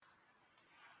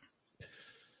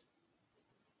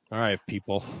All right,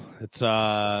 people. It's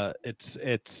I'm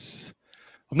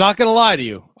not gonna lie to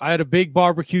you. I had a big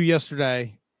barbecue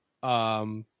yesterday.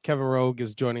 Kevin Rogue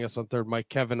is joining us on Third Mic.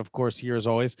 Kevin, of course, here as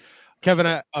always.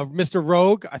 Kevin, Mr.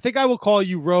 Rogue. I think I will call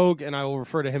you Rogue, and I will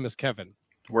refer to him as Kevin.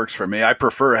 Works for me. I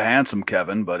prefer a handsome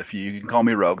Kevin, but if you can call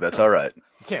me Rogue, that's all right.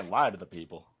 You can't lie to the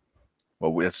people.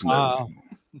 Well, it's So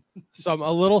I'm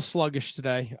a little sluggish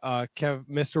today.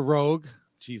 Mr. Rogue.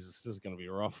 Jesus, this is going to be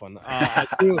a rough one.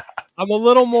 I'm a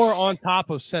little more on top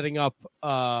of setting up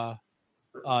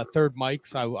third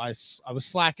mics. I was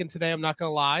slacking today. I'm not going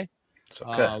to lie. It's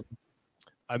okay.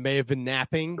 I may have been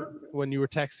napping when you were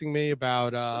texting me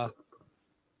about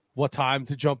what time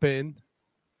to jump in.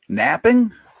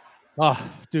 Napping?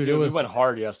 Oh, dude, we went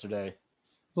hard yesterday. It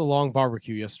was a long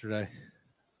barbecue yesterday.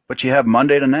 But you have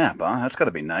Monday to nap, huh? That's got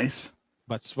to be nice.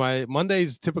 But my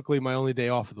Monday's typically my only day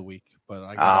off of the week. But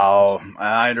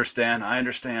I understand.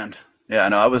 Yeah,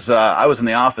 no, I was in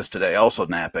the office today, also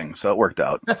napping, so it worked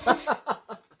out.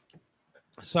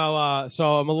 So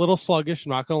I'm a little sluggish.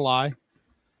 I'm not gonna lie.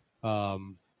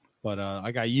 But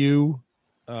I got you,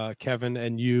 Kevin,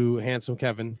 and you, handsome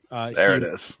Kevin. There it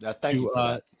is.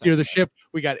 To steer the ship.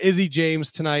 We got Izzy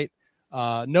James tonight.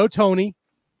 No Tony.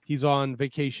 He's on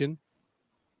vacation.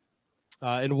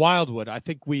 In Wildwood. I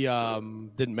think we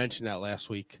didn't mention that last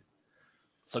week.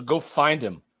 So go find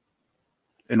him.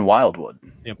 In Wildwood.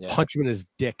 Yeah, punch him in his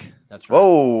dick. That's right.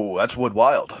 Whoa, that's Wood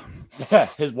Wild. Yeah,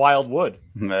 his wild wood.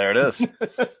 There it is.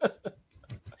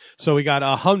 So we got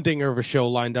a humdinger of a show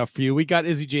lined up for you. We got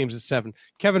Izzy James at 7,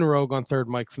 Kevin Rogue on Third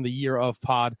Mic from the Year of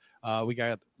Pod. We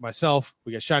got myself.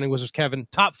 We got Shining Wizards Kevin.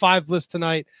 Top 5 list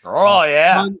tonight. Oh,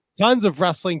 yeah. Tons of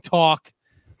wrestling talk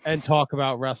and talk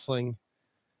about wrestling.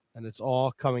 And it's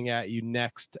all coming at you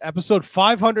next. Episode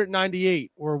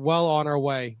 598. We're well on our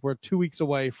way. We're 2 weeks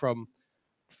away from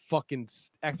fucking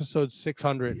episode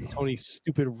 600. Tony's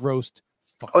stupid roast.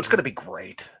 Oh, it's going to be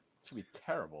great. It's going to be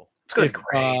terrible. It's going to be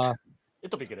great.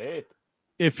 It'll be great.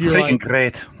 If you're freaking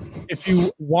great. If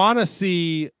you want to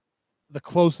see the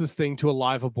closest thing to a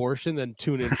live abortion, then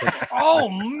tune in. Oh,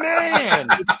 man.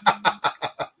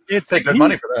 Take good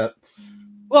money for that.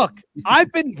 Look,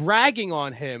 I've been bragging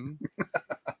on him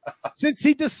since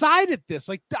he decided this.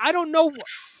 Like, I don't know.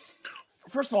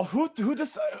 First of all, who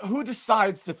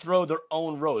decides to throw their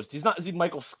own roast? Is he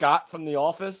Michael Scott from The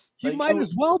Office? He might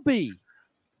as well be.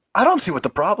 I don't see what the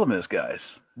problem is,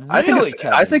 guys. Really,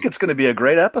 I think it's going to be a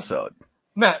great episode.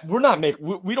 Matt,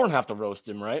 we don't have to roast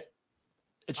him, right?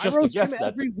 It's just a guest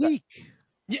every week.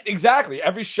 Yeah, exactly.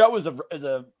 Every show is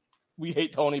a We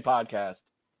Hate Tony podcast.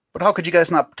 But how could you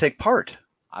guys not take part?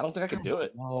 I don't think I could do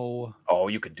it. Oh,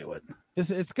 you could do it.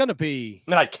 It's going to be.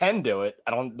 I mean, I can do it.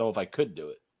 I don't know if I could do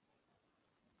it.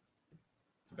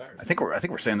 I think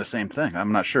we're saying the same thing.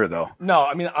 I'm not sure though. No,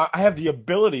 I mean I have the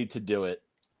ability to do it,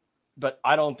 but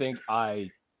I don't think I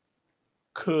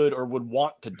could or would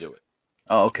want to do it.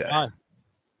 Oh, okay. I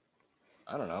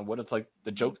don't know what it's like.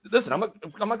 The joke. Listen, I'm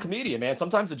a comedian, man.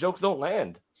 Sometimes the jokes don't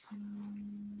land.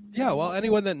 Yeah, well,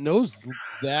 anyone that knows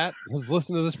that has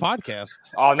listened to this podcast.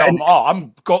 Oh no,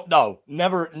 no,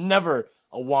 never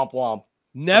a womp womp.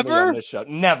 Never on this show.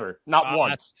 Never, not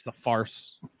once. That's a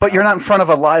farce. But you're not in front of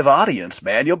a live audience,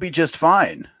 man. You'll be just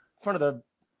fine. In front of the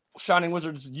Shining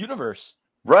Wizards universe.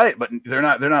 Right, but they're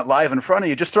not live in front of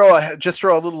you. Just throw a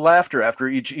little laughter after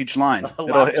each line.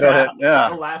 It'll hit.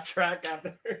 Yeah. A laugh track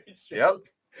after each joke.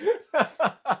 Yep.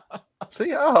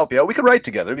 See, I'll help you out. We can write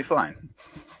together. It'll be fine.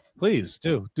 Please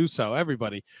do so,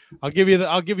 everybody. I'll give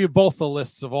you both the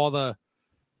lists of all the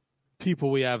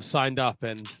people we have signed up,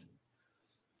 and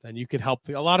you can help.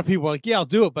 A lot of people are like, yeah, I'll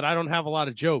do it, but I don't have a lot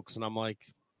of jokes, and I'm like,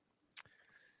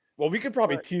 well, we could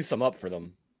probably tease some up for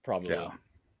them. Probably. Yeah.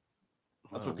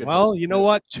 Well, you know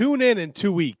what? Tune in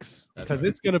 2 weeks because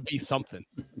it's going to be something.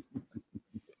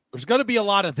 There's going to be a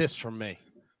lot of this from me.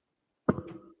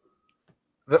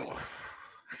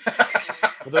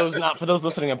 For those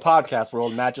listening in podcast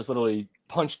world, Matt just literally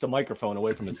punched the microphone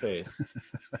away from his face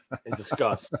in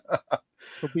disgust.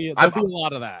 There'll be a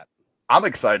lot of that. I'm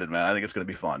excited, man. I think it's going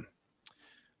to be fun.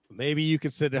 Maybe you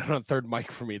could sit down on Third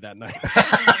Mic for me that night.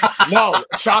 No,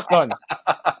 shotgun.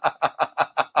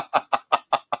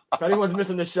 If anyone's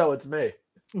missing the show, it's me.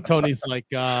 Tony's like,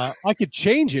 I could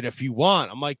change it if you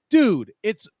want. I'm like, dude,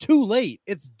 it's too late.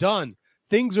 It's done.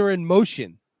 Things are in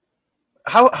motion.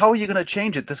 How are you going to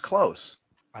change it this close?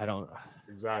 I don't.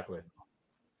 Exactly.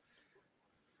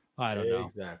 I don't know.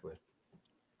 Exactly.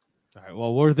 All right.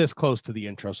 Well, we're this close to the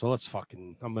intro, so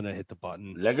I'm going to hit the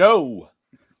button. Let go.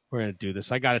 We're going to do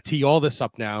this. I got to tee all this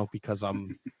up now because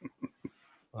I'm.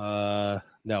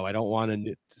 No, I don't want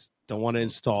to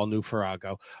install new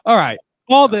Farrago. All right.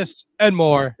 All this and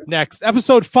more next.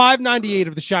 Episode 598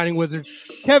 of The Shining Wizards.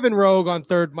 Kevin Rogue on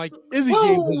third. Mike Izzy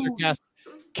James is our guest.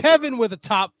 Kevin with a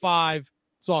top 5.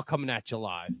 It's all coming at you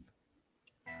live.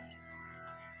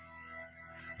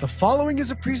 The following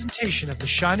is a presentation of the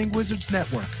Shining Wizards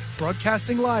Network,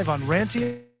 broadcasting live on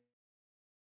Ranty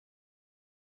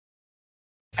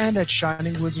and at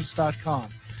shiningwizards.com.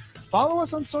 Follow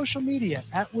us on social media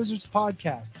at Wizards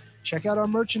Podcast. Check out our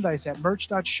merchandise at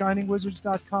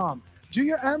merch.shiningwizards.com. Do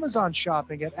your Amazon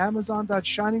shopping at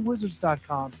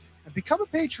amazon.shiningwizards.com and become a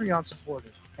Patreon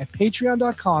supporter at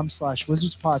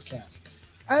patreon.com/wizardspodcast.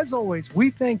 As always, we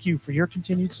thank you for your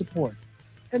continued support.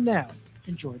 And now,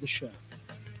 enjoy the show.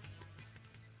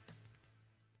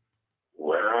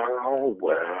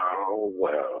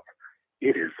 Well.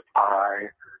 It is I,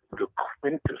 the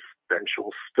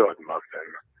quintessential stud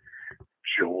muffin.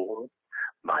 Joel,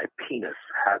 my penis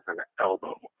has an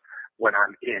elbow. When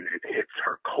I'm in, it hits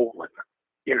her colon,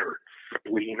 innards,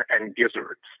 spleen, and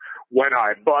gizzards. When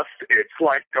I bust, it's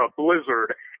like a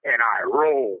blizzard, and I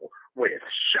roll with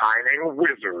Shining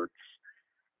Wizards.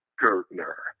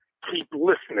 Gerdner, keep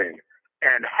listening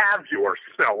and have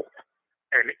yourself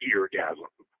an eargasm.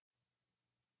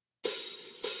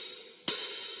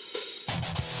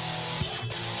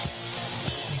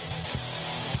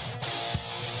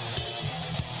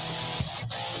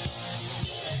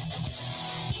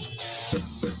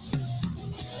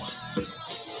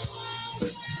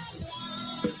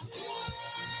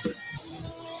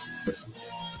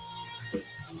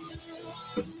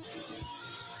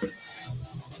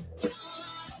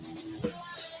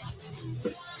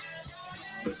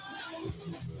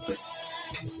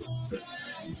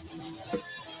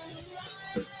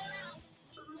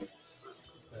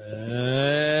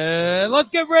 Let's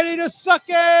get ready to suck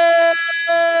it.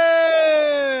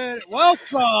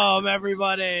 Welcome,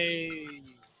 everybody,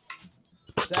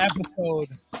 to episode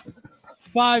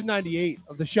 598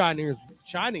 of the Shining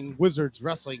Wizards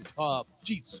Wrestling Club.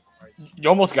 Jesus Christ. You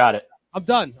almost got it. I'm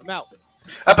done. I'm out.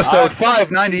 Episode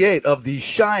 598 of the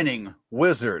Shining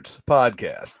Wizards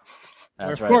podcast.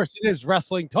 Of course, it is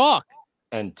Wrestling Talk.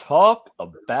 And talk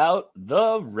about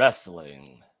the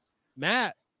wrestling.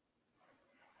 Matt.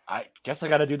 I guess I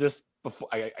got to do this before.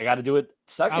 I got to do it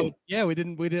second. I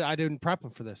didn't prep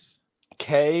him for this.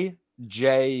 KJG.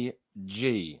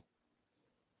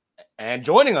 And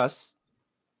joining us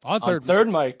on third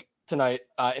mic tonight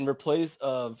in replace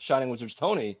of Shining Wizards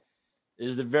Tony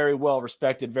is the very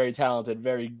well-respected, very talented,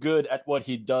 very good at what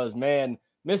he does, man.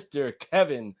 Mr.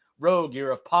 Kevin Rogue,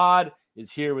 Year of Pod, is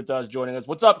here with us, joining us.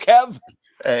 What's up, Kev?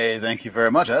 Hey, thank you very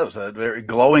much. That was a very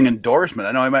glowing endorsement.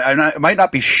 I know I might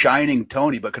not be Shining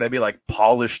Tony, but could I be like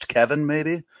Polished Kevin,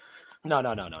 maybe? No.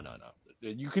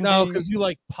 You can because you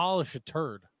like polish a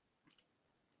turd.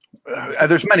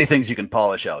 There's many things you can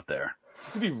polish out there.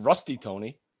 You could be Rusty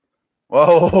Tony.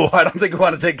 Whoa, I don't think we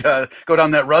want to go down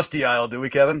that rusty aisle, do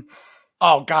we, Kevin?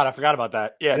 Oh, God, I forgot about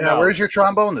that. Yeah, no. Where's your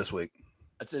trombone this week?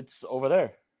 It's over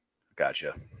there.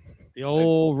 Gotcha. The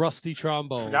old rusty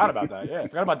trombone. Forgot about that. Yeah,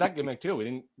 forgot about that gimmick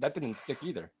too. That didn't stick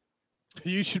either.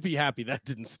 You should be happy that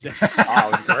didn't stick. Oh,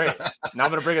 it was great. Now I'm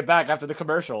gonna bring it back after the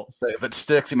commercial. So if it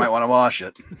sticks, you might want to wash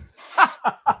it.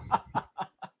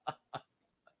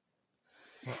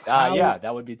 Yeah,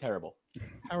 that would be terrible.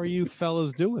 How are you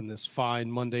fellas doing this fine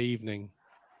Monday evening?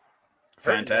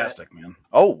 Fantastic, man.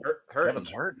 Oh, hurting.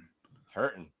 Kevin's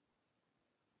hurting.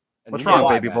 And what's wrong,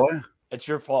 baby Matt? boy? It's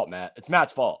your fault, Matt. It's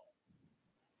Matt's fault.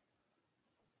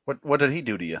 What did he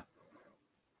do to you?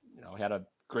 He had a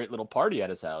great little party at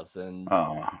his house, and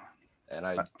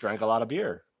I drank a lot of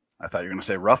beer. I thought you were going to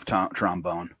say rough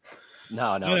trombone.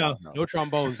 No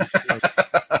trombones. There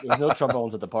was no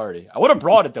trombones at the party. I would have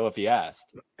brought it though if he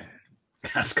asked.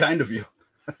 That's kind of you.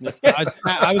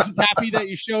 I was just happy that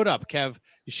you showed up, Kev.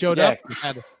 You showed up.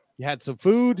 You had some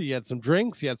food. You had some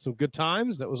drinks. You had some good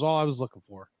times. That was all I was looking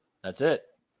for. That's it.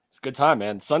 It's a good time,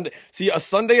 man. Sunday. See, a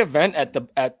Sunday event at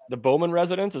the Bowman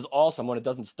residence is awesome when it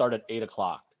doesn't start at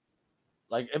 8:00.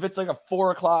 Like if it's like a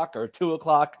 4:00 or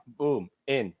 2:00, boom,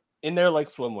 in there like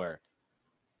swimwear.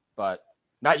 But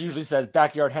Matt usually says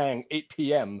backyard hang 8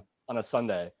 p.m. on a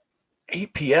Sunday.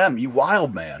 8 p.m. You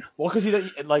wild man. Well, because he,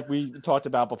 like we talked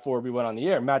about before we went on the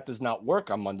air, Matt does not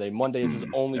work on Monday. Monday is his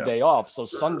only day off. So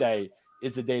Sunday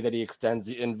is the day that he extends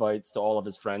the invites to all of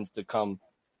his friends to come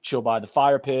chill by the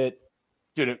fire pit.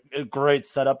 Dude, a great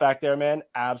setup back there, man.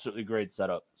 Absolutely great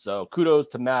setup. So kudos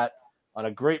to Matt on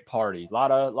a great party. A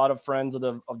lot of friends of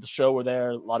the show were there.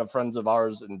 A lot of friends of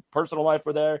ours in personal life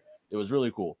were there. It was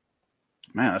really cool.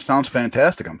 Man, that sounds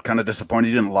fantastic. I'm kind of disappointed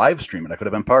you didn't live stream it. I could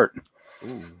have been part.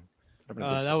 Ooh.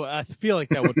 I feel like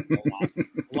that would be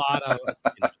a lot of.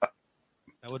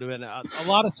 That would have been a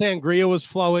lot of sangria was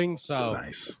flowing. So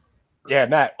Nice. Yeah,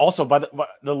 Matt. Also, by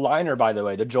the liner, by the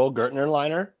way, the Joel Gertner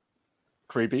liner,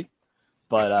 creepy,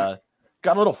 but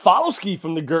got a little follow ski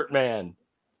from the Gert man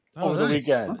over the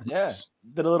weekend. Yeah,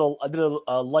 did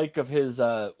a like of his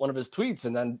one of his tweets,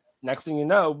 and then next thing you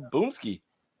know, boomski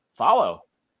follow.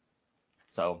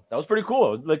 So that was pretty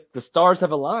cool. Like the stars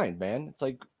have aligned, man. It's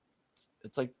like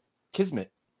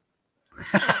kismet.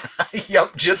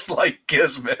 Yep, just like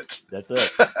Kismet. That's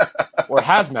it. Or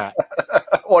hazmat.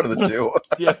 One of the two.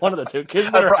 Yeah, one of the two.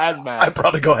 Kismet or hazmat. I'd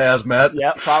probably go hazmat.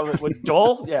 Yeah, probably with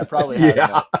Joel. Yeah, probably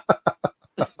hazmat.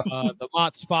 The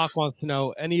Mott Spock wants to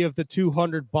know any of the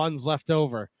 200 buns left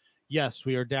over. Yes,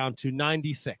 we are down to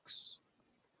 96.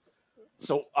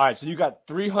 So all right, so you got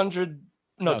 200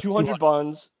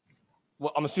 buns.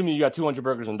 Well, I'm assuming you got 200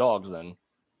 burgers and dogs then.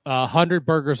 100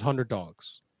 burgers, 100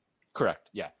 dogs. Correct.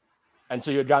 Yeah. And so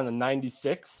you're down to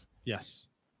 96. Yes.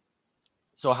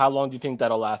 So how long do you think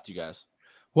that'll last you guys?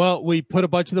 Well, we put a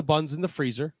bunch of the buns in the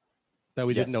freezer that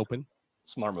we didn't open.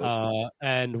 Smart move.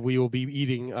 And we will be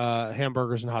eating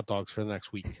hamburgers and hot dogs for the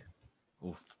next week.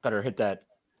 Oof, better hit that.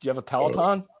 Do you have a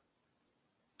Peloton?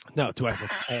 No, do I have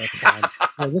a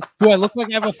Peloton? Do I look like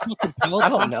I have a fucking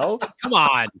Peloton? I don't know. Come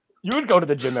on. You would go to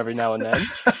the gym every now and then.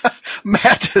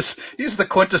 Matt he's the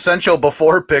quintessential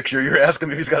before picture. You're asking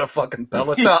me if he's got a fucking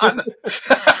Peloton.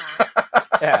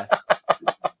 Yeah.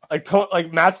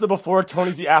 Like Matt's the before,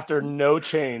 Tony's the after, no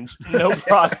change, no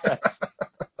progress.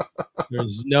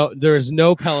 There is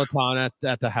no Peloton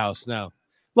at the house. No.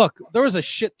 Look, there was a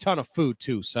shit ton of food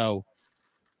too. So,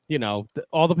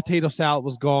 all the potato salad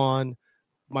was gone.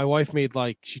 My wife made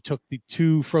she took the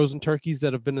 2 frozen turkeys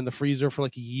that have been in the freezer for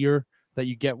like a year that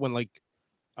you get when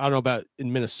I don't know about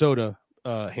in Minnesota,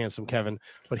 handsome Kevin,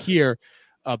 but here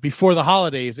before the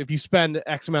holidays, if you spend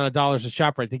X amount of dollars at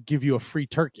ShopRite, they give you a free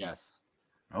turkey. Yes.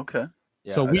 Okay.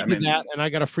 Yeah, so we did that, and I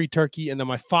got a free turkey. And then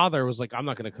my father was like, I'm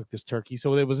not going to cook this turkey.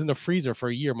 So it was in the freezer for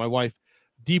a year. My wife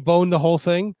deboned the whole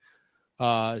thing.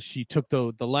 She took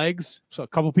the legs. So a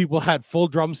couple people had full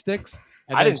drumsticks.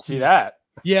 I didn't see that.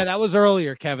 Yeah, that was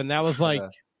earlier, Kevin. That was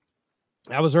that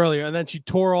was earlier. And then she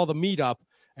tore all the meat up,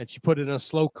 and she put it in a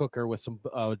slow cooker with some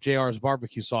JR's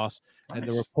barbecue sauce. Nice. And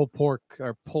there were pulled pork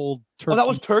or pulled turkey. Oh, that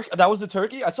was turkey. That was the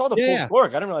turkey. I saw the pulled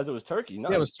pork. I didn't realize it was turkey. No,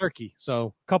 yeah, it was turkey.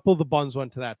 So a couple of the buns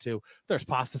went to that too. There's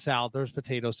pasta salad. There's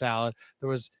potato salad.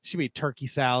 She made turkey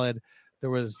salad. There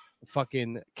was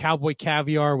fucking cowboy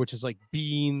caviar, which is like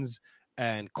beans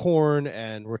and corn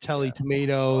and rotelli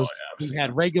tomatoes. We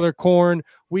had regular corn.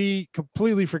 We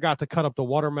completely forgot to cut up the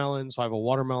watermelon, so I have a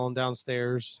watermelon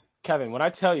downstairs. Kevin, when I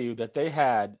tell you that they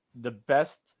had the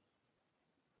best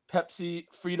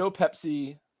Frito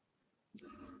Pepsi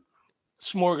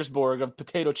smorgasbord of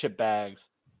potato chip bags,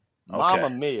 Mamma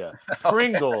Mia,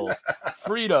 Pringles,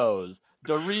 Fritos,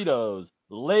 Doritos,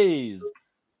 Lay's,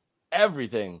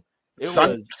 everything.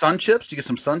 Sun chips? Do you get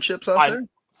some sun chips out there?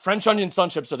 French onion sun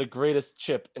chips are the greatest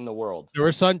chip in the world. There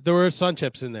were sun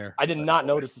chips in there. I did not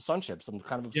notice the sun chips. I'm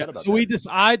kind of upset about that. So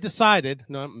I decided.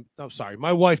 No, I'm sorry.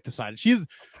 My wife decided.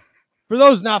 For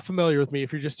those not familiar with me,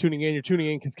 if you're just tuning in, you're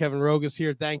tuning in because Kevin Rogue is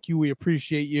here. Thank you. We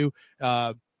appreciate you.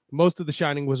 Most of the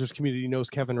Shining Wizards community knows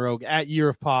Kevin Rogue at Year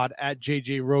of Pod, at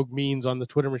JJ Rogue Means on the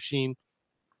Twitter machine.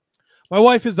 My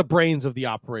wife is the brains of the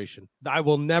operation. I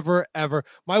will never, ever.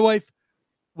 My wife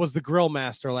was the grill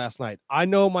master last night. I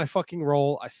know my fucking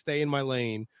role. I stay in my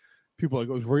lane. People are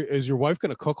like, is your wife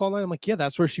going to cook all night? I'm like, yeah,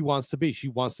 that's where she wants to be. She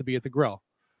wants to be at the grill.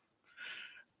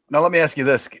 Now, let me ask you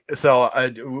this. So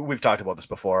we've talked about this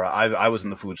before. I was in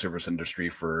the food service industry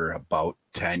for about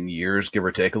 10 years, give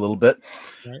or take a little bit,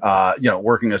 right.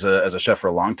 Working as a chef for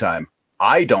a long time.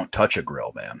 I don't touch a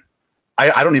grill, man.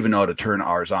 I don't even know how to turn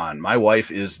ours on. My wife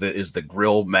is the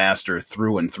grill master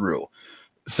through and through.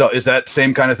 So is that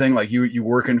same kind of thing? Like you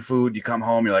work in food, you come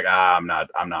home, you're like, I'm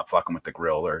not fucking with the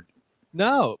grill. Or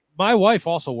no, my wife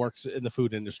also works in the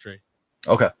food industry.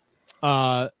 Okay.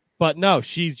 But no,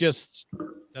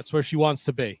 that's where she wants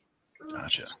to be.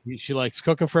 Gotcha. She likes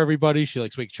cooking for everybody. She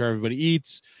likes making sure everybody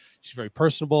eats. She's very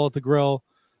personable at the grill.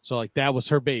 So that was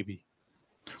her baby.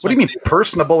 So what do you mean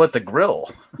personable at the grill?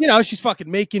 She's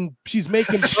making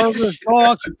burgers,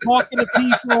 talk, she's talking to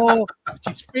people,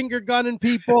 she's finger gunning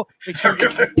people. Make sure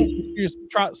you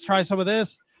try some of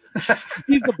this.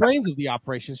 She's the brains of the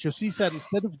operation. So she said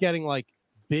instead of getting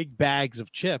big bags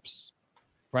of chips,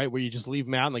 right, where you just leave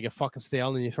them out and they get fucking stale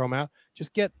and then you throw them out,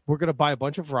 we're going to buy a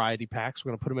bunch of variety packs.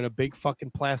 We're going to put them in a big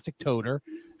fucking plastic toter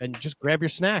and just grab your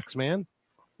snacks, man.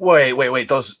 Wait.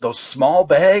 Those small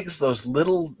bags, those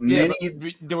little mini.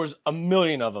 There was a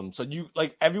million of them. So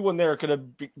everyone there could have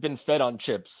been fed on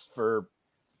chips for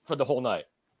the whole night.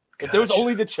 If there was Gotcha.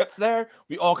 only the chips there,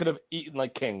 we all could have eaten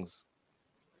like kings.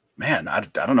 Man, I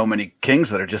don't know many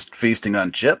kings that are just feasting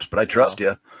on chips, but I trust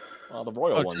you. Well, the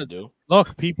royal ones do.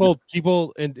 Look, people,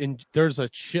 and there's a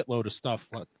shitload of stuff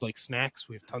like snacks.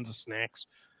 We have tons of snacks.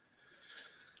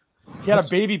 He had a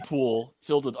baby pool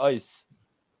filled with ice,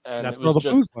 and That's it where was the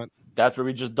just booze went. that's where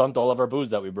we just dumped all of our booze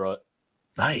that we brought.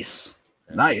 Nice.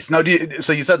 Nice. Now,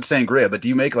 so you said sangria, but do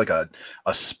you make like a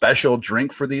special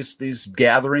drink for these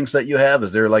gatherings that you have?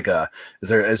 Is there like a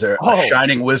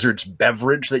Shining Wizards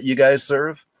beverage that you guys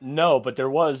serve? No, but there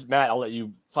was, Matt, I'll let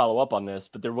you follow up on this,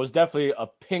 but there was definitely a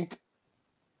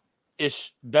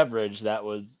pink-ish beverage that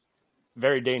was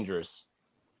very dangerous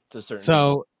to certain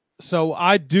people. So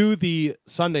I do the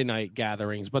Sunday night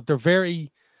gatherings, but they're very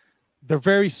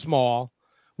small.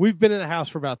 We've been in the house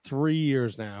for about 3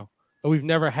 years now. We've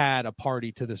never had a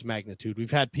party to this magnitude.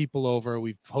 We've had people over,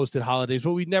 we've hosted holidays,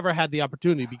 but we've never had the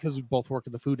opportunity, because we both work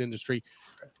in the food industry,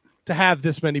 to have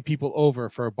this many people over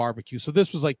for a barbecue. So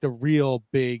this was like the real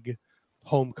big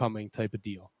homecoming type of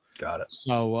deal. Got it.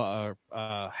 So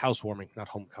housewarming, not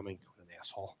homecoming. What an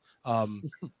asshole.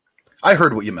 I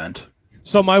heard what you meant.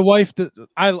 So my wife,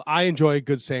 I enjoy a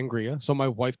good sangria. So my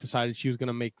wife decided she was going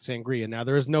to make sangria. Now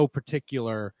there is no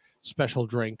particular special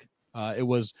drink.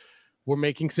 We're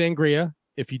making sangria.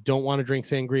 If you don't want to drink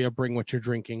sangria, bring what you're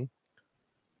drinking.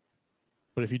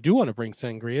 But if you do want to bring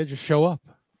sangria, just show up.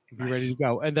 Be ready to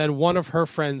go. And then one of her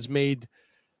friends made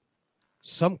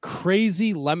some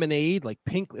crazy lemonade, like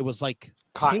pink. It was like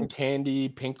cotton candy,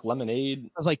 pink lemonade.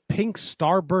 It was like pink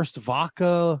Starburst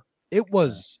vodka. It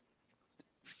was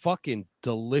fucking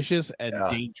delicious and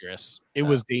dangerous. It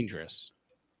was dangerous.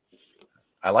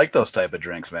 I like those type of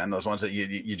drinks, man. Those ones that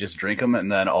you just drink them,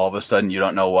 and then all of a sudden you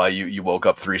don't know why you woke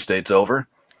up 3 states over.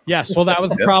 Yes, well, that was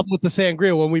the problem with the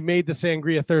sangria. When we made the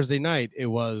sangria Thursday night, it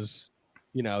was,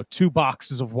 2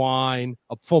 boxes of wine,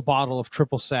 a full bottle of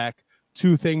triple sec,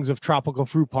 2 things of tropical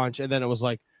fruit punch, and then it was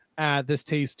like, this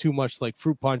tastes too much like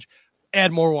fruit punch.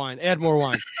 Add more wine. Now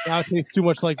it tastes too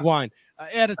much like wine.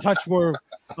 Add a touch more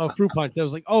fruit punch. I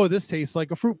was like, oh, this tastes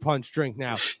like a fruit punch drink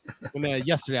now. And then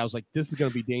yesterday I was like, this is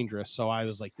going to be dangerous. So I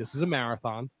was like, this is a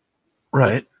marathon.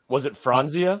 Right. Was it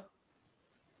Franzia?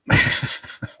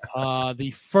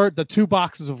 The 2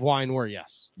 boxes of wine were,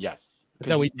 yes. Yes. But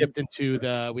then we dipped into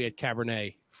we had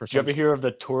Cabernet. Did you ever hear of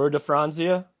the Tour de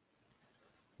Franzia?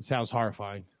 It sounds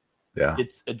horrifying. Yeah.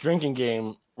 It's a drinking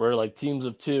game where like teams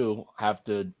of 2 have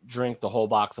to drink the whole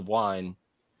box of wine,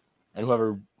 and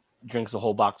whoever drinks the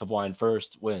whole box of wine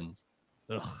first wins.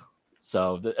 Ugh.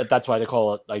 So that's why they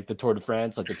call it like the Tour de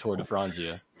France, like the Tour de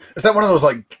Franzia. Is that one of those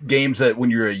like games that when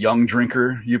you're a young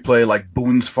drinker, you play like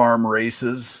Boone's Farm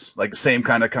races, like the same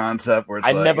kind of concept where it's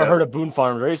I never heard of Boone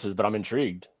Farm races, but I'm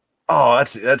intrigued. Oh,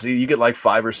 that's you get like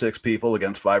 5 or 6 people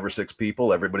against 5 or 6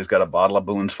 people. Everybody's got a bottle of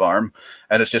Boone's Farm,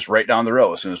 and it's just right down the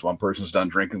row. As soon as one person's done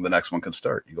drinking, the next one can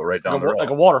start. You go right down the row,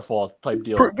 like a waterfall type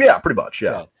deal. Yeah, pretty much.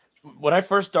 Yeah. When I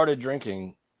first started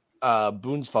drinking,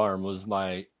 Boone's Farm was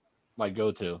my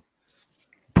go-to.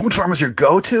 Boone's Farm was your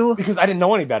go-to? Because I didn't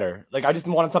know any better. Like I just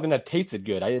wanted something that tasted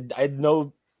good. I had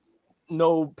no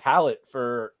palate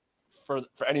for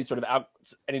any sort of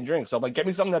any drink. So I'm like, get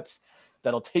me something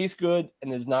that'll taste good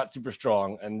and is not super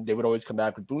strong. And they would always come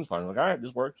back with Boone's Farm. I'm like, all right,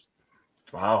 this works.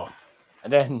 Wow.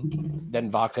 And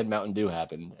then vodka and Mountain Dew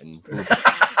happened, and that's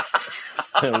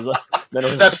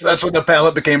when the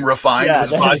palate became refined. Yeah,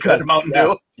 was vodka and Mountain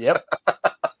Dew. Yep.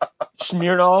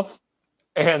 Smirnoff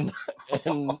and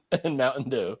Mountain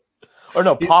Dew, or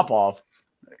no, Pop Off.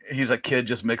 He's a kid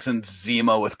just mixing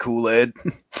Zima with Kool-Aid.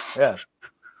 Yeah,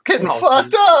 getting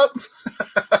fucked up.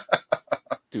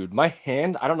 Dude, my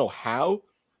hand, I don't know how,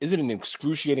 is it in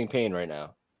excruciating pain right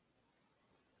now?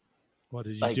 What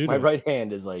did you do? My right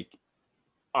hand is like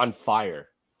on fire.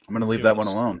 I'm going to leave that one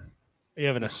alone. Are you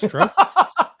having a stroke?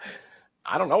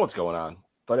 I don't know what's going on,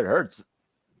 but it hurts.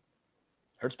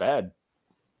 Hurts bad.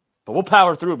 But we'll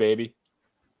power through, baby.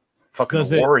 Fucking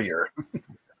warrior.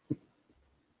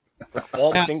 Like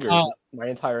all fingers, my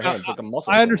entire hand, like a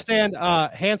muscle. I understand,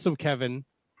 handsome Kevin.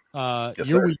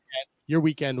 Yes, your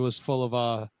weekend was full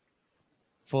of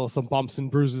some bumps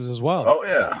and bruises as well.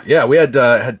 Oh yeah. We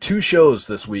had 2 shows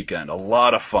this weekend. A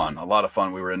lot of fun.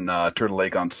 We were in Turtle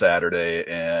Lake on Saturday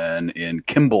and in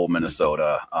Kimball,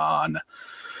 Minnesota on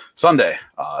Sunday.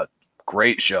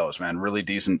 Great shows, man. Really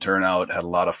decent turnout. Had a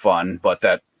lot of fun. But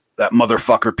that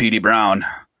motherfucker Petey Brown,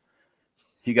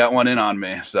 he got one in on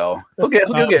me. So he'll get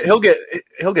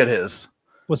his.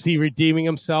 Was he redeeming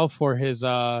himself for his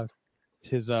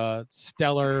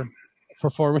stellar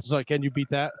performance? Like, can you beat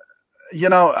that?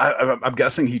 I'm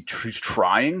guessing he's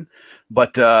trying,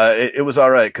 but it was all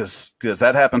right because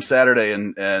that happened Saturday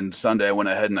and Sunday. I went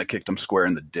ahead and I kicked him square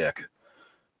in the dick.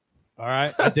 All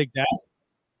right, I dig that.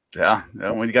 Yeah.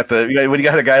 When you got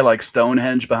a guy like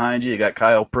Stonehenge behind you got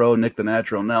Kyle Pro, Nick the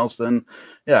Natural Nelson.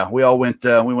 Yeah, we all went.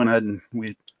 We went ahead and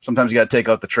sometimes you got to take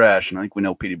out the trash, and I think we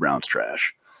know Petey Brown's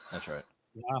trash. That's right.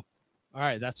 Yeah. All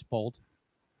right, that's bold.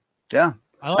 Yeah.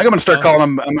 I'm going to start calling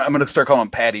him. I'm going to start calling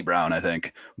him Patty Brown. I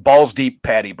think balls deep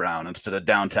Patty Brown instead of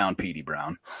downtown Petey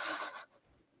Brown.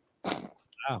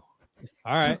 Wow.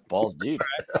 All right. Balls deep.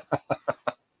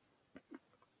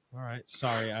 All right.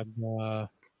 Sorry, I'm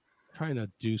trying to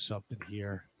do something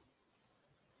here.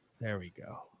 There we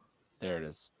go. There it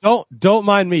is. Don't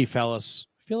mind me, fellas.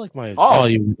 I feel like my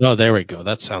volume. Oh, there we go.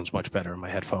 That sounds much better in my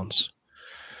headphones.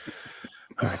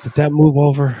 All right. Did that move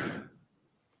over?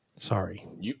 Sorry.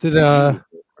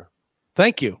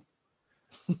 Thank you.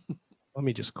 Let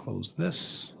me just close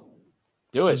this.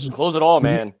 Do it. Close it all,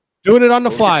 man. Doing it on the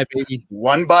fly, baby.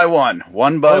 One by one.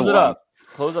 Close it up.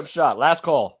 Close up shot. Last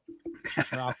call.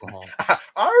 For alcohol.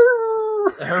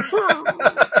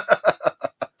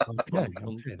 Okay,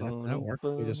 that worked.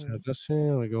 We just have this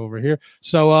here. We go over here.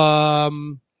 So,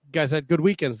 you guys had good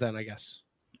weekends then, I guess.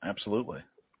 Absolutely.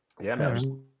 Yeah, man.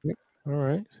 All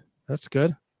right, that's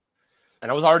good. And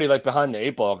I was already like behind the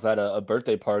 8 ball because I had a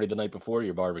birthday party the night before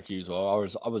your barbecue, so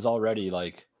I was already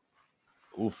like,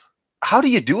 oof. How do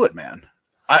you do it, man?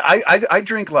 I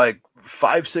drink like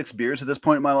 5-6 beers at this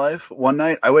point in my life. One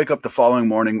night, I wake up the following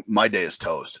morning, my day is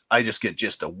toast. I just get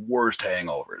the worst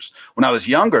hangovers. When I was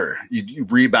younger, you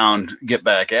rebound, get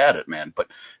back at it, man. But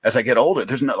as I get older,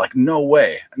 there's no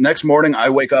way. Next morning, I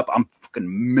wake up, I'm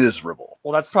fucking miserable.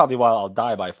 Well, that's probably why I'll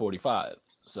die by 45.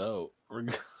 So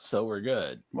we're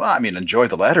good. Well, I mean, enjoy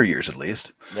the latter years at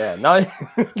least. Yeah, not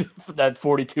that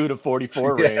 42 to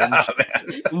 44 range. Yeah,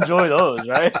 enjoy those,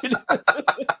 right?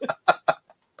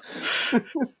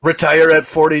 Retire at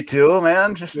 42,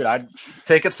 man. Just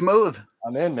take it smooth.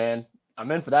 I'm in, man.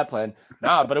 I'm in for that plan.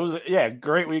 Nah, but it was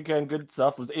great weekend, good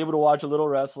stuff. Was able to watch a little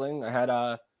wrestling.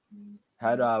 I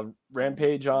had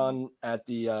Rampage on at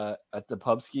the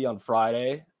Pubski on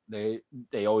Friday. They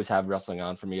always have wrestling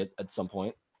on for me at some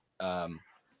point.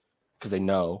 Because they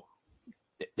know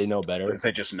better.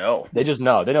 They just know. They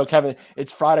know Kevin.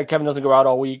 It's Friday. Kevin doesn't go out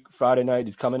all week. Friday night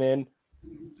he's coming in.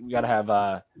 We gotta have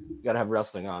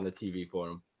wrestling on the TV for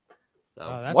him.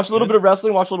 So watch a little bit of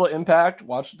wrestling. Watch a little Impact.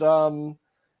 Watched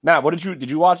Matt. What did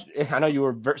you watch? I know you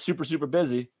were super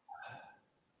busy.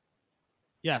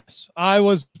 Yes, I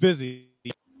was busy.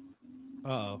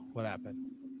 What happened?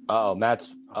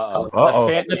 Matt's.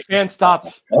 The fan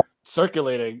stopped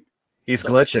circulating. He's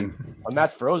glitching.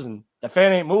 Matt's frozen. The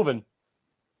fan ain't moving.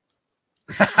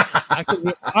 I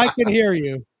can hear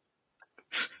you.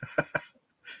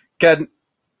 Can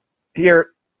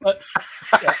hear.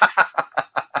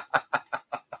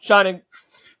 Shining.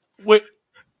 Wait.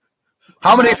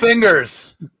 How many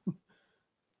fingers?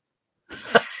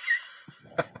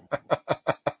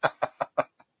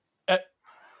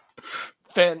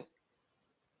 Fan.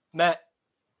 Matt.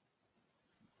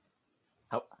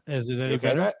 How is it any okay,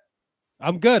 better? Matt?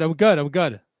 I'm good.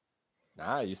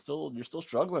 Nah, you're still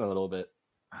struggling a little bit.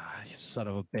 You son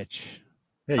of a bitch.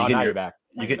 Yeah, you're back.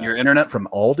 You get your internet from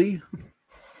Aldi?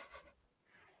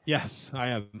 Yes, I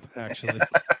am actually.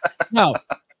 No,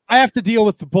 I have to deal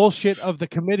with the bullshit of the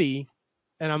committee,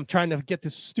 and I'm trying to get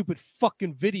this stupid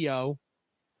fucking video.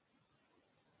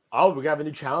 Oh, we got a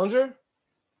new challenger?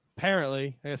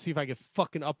 Apparently. I gotta see if I can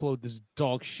fucking upload this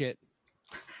dog shit.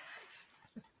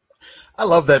 I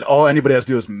love that all anybody has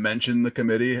to do is mention the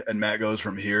committee, and Matt goes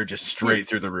from here just straight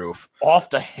through the roof.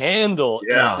 Off the handle.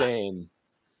 Yeah. Insane.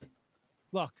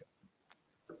 Look.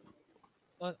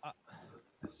 But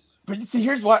you see,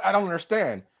 here's what I don't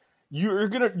understand. You're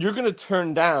gonna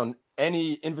turn down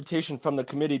any invitation from the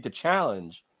committee to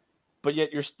challenge, but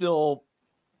yet you're still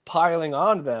piling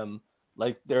on them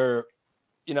like they're,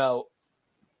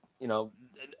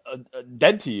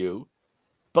 dead to you.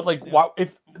 But like, why,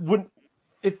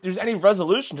 if there's any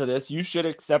resolution to this, you should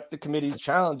accept the committee's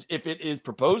challenge if it is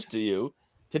proposed to you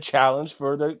to challenge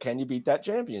for the Can You Beat That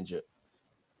championship.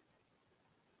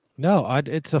 No,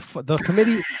 the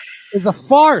committee is a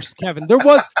farce, Kevin. There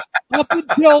was up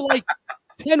until like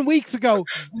 10 weeks ago,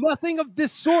 nothing of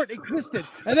this sort existed.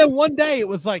 And then one day it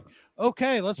was like,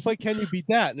 okay, let's play Can You Beat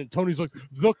That? And then Tony's like,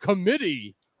 the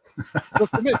committee.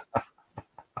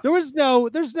 There's no,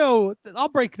 I'll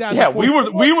break that. Yeah, we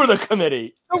were the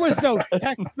committee. There was no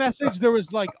text message. There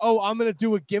was like, oh, I'm going to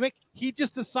do a gimmick. He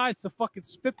just decides to fucking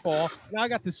spitball. Now I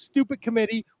got this stupid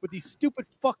committee with these stupid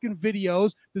fucking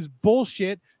videos, this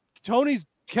bullshit. Tony's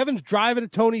Kevin's driving to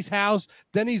Tony's house.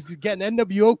 Then he's getting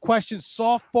NWO questions,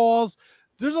 softballs.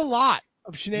 There's a lot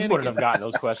of You shenanigans. wouldn't have gotten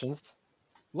those questions.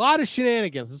 A lot of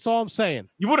shenanigans. That's all I'm saying.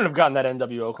 You wouldn't have gotten that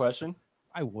NWO question.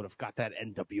 I would have got that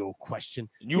NWO question.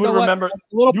 You would remember.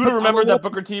 You would remember that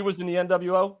Booker T was in the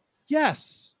NWO.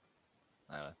 Yes.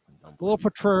 A little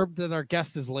perturbed that our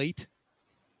guest is late.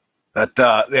 That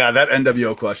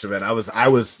NWO question, man. I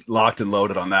was locked and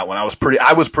loaded on that one. I was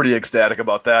pretty ecstatic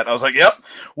about that. I was like, yep,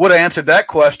 would have answered that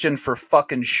question for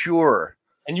fucking sure.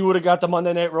 And you would have got the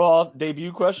Monday Night Raw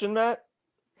debut question, Matt.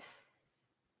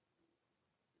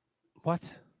 What?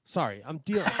 Sorry, I'm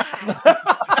dealing.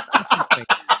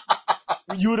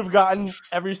 You would have gotten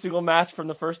every single match from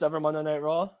the first ever Monday Night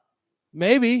Raw.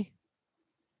 Maybe.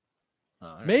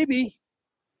 Right. Maybe.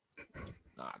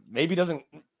 Maybe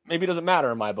doesn't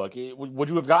matter in my book. Would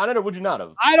you have gotten it or would you not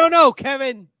have? I don't know,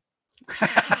 Kevin.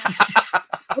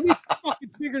 Let me fucking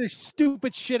figure this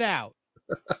stupid shit out.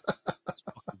 This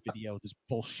fucking video, this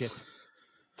bullshit.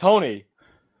 Tony,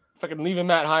 fucking leaving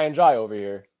Matt high and dry over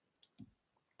here.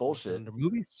 Bullshit. Under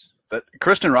movies. That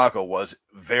Christian Rocco was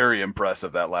very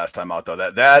impressive that last time out, though.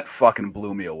 That fucking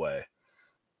blew me away.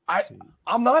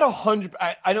 I'm not 100.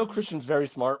 I know Christian's very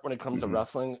smart when it comes to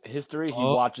wrestling history. He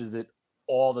watches it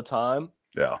all the time.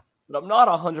 Yeah. But I'm not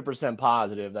 100%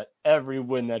 positive that every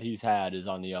win that he's had is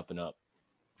on the up and up.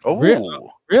 Oh,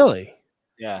 really?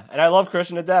 Yeah, and I love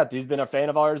Christian to death. He's been a fan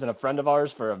of ours and a friend of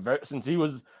ours since he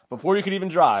was before he could even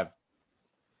drive.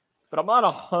 But I'm not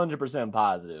 100%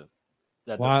 positive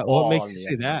that. Why? What makes you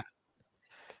say that?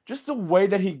 Just the way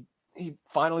that he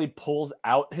finally pulls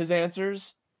out his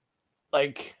answers,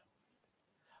 like,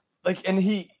 and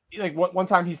he one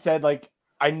time he said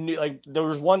I knew there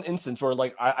was one instance where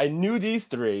I knew these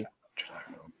three.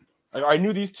 I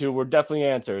knew these two were definitely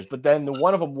answers, but then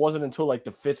one of them wasn't until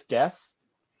the fifth guess.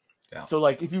 Yeah. So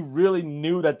if you really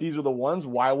knew that these were the ones,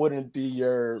 why wouldn't it be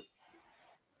your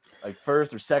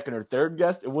first or second or third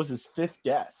guess? It was his fifth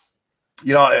guess.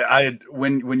 You know,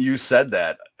 when you said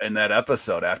that in that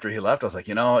episode after he left, I was like,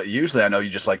 usually I know you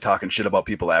just like talking shit about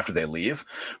people after they leave,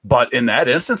 but in that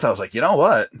instance, I was like, you know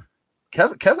what?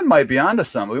 Kevin might be onto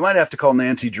something. We might have to call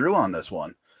Nancy Drew on this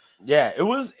one. Yeah, it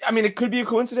was. I mean, it could be a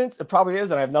coincidence. It probably is,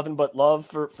 and I have nothing but love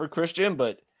for Christian.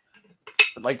 But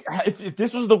if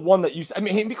this was the one that he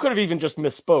could have even just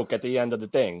misspoke at the end of the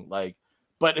thing.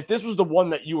 But if this was the one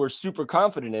that you were super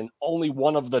confident in, only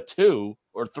one of the two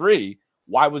or three,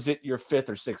 why was it your fifth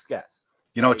or sixth guess?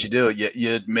 You know what you do?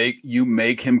 You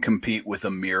make him compete with a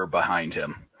mirror behind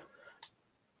him.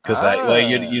 Because that way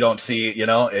you don't see,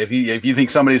 if you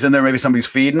think somebody's in there, maybe somebody's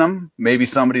feeding them, maybe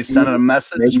somebody's sending a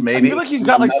message, maybe. I feel like he's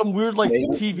got some weird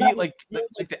TV, like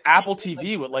the Apple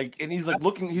TV with and he's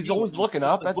looking, he's always looking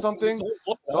up at something.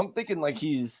 So I'm thinking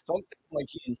he's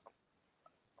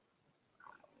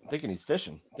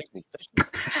fishing.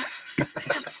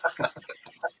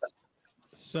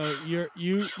 So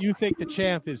you think the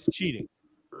champ is cheating?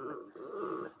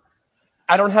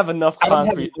 I don't have enough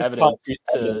concrete evidence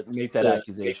to make that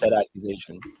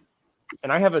accusation.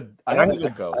 And I have an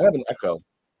echo.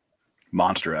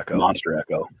 Monster echo.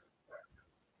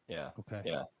 Yeah. Okay.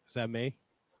 Yeah. Is that me?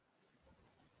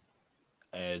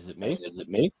 Is it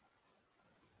me?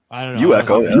 I don't know. You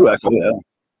echo. Yeah.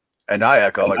 And I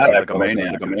echo like a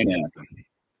maniac.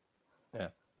 Yeah.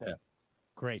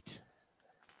 Great.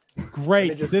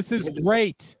 This is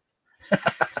great.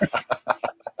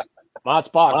 Mod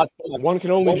spot. One can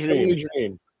only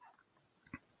dream.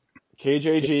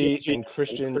 KJG and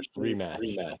Christian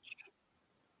rematch.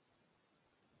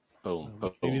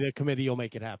 Boom. Maybe the committee will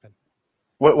make it happen.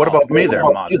 What about me there,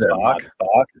 Mod Spock?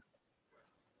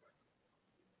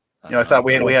 I thought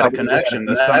we had a connection.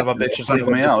 This son of a bitch is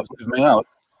leaving me out.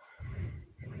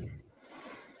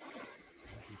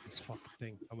 This fucking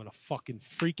thing. I'm gonna fucking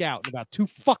freak out in about 2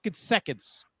 fucking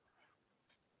seconds.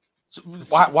 So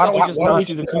why don't we just not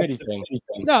do the committee thing?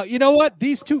 No, you know what?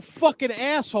 These 2 fucking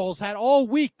assholes had all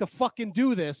week to fucking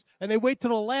do this, and they wait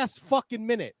till the last fucking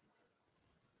minute.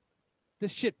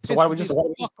 This shit pisses me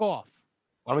the fuck off.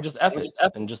 Why don't we just F it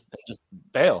and just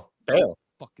bail?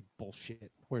 Fucking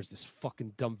bullshit. Where's this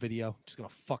fucking dumb video? I'm just gonna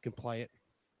fucking play it.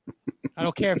 I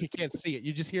don't care if you can't see it.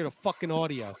 You just hear the fucking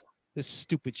audio. This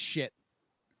stupid shit.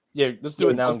 Yeah, let's do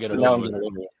it now and get it over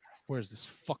with. Where's this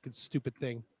fucking stupid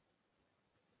thing?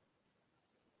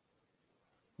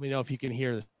 Let me know if you can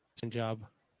hear this job.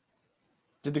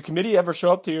 Did the committee ever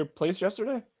show up to your place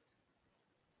yesterday?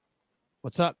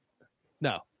 What's up?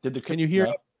 No. Can you hear?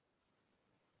 No.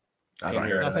 I don't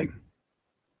hear anything.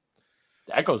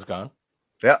 The echo's gone.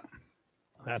 Yeah.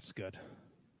 That's good.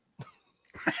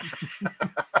 He's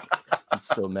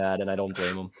so mad, and I don't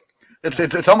blame him.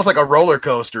 It's almost like a roller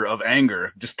coaster of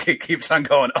anger. Just keeps on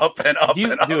going up and up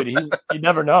and up. Dude, you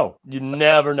never know. You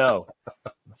never know.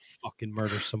 Fucking murder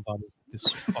somebody.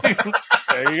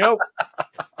 There you go.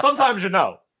 Sometimes you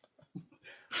know.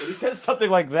 But he says something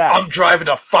like that. I'm driving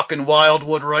to fucking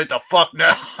Wildwood right the fuck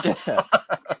now. Yeah.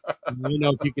 Let me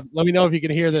know if you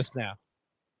can hear this now.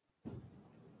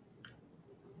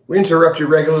 We interrupt your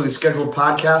regularly scheduled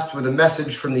podcast with a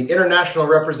message from the international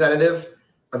representative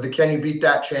of the Can You Beat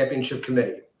That Championship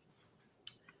Committee.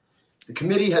 The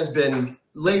committee has been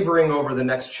laboring over the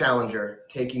next challenger,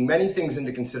 taking many things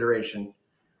into consideration.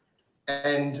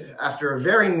 And after a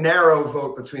very narrow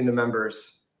vote between the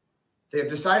members, they have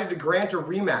decided to grant a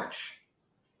rematch.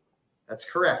 That's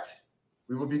correct.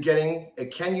 We will be getting a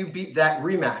Can You Beat That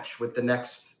rematch with the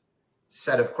next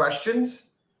set of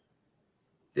questions.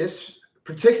 This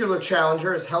particular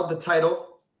challenger has held the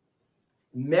title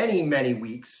many, many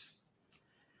weeks,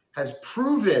 has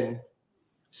proven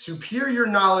superior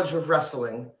knowledge of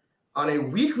wrestling on a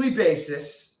weekly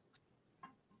basis,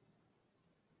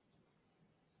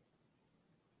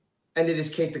 and it is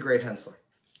Kate the Great Hensler.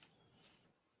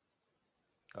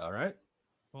 All right.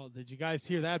 Well, did you guys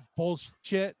hear that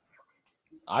bullshit?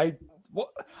 All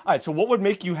right, so what would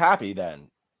make you happy then?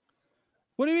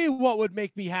 What do you mean, what would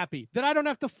make me happy? That I don't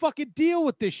have to fucking deal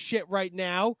with this shit right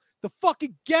now. The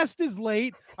fucking guest is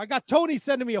late. I got Tony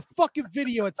sending me a fucking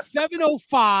video at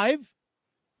 7:05.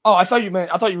 Oh, I thought you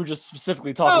were just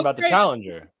specifically talking about the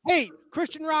challenger. Hey,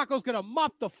 Christian Rocco's gonna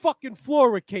mop the fucking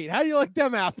floor with Kate. How do you like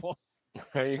them apples?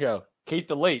 There you go. Kate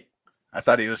the late. I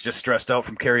thought he was just stressed out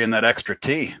from carrying that extra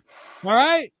tea. All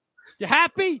right. You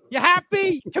happy? You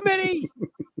happy, committee?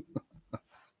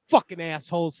 Fucking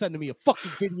asshole sending me a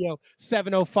fucking video,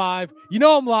 7:05. You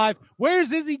know I'm live. Where's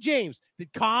Izzy James?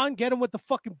 Did Khan get him with the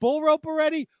fucking bull rope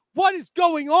already? What is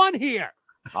going on here?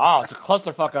 Oh, it's a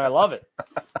clusterfuck, and I love it.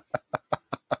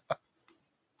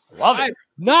 Love it. I'm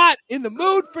not in the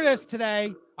mood for this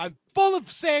today. I'm full of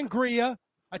sangria.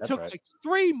 I took like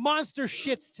 3 monster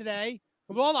shits today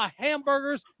from all the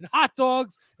hamburgers and hot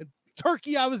dogs and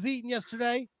turkey I was eating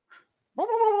yesterday.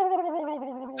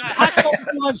 Hot dog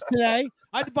for lunch today.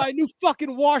 I had to buy a new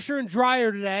fucking washer and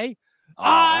dryer today.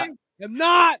 I am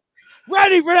not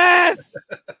ready for this.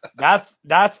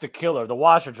 That's the killer. The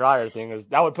washer dryer thing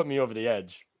that would put me over the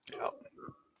edge.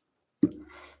 Because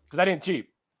that ain't cheap.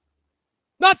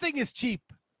 Nothing is cheap.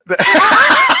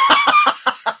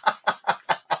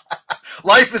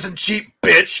 Life isn't cheap,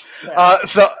 bitch.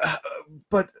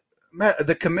 But Matt,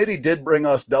 the committee did bring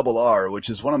us Double R, which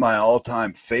is one of my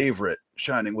all-time favorite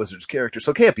Shining Wizards characters,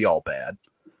 so it can't be all bad.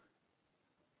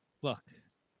 Look.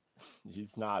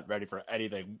 He's not ready for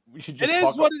anything. We should just it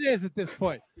is what it is at this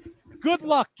point. Good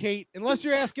luck, Kate. Unless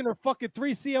you're asking her fucking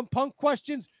 3 CM Punk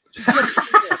questions, she's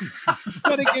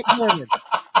gonna get murdered.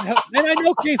 And I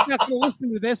know Kate's not gonna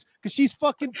listen to this because she's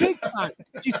fucking big time.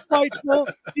 She's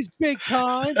fightful. She's big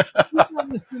time. She's not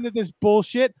listening to this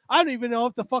bullshit. I don't even know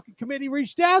if the fucking committee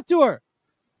reached out to her.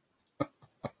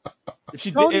 If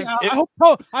she Tony, did, I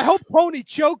hope Pony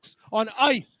chokes on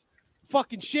ice,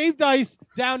 fucking shaved ice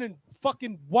down in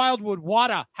fucking Wildwood.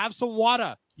 Water. Have some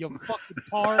water, you fucking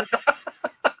tard.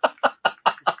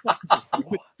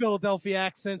 Stupid Philadelphia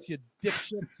accents, you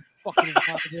dipshits. Fucking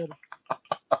Wildwood.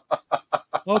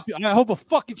 I hope a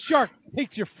fucking shark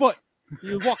takes your foot.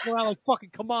 You walk around like fucking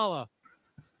Kamala.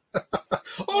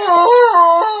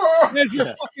 There's your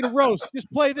fucking roast. Just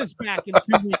play this back in 2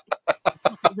 weeks.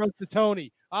 Fucking roast to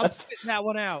Tony. I'm spitting that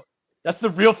one out. That's the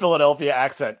real Philadelphia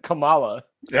accent, Kamala.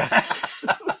 Eagles!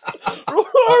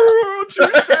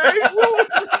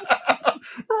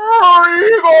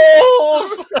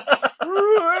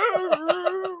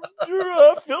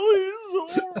 Phillies.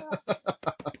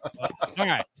 All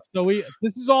right, so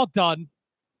this is all done,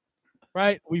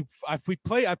 right? I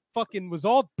fucking was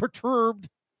all perturbed.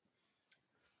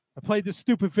 I played this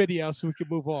stupid video so we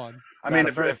could move on. I mean,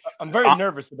 I'm very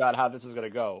nervous about how this is going to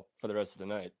go for the rest of the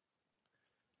night.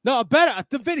 No, better.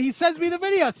 He sends me the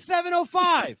video at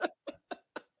 7:05.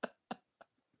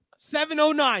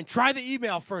 7:09. Try the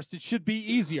email first. It should be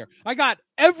easier. I got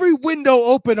every window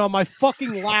open on my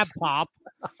fucking laptop.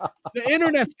 The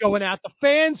internet's going out. The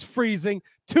fan's freezing.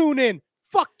 Tune in.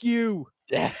 Fuck you.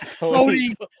 Yeah,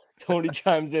 Tony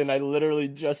chimes in. I literally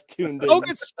just tuned in. Don't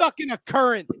get stuck in a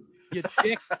current, you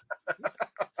dick.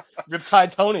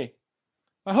 Riptide Tony.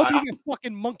 I hope you get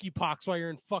fucking monkeypox while you're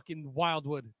in fucking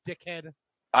Wildwood, dickhead.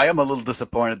 I am a little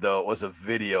disappointed, though. It was a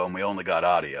video and we only got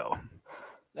audio.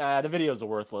 The videos are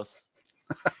worthless.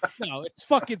 No, it's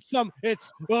fucking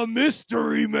it's a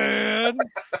mystery, man.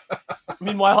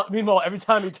 Meanwhile, every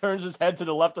time he turns his head to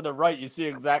the left or the right, you see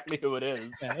exactly who it is.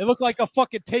 Yeah, it looked like a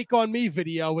fucking Take On Me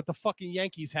video with the fucking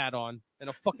Yankees hat on and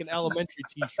a fucking elementary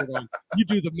t-shirt on. You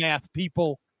do the math,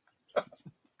 people.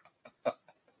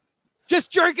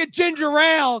 Just drinking ginger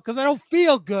ale because I don't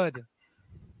feel good.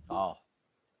 Oh.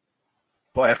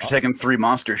 Boy, after taking 3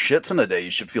 monster shits in a day,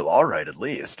 you should feel all right at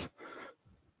least.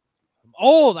 I'm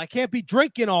old. I can't be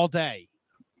drinking all day.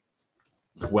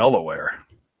 Well aware.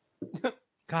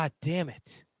 God damn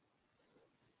it.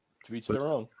 To each their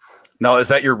own. Now, is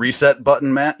that your reset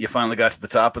button, Matt? You finally got to the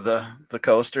top of the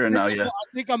coaster, and now you... I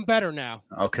think I'm better now.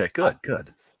 Okay,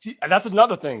 good. See, that's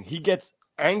another thing. He gets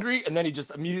angry, and then he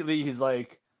just immediately, he's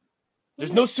like,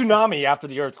 there's no tsunami after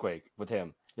the earthquake with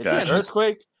him. It's an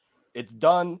earthquake, it's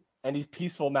done, and he's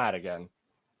peaceful mad again.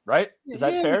 Right? Is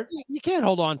that fair? You can't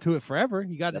hold on to it forever.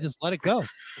 You got to just let it go.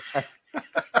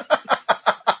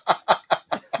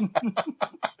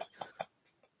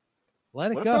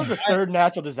 Let it what go. if there was a third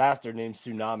natural disaster named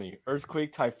tsunami?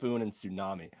 Earthquake, typhoon, and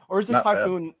tsunami. Or is it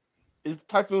typhoon? Bad. Is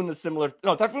typhoon a similar?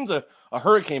 No, typhoon's a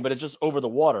hurricane, but it's just over the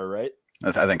water, right?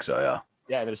 I think so, yeah.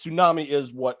 Yeah, the tsunami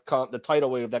is what the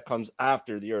tidal wave that comes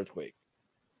after the earthquake.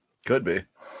 Could be.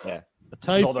 Yeah. A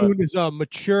typhoon is a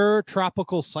mature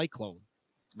tropical cyclone.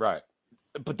 Right.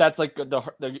 But that's like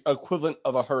the equivalent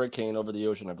of a hurricane over the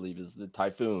ocean, I believe, is the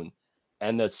typhoon.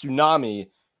 And the tsunami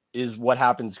is what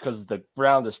happens because the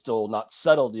ground is still not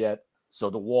settled yet. So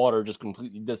the water just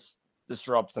completely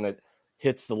disrupts and it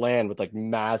hits the land with like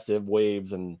massive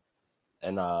waves and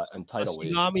tidal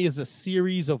waves. Tsunami is a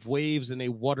series of waves in a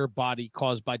water body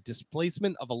caused by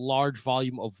displacement of a large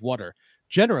volume of water,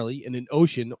 generally in an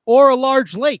ocean or a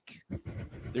large lake.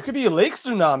 There could be a lake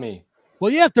tsunami.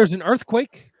 Well, yeah, if there's an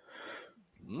earthquake.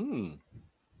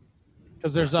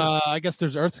 Because there's, I guess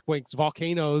there's earthquakes,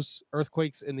 volcanoes,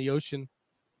 earthquakes in the ocean.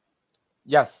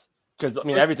 Yes, because I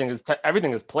mean everything is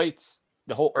plates.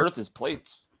 The whole Earth is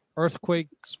plates.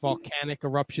 Earthquakes, volcanic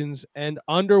eruptions, and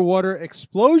underwater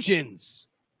explosions.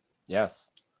 Yes,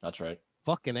 that's right.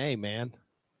 Fucking A, man.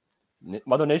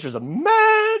 Mother Nature's a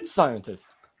mad scientist.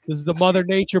 This is the Mother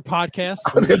Nature podcast.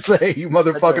 I was going to say, you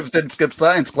motherfuckers didn't skip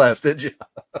science class, did you?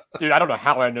 Dude, I don't know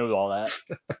how I knew all that.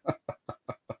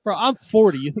 Bro, I'm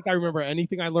 40. You think I remember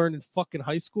anything I learned in fucking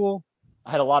high school?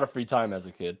 I had a lot of free time as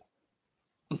a kid.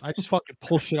 I just fucking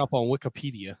pull shit up on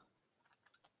Wikipedia.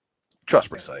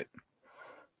 Trustworthy site.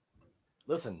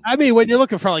 Listen. I mean, when you're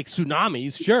looking for like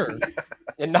tsunamis, sure.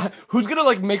 And who's gonna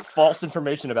like make false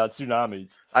information about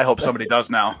tsunamis? I hope somebody does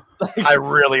now. I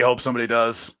really hope somebody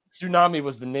does. Tsunami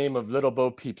was the name of Little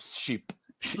Bo Peep's sheep.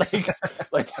 Like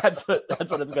that's what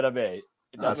it's gonna be.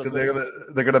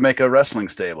 They're gonna make a wrestling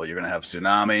stable. You're gonna have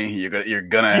tsunami. You're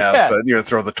gonna have you're gonna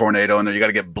throw the tornado in there. You got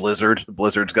to get blizzard.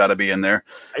 Blizzard's got to be in there.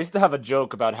 I used to have a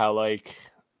joke about how like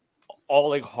all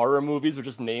like horror movies were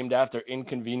just named after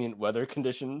inconvenient weather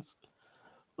conditions,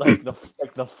 like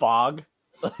the fog.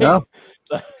 Yeah.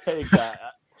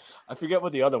 I forget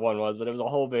what the other one was, but it was a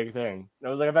whole big thing. And it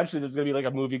was like eventually there's gonna be like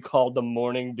a movie called The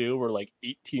Morning Dew, where like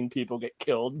 18 people get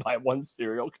killed by one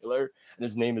serial killer, and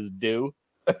his name is Dew.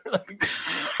 But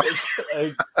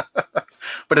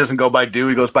it doesn't go by Dew,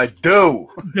 he goes by Dew.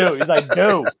 Dew. He's like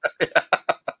Dew.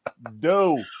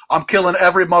 Do. I'm killing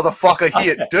every motherfucker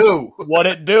here. Do. What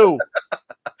it do?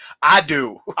 I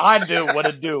do. I do what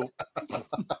it do.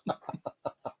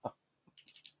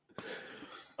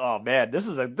 Oh man, this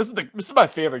is my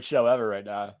favorite show ever right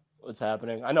now. What's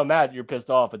happening? I know, Matt, you're pissed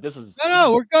off, but this is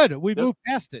we're good. We moved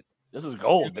past it. This is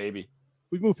gold, baby.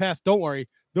 We moved past. Don't worry.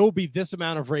 There will be this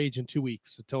amount of rage in 2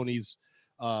 weeks. Tony's,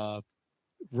 the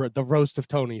roast of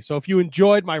Tony. So if you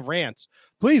enjoyed my rants,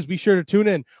 please be sure to tune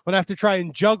in when I have to try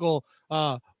and juggle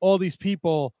all these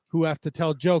people who have to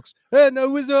tell jokes. And I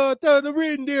was the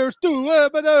reindeer stew,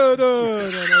 and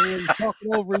everyone's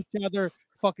talking over each other.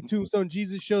 Fucking Tombstone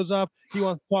Jesus shows up. He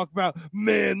wants to talk about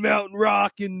Man Mountain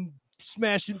Rock and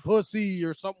smashing pussy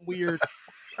or something weird.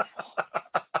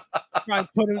 Trying to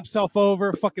put himself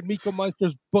over. Fucking Miko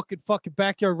Meister's booking fucking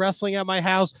backyard wrestling at my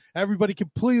house. Everybody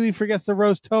completely forgets to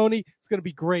roast Tony. It's going to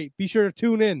be great. Be sure to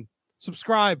tune in,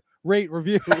 subscribe, rate,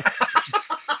 review.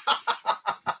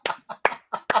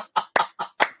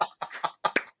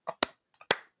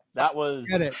 That was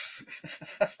Get it.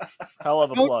 Hell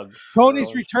of a plug.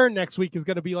 Tony's return next week is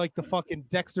going to be like the fucking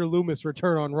Dexter Loomis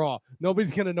return on Raw.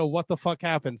 Nobody's going to know what the fuck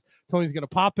happens. Tony's going to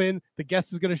pop in. The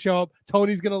guest is going to show up.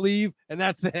 Tony's going to leave. And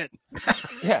that's it.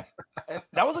 Yeah.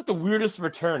 That was like the weirdest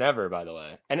return ever, by the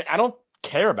way. And I don't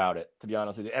care about it, to be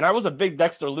honest with you. And I was a big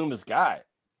Dexter Loomis guy.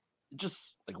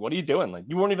 Just like, what are you doing? Like,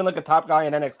 you weren't even like a top guy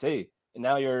in NXT. And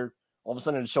now you're all of a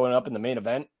sudden showing up in the main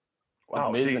event.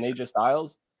 Wow. With Miz and AJ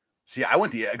Styles. See, I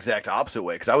went the exact opposite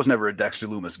way because I was never a Dexter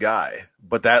Lumis guy.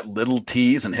 But that little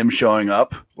tease and him showing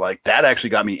up, like that actually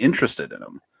got me interested in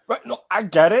him. Right. No, I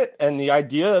get it. And the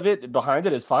idea of it behind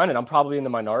it is fine. And I'm probably in the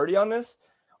minority on this.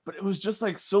 But it was just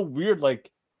like so weird. Like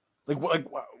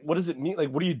what does it mean? Like,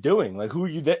 what are you doing? Like, who are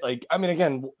you? Like, I mean,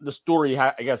 again, the story,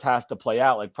 I guess, has to play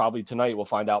out. Like, probably tonight we'll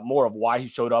find out more of why he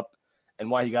showed up and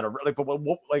why he got a, like, but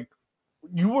what like,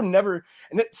 you were never,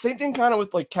 and the same thing kind of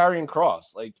with like Karrion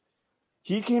Kross. Like,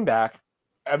 he came back,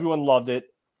 everyone loved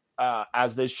it,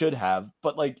 as they should have.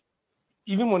 But like,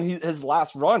 even when his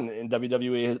last run in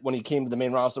WWE, when he came to the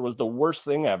main roster, was the worst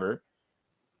thing ever.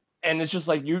 And it's just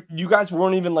like you guys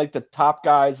weren't even like the top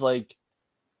guys, like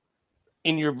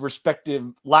in your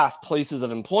respective last places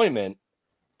of employment,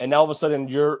 and all of a sudden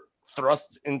you're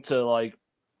thrust into like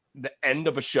the end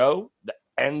of a show, the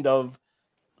end of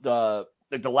the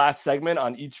last segment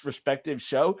on each respective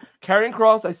show. Karrion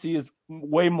Kross, I see, is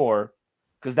way more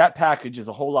because that package is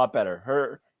a whole lot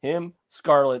better. Him,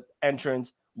 Scarlett,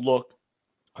 entrance, look,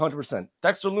 100%.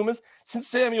 Dexter Lumis,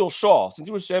 since he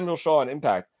was Samuel Shaw on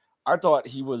Impact, I thought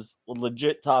he was a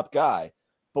legit top guy.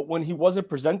 But when he wasn't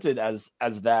presented as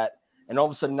that, and all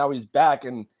of a sudden now he's back,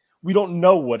 and we don't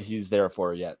know what he's there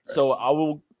for yet. Right. So I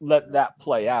will let that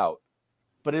play out.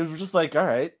 But it was just like, all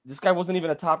right, this guy wasn't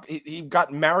even a top. He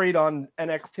got married on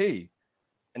NXT,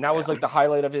 and that was like the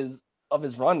highlight of his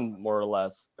run, more or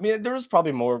less. I mean, there was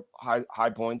probably more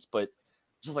high points, but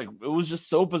just like it was just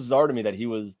so bizarre to me that he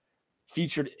was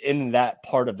featured in that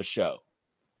part of the show.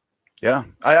 Yeah,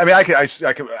 I mean,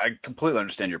 I completely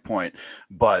understand your point,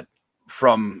 but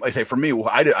for me,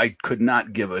 I could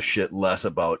not give a shit less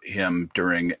about him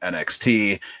during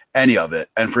NXT, any of it,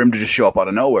 and for him to just show up out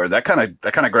of nowhere, that kind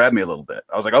of grabbed me a little bit.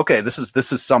 I was like, okay, this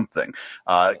is something.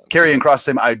 Karrion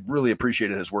Kross, I really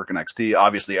appreciated his work in NXT.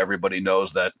 Obviously, everybody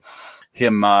knows that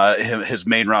his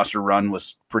main roster run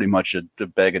was pretty much a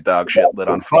bag of dog shit lit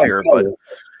on fire, but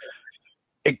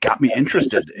it got me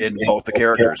interested in both the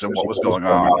characters and what was going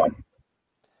on.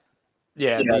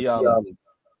 Yeah,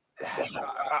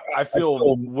 I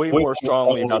feel way more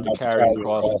strongly about the Karrion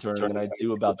Kross return than I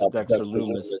do about the Dexter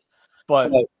Lumis.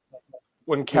 But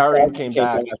when Karrion came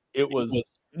back, it was,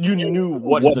 you knew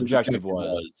what his objective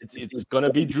was. It's going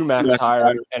to be Drew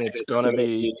McIntyre, and it's going to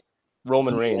be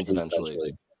Roman Reigns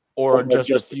eventually, or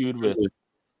just a feud with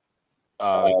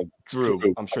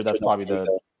Drew. I'm sure that's probably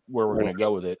where we're going to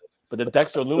go with it. But the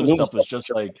Dexter Lumis stuff was just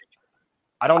like,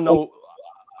 I don't know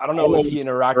if he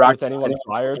interacted with anyone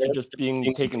prior to just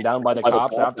being taken down by the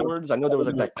cops afterwards. I know there was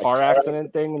like that car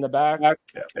accident thing in the back.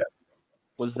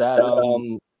 Was that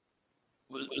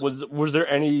was there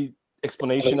any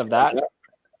explanation of that?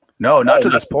 No, not to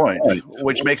this point,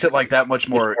 which makes it like that much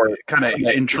more kind of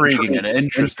intriguing and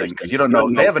interesting because you don't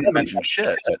know, they haven't mentioned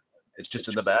shit. It's just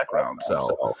in the background,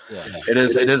 so it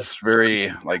is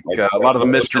very like a lot of the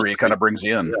mystery kind of brings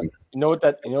you in. You know what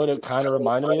it kind of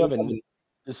reminded me of, and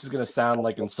this is going to sound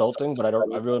like insulting, but I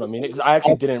really don't mean it, because I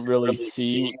actually didn't really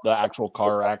see the actual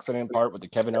car accident part with the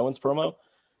Kevin Owens promo,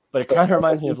 but it kind of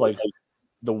reminds me of like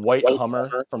the white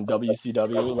Hummer from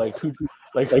WCW, like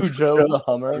who drove the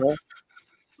Hummer.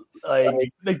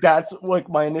 Like that's like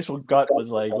my initial gut was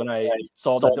like when I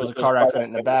saw that there was a car accident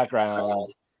in the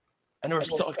background, and there were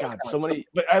so many,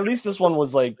 but at least this one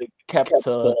was like kept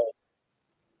to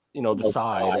the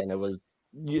side, and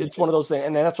it's one of those things,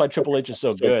 and that's why Triple H is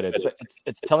so good.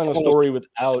 It's telling a story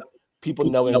without people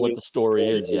knowing what the story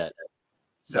is yet.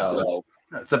 So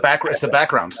it's a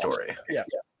background story. Yeah,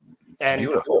 it's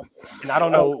beautiful. And I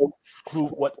don't know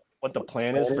what the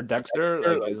plan is for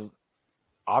Dexter. Like,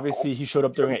 obviously, he showed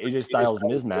up during an AJ Styles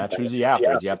Miz match. Who's he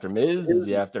after? Is he after Miz? Is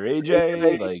he after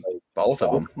AJ? Like both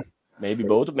of them. Maybe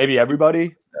both. Maybe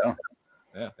everybody.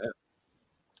 Yeah.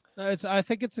 I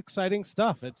think it's exciting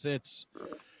stuff.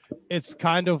 It's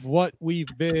kind of what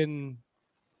we've been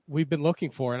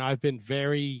looking for, and I've been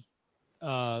very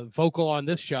vocal on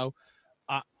this show.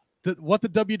 What the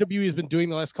WWE has been doing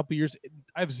the last couple of years,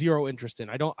 I have zero interest in.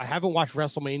 I haven't watched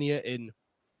WrestleMania in,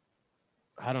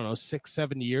 I don't know,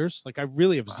 6-7 years. Like I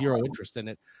really have zero interest in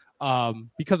it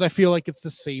because I feel like it's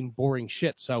the same boring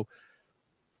shit. So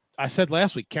I said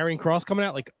last week, Karrion Kross coming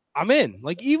out, like I'm in.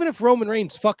 Like even if Roman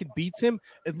Reigns fucking beats him,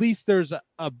 at least there's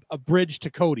a bridge to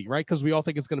Cody, right? Because we all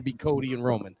think it's going to be Cody and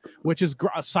Roman, which is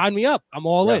sign me up. I'm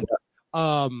all in.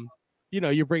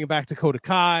 You bring it back to Dakota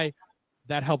Kai.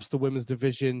 That helps the women's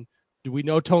division. Do we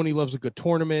know Tony loves a good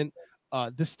tournament?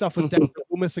 This stuff with Dexter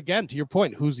Lumis, again, to your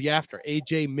point, who's he after?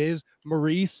 AJ, Miz,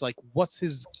 Maurice? Like, what's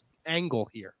his angle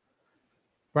here?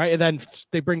 Right? And then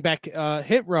they bring back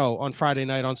Hit Row on Friday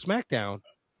night on SmackDown.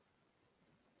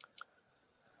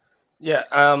 Yeah.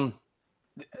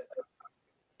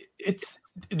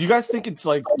 Do you guys think it's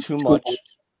like too much,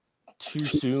 too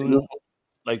soon?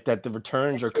 Like that the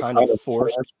returns are kind of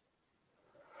forced?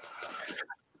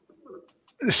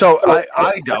 So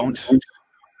I don't.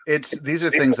 These are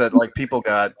things that like people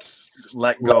got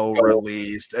let go,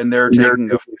 released, and they're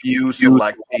taking a few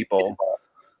select people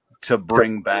to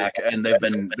bring back, and they've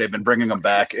been bringing them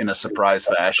back in a surprise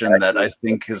fashion that I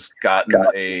think has gotten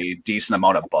a decent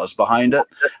amount of buzz behind it.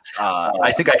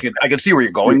 I think I can see where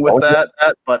you're going with that,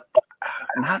 but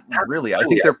not really. I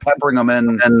think they're peppering them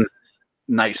in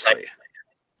nicely.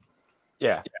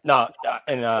 Yeah, no,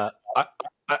 and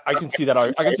I can see that.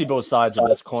 I can see both sides of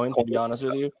this coin. To be honest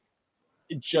with you,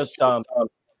 it just like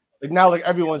now, like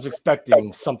everyone's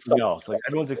expecting something else. Like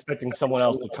everyone's expecting someone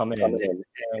else to come in,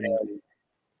 and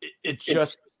it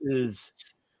just is.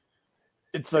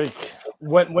 It's like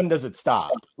when does it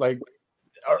stop? Like,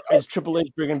 is Triple H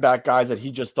bringing back guys that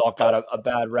he just thought got a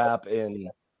bad rap in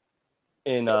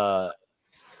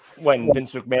when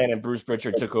Vince McMahon and Bruce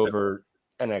Pritchard took over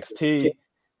NXT?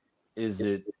 Is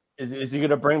he going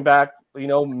to bring back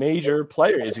major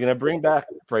players? Is he going to bring back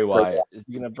Bray Wyatt? Is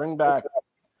he going to bring back?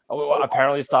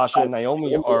 Apparently Sasha and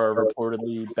Naomi are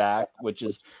reportedly back, which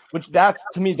that's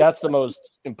to me that's the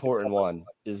most important one,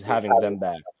 is having them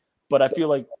back. But I feel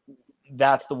like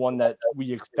that's the one that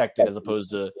we expected as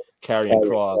opposed to Karrion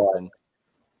Kross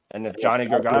and if Johnny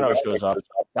Gargano shows up,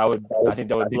 I think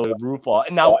that would blow the roof off.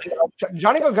 And now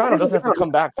Johnny Gargano doesn't have to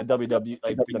come back to WWE,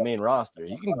 like the main roster.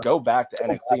 He can go back to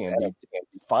NXT and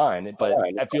be fine. But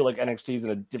I feel like NXT is in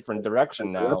a different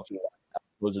direction now.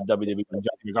 Was a WWE. Johnny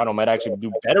Gargano might actually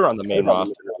do better on the main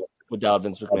roster without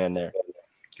Vince McMahon there.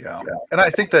 Yeah, and I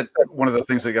think that one of the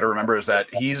things they got to remember is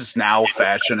that he's now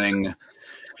fashioning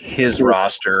his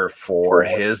roster for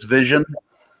his vision.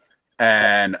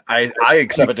 And I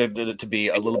expected it to be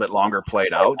a little bit longer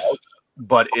played out,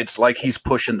 but it's like he's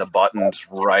pushing the buttons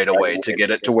right away to get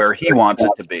it to where he wants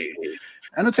it to be.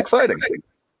 And it's exciting.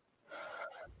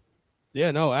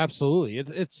 Yeah, no, absolutely.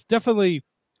 It's definitely,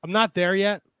 I'm not there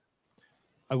yet.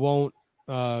 I won't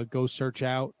go search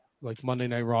out like Monday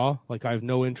Night Raw. Like I have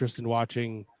no interest in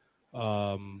watching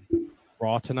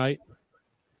Raw tonight.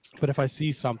 But if I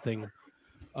see something,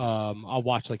 I'll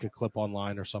watch like a clip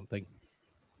online or something.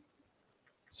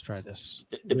 Let's try this.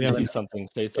 If you see something,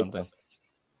 say something.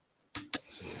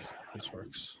 Let's see if this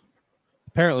works.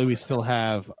 Apparently, we still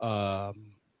have an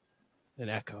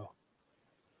echo.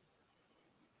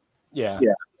 Yeah.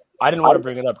 I didn't want to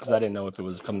bring it up because I didn't know if it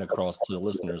was coming across to the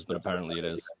listeners, but apparently it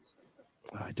is.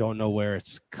 I don't know where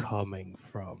it's coming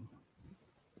from.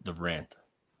 The rant.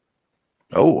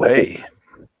 Oh, hey.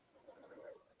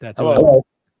 Is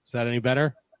that any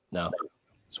better? No.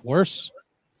 It's worse?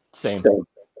 Same. I'm going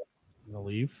to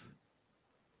leave.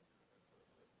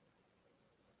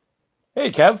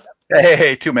 Hey, Kev.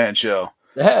 Hey, two-man show.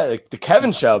 Yeah, the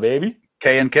Kevin show, baby.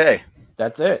 K&K.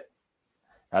 That's it.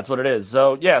 That's what it is.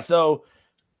 So,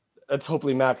 let's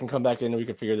hopefully Matt can come back in and we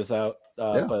can figure this out.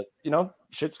 But,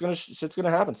 shit's gonna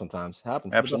happen sometimes.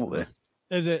 Happens. Absolutely.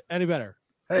 Is it any better?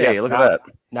 Hey, look at that.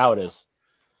 Now it is.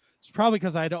 It's probably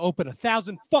because I had to open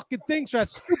 1,000 fucking things for that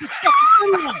stupid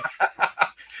fucking internet.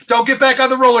 Don't get back on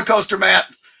the roller coaster,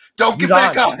 Matt. Don't get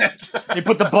back on it. They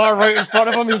put the bar right in front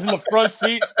of him. He's in the front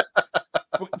seat.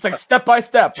 It's like step by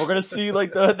step. We're gonna see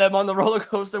like them on the roller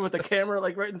coaster with the camera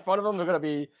like right in front of them. They're gonna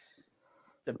be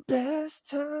the best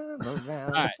time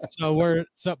around. All right,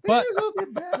 but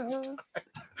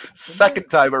second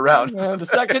time around. The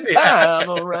second time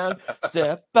around,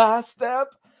 step by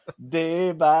step,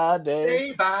 day by day,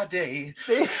 day by day.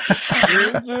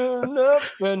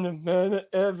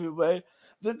 Every way.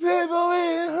 The people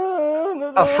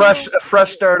a fresh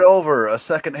start over, a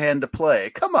second hand to play.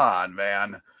 Come on,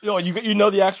 man. You know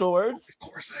the actual words? Of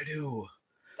course I do.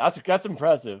 That's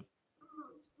impressive.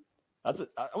 That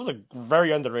was a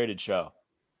very underrated show.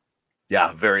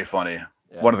 Yeah, very funny.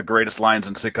 Yeah. One of the greatest lines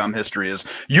in sitcom history is,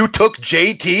 "You took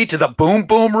JT to the boom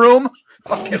boom room."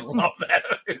 Fucking love that.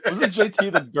 Was it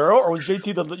JT the girl or was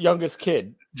JT the youngest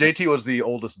kid? JT was the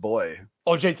oldest boy.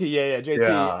 Oh, JT, yeah,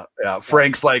 JT. Yeah.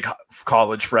 Frank's like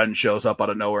college friend shows up out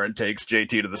of nowhere and takes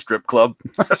JT to the strip club.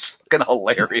 That's fucking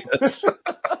hilarious.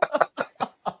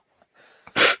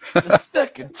 The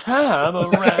second time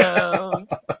around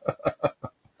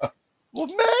will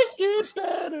make it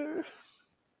better.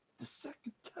 The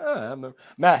second time.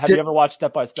 Matt, have you ever watched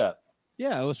Step by Step?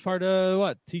 Yeah, it was part of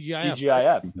what? TGIF.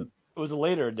 TGIF. It was a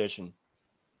later edition.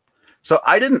 So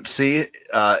I didn't see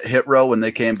Hit Row when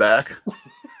they came back.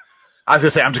 I was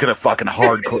gonna say I'm just gonna fucking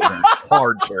hard turn.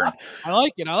 I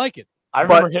like it. I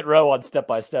remember Hit Row on Step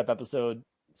by Step episode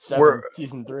 7,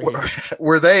 season 3.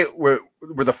 Were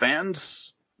the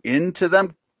fans into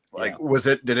them Like,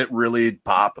 did it really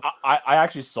pop? I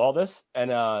actually saw this, and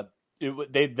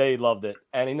they loved it.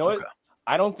 And you know what?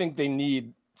 I don't think they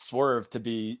need Swerve to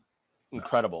be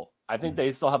incredible. I think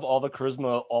they still have all the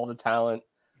charisma, all the talent,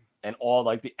 and all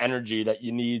like the energy that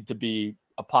you need to be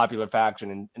a popular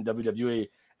faction in WWE.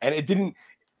 And it didn't.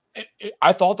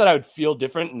 I thought that I would feel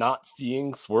different not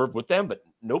seeing Swerve with them, but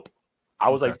nope. I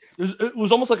was like, it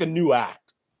was almost like a new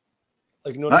act.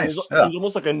 Like, you know, nice. It was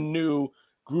almost like a new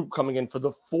group coming in for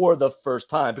the first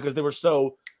time, because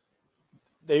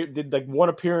they did like one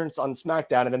appearance on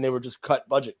SmackDown and then they were just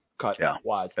budget cut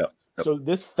wise. Yep. So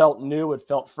this felt new. It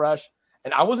felt fresh.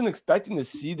 And I wasn't expecting to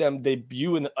see them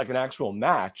debut in like an actual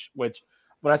match, which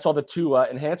when I saw the two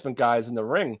enhancement guys in the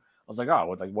ring, I was like,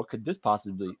 oh, what could this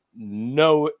possibly be?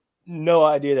 No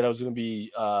idea that I was going to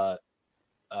be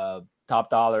Top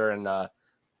Dollar and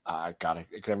I can't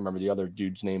remember the other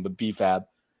dude's name, but B-Fab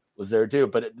was there too.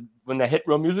 But when the Hit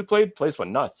Row music played, place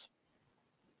went nuts.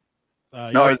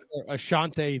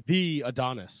 Ashante the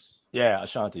Adonis. Yeah,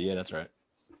 Ashante. Yeah, that's right.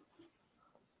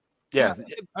 Yeah,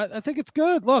 I think it's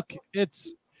good. Look,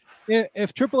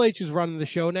 if Triple H is running the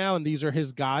show now and these are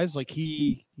his guys, like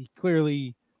he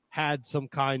clearly had some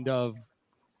kind of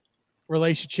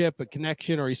relationship, a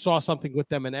connection, or he saw something with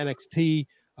them in NXT,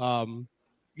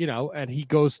 you know, and he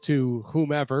goes to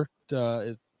whomever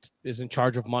is in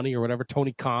charge of money or whatever.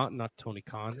 Nick Khan.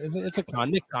 It's a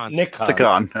Khan. It's a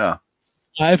Khan. Yeah.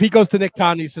 If he goes to Nick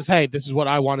Khan, he says, hey, this is what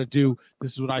I want to do.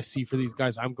 This is what I see for these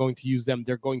guys. I'm going to use them.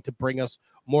 They're going to bring us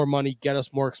more money, get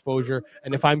us more exposure.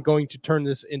 And if I'm going to turn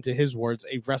this into his words,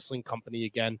 a wrestling company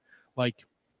again, like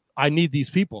I need these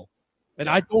people. And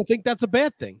I don't think that's a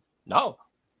bad thing. No.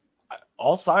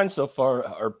 All signs so far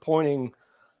are pointing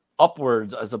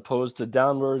upwards as opposed to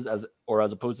downwards as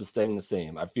opposed to staying the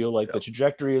same. I feel like the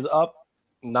trajectory is up,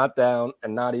 not down,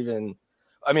 and not even –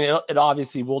 I mean, it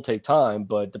obviously will take time,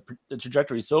 but the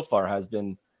trajectory so far has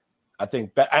been, I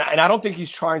think, and I don't think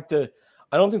he's trying to.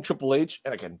 I don't think Triple H,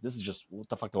 and again, this is just what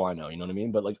the fuck do I know? You know what I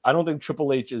mean? But like, I don't think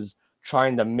Triple H is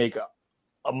trying to make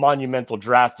a monumental,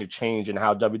 drastic change in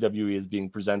how WWE is being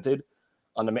presented.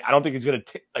 I don't think he's going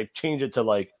to like change it to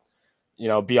like, you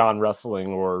know, Beyond Wrestling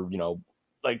or you know,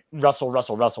 like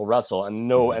wrestle, and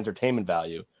no entertainment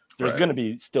value. There's going to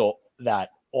be still that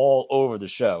all over the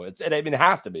show. I mean, it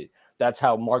has to be. That's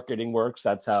how marketing works.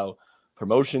 That's how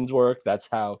promotions work. That's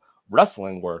how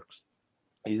wrestling works,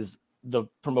 is the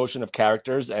promotion of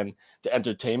characters and the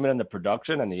entertainment and the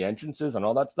production and the entrances and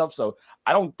all that stuff. So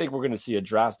I don't think we're going to see a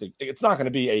drastic – it's not going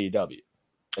to be AEW.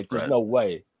 Like, there's no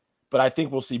way. But I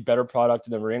think we'll see better product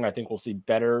in the ring. I think we'll see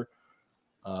better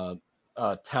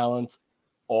talent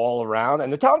all around.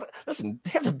 And the talent – listen, they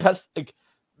have the best like,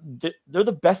 – they're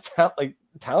the best talent – like,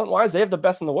 talent-wise, they have the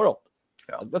best in the world.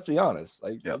 Yeah. Like, let's be honest.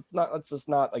 Like, let's just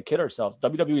not like kid ourselves.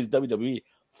 WWE is WWE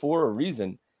for a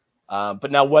reason.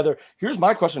 But now, here's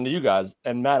my question to you guys,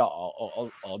 and Matt,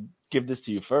 I'll give this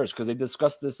to you first because they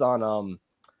discussed this on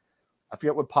I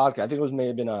forget what podcast. I think it may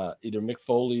have been either Mick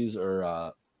Foley's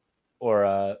or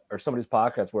somebody's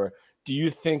podcast. Where do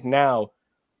you think now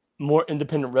more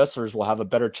independent wrestlers will have a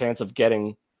better chance of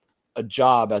getting a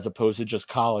job as opposed to just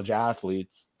college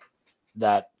athletes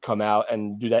that come out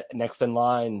and do that next in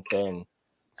line thing?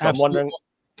 So I'm wondering.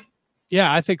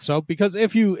 Yeah, I think so. Because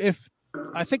if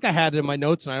I think I had it in my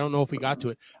notes and I don't know if we got to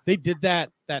it. They did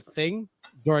that thing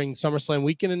during SummerSlam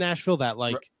weekend in Nashville that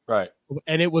right.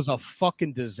 And it was a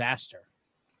fucking disaster.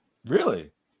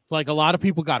 Really? Like a lot of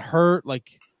people got hurt. Like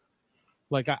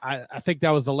I think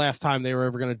that was the last time they were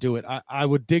ever going to do it. I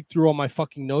would dig through all my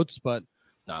fucking notes, but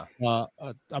no.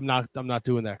 I'm not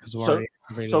doing that because what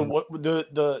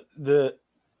the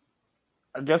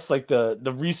I guess like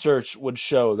the research would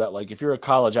show that like if you're a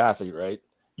college athlete, right,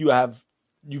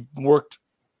 you've worked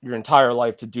your entire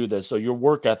life to do this, so your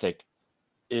work ethic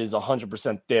is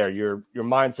 100% there. Your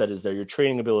mindset is there. Your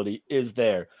training ability is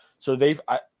there. So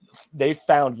they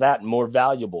found that more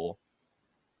valuable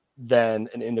than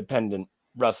an independent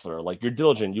wrestler. Like you're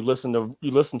diligent. You listen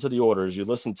to the orders. You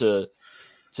listen to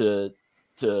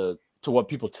what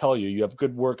people tell you. You have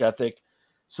good work ethic.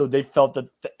 So they felt that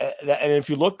and if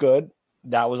you look good,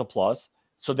 that was a plus.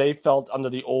 So they felt under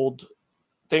the old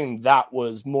thing that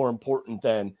was more important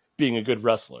than being a good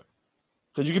wrestler.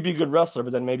 Because you could be a good wrestler,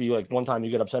 but then maybe like one time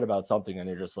you get upset about something and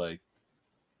you're just like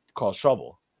cause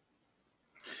trouble.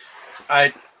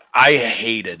 I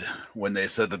hated when they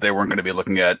said that they weren't going to be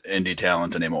looking at indie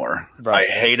talent anymore. Right.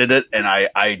 I hated it, and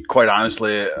I quite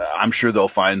honestly, I'm sure they'll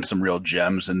find some real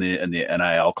gems in the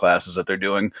NIL classes that they're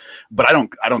doing, but I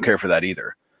don't care for that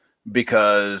either,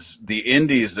 because the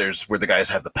indies, there's where the guys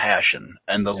have the passion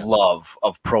and the love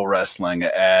of pro wrestling,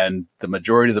 and the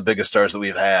majority of the biggest stars that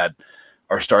we've had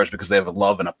are stars because they have a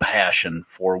love and a passion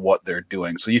for what they're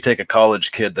doing. So you take a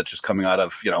college kid that's just coming out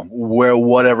of,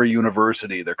 whatever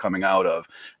university they're coming out of,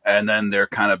 and then they're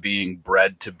kind of being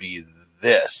bred to be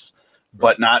this,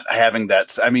 but not having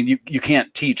that. I mean, you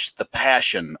can't teach the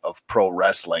passion of pro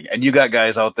wrestling. And you got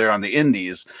guys out there on the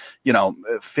indies,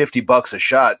 $50 a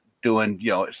shot doing,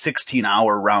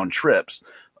 16-hour round trips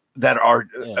that are,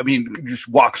 I mean, just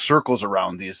walk circles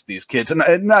around these kids. And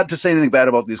not to say anything bad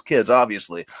about these kids,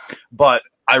 obviously, but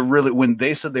when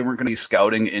they said they weren't going to be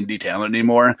scouting indie talent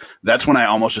anymore, that's when I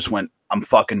almost just went, I'm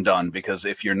fucking done. Because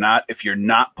if you're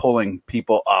not pulling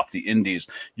people off the indies,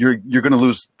 you're going to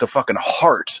lose the fucking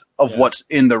heart of what's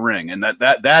in the ring. And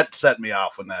that set me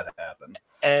off when that happened.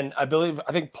 And I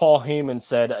think Paul Heyman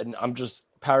said, and I'm just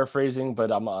paraphrasing,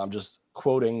 but I'm just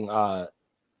quoting Paul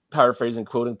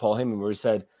Heyman, where he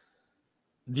said,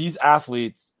 these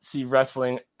athletes see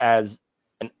wrestling as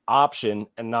an option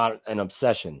and not an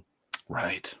obsession.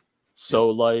 Right. So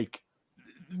like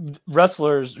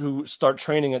wrestlers who start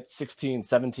training at 16,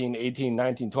 17, 18,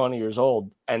 19, 20 years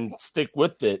old and stick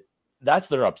with it, that's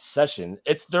their obsession.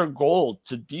 It's their goal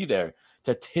to be there.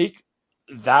 To take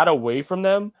that away from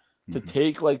them, to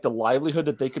take like the livelihood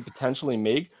that they could potentially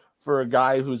make for a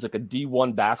guy who's like a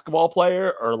D1 basketball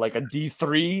player or like a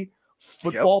D3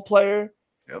 football player,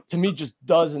 to me just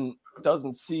doesn't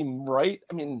seem right.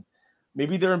 I mean,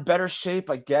 maybe they're in better shape.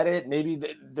 I get it. Maybe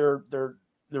their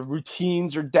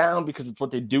routines are down because it's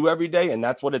what they do every day, and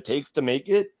that's what it takes to make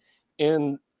it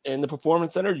in the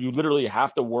performance center. You literally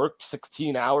have to work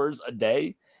 16 hours a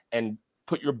day and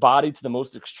put your body to the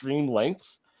most extreme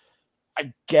lengths.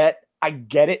 I get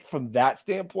it from that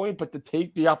standpoint, but to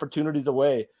take the opportunities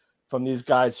away from these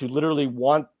guys who literally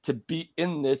want to be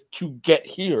in this to get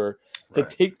here, to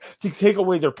take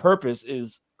away their purpose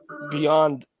is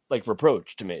beyond like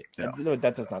reproach to me. Yeah.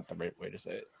 That's not the right way to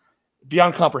say it.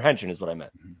 Beyond comprehension is what I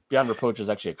meant. Beyond reproach is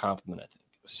actually a compliment, I think.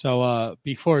 So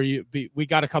we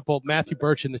got a couple. Matthew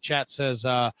Birch in the chat says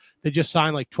they just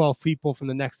signed like 12 people from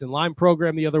the Next in Line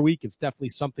program the other week. It's definitely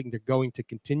something they're going to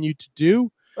continue to do,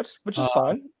 which is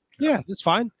fine. Yeah, that's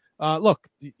fine. Look,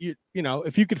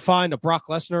 if you could find a Brock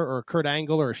Lesnar or a Kurt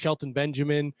Angle or a Shelton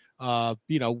Benjamin,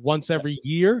 once every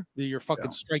year, you're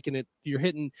fucking striking it. You're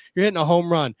hitting a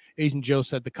home run. Asian Joe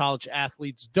said the college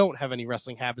athletes don't have any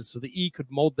wrestling habits, so the E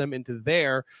could mold them into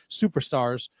their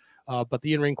superstars, but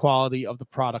the in-ring quality of the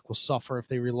product will suffer if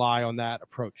they rely on that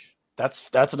approach.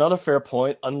 That's another fair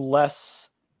point. Unless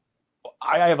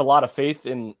I have a lot of faith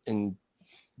in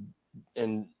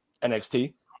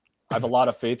NXT. I have a lot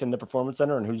of faith in the Performance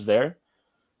Center and who's there.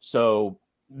 So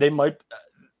they might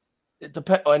it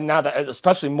depend. And now that,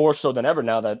 especially more so than ever,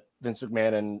 now that Vince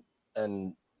McMahon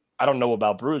and I don't know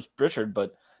about Bruce Pritchard,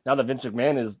 but now that Vince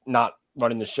McMahon is not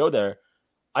running the show there,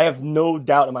 I have no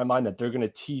doubt in my mind that they're going to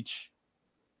teach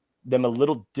them a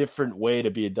little different way to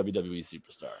be a WWE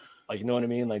superstar. Like, you know what I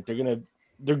mean? Like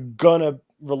they're gonna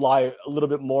rely a little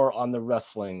bit more on the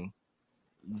wrestling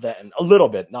than a little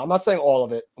bit. Now, I'm not saying all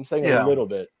of it. I'm saying a little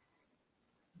bit.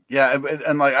 Yeah,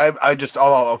 and like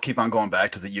I'll keep on going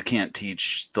back to that. You can't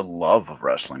teach the love of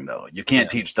wrestling, though. You can't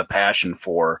teach the passion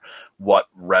for what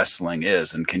wrestling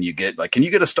is. And can you get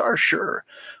a star? Sure.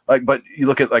 But you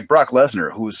look at like Brock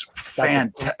Lesnar, who's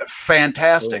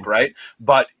fantastic, right?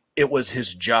 But it was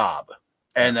his job,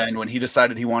 and then when he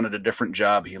decided he wanted a different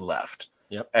job, he left.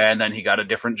 Yep. And then he got a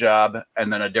different job,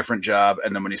 and then a different job,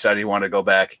 and then when he decided he wanted to go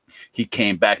back, he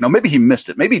came back. Now, maybe he missed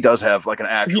it. Maybe he does have like an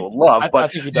actual love,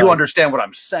 but you understand what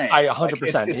I'm saying. I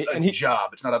 100%. It's a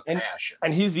job. It's not a passion.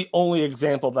 And he's the only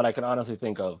example that I can honestly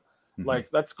think of. Mm-hmm. Like,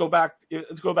 let's go back to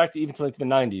even to like the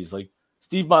 90s. Like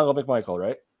Steve Mongo McMichael,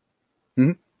 right?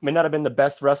 Mm-hmm. May not have been the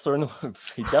best wrestler in the world.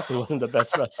 He definitely wasn't the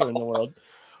best wrestler in the world,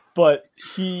 but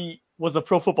he was a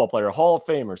pro football player, Hall of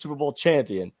Famer, Super Bowl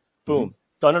champion. Boom. Mm-hmm.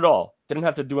 Done it all. Didn't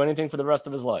have to do anything for the rest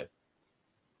of his life.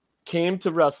 Came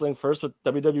to wrestling first with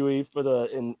WWE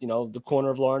in the corner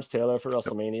of Lawrence Taylor for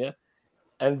WrestleMania,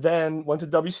 and then went to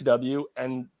WCW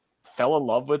and fell in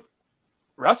love with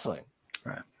wrestling.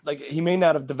 Right. Like he may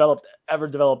not have ever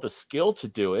developed the skill to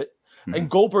do it. Mm-hmm. And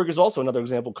Goldberg is also another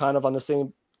example, kind of on the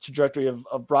same trajectory of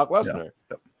Brock Lesnar.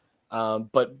 Yeah. Yep.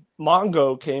 But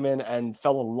Mongo came in and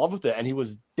fell in love with it, and he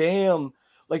was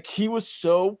he was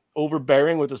so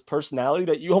overbearing with his personality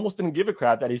that you almost didn't give a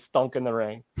crap that he stunk in the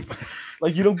ring.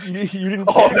 Like you didn't.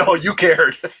 Oh no, you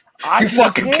cared. You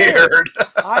fucking cared.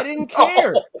 I didn't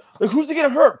care. Oh. Like who's he gonna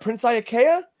hurt? Prince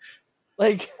Iaukea?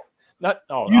 Like not.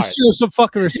 Oh, you show some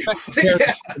fucking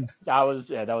respect. That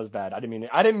was bad. I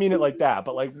didn't mean it like that.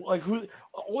 But like who?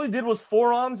 All he did was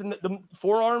forearms and the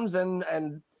forearms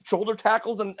and shoulder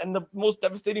tackles, and the most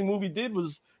devastating move he did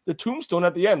was the tombstone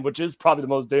at the end, which is probably the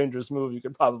most dangerous move you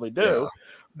could probably do. Yeah.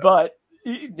 But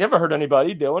he never hurt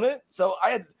anybody doing it. So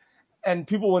and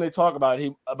people, when they talk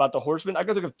about the Horsemen, I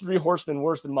can think of 3 Horsemen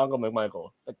worse than Mongo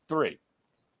McMichael. Like 3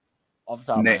 off the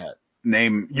top of my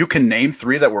head. You can name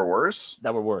 3 that were worse?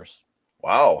 That were worse.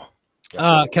 Wow.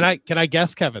 Can I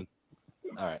guess, Kevin?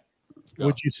 All right. Go.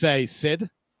 Would you say Sid?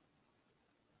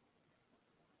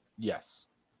 Yes.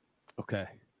 Okay.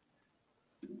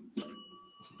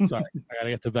 Sorry, I gotta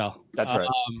get the bell. That's right.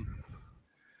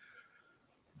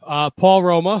 Paul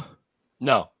Roma.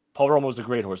 No, Paul Roma was a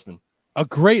great Horseman. A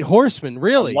great Horseman,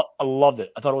 really? I loved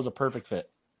it. I thought it was a perfect fit.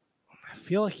 I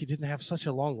feel like he didn't have such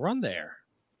a long run there.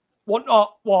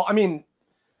 Well, I mean,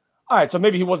 all right, so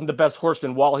maybe he wasn't the best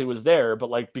Horseman while he was there, but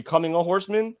like becoming a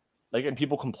Horseman, like, and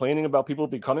people complaining about people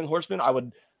becoming Horsemen, I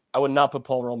would not put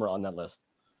Paul Roma on that list.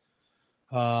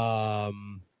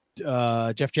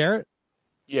 Jeff Jarrett?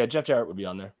 Yeah, Jeff Jarrett would be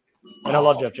on there. And I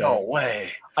love Jeff Jarrett. No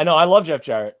way. I know, I love Jeff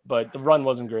Jarrett, but the run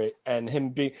wasn't great. And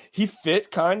he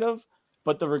fit kind of,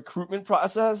 but the recruitment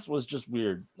process was just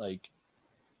weird. Like,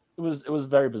 it was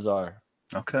very bizarre.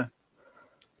 Okay.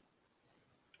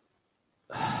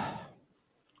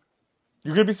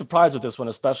 You're going to be surprised with this one,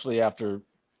 especially after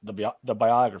the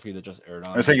biography that just aired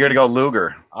on. I say you're going to go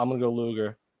Luger. I'm going to go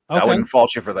Luger. Okay. I wouldn't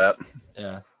fault you for that.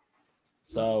 Yeah.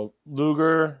 So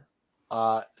Luger,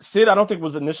 Sid, I don't think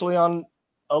was initially on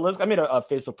a list. I made a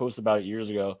Facebook post about it years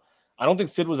ago. I don't think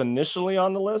Sid was initially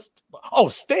on the list. Oh,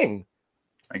 Sting.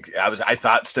 I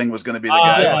thought Sting was going to be the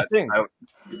guy. Yeah,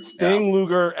 Sting,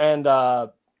 Luger, and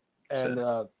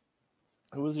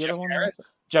who was the other one? Jarrett?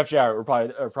 Jeff Jarrett were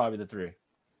probably the 3.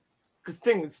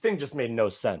 Because Sting just made no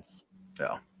sense.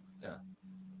 Yeah.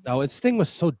 No, Sting was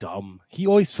so dumb. He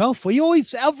always fell for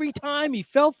it. Every time he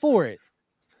fell for it.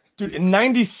 Dude, in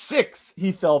 96,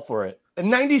 he fell for it. In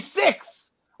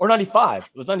 96 or 95.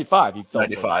 It was 95. He fell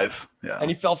 95, for it. Yeah. And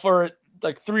he fell for it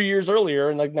like 3 years earlier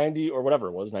in like 90 or whatever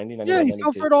it was, 90, 91, yeah, he 92.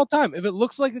 fell for it all the time. If it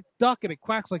looks like a duck and it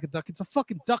quacks like a duck, it's a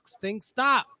fucking duck, Sting.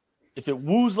 Stop. If it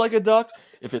woos like a duck,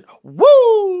 if it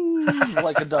woos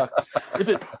like a duck, if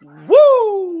it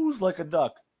woos like a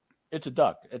duck, it's a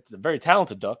duck. It's a very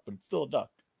talented duck, but it's still a duck.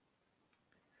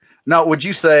 Now, would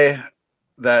you say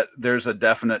that there's a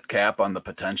definite cap on the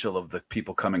potential of the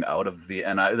people coming out of the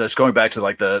NIL? That's going back to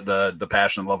like the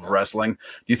passion and love of wrestling.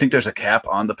 Do you think there's a cap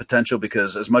on the potential?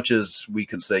 Because as much as we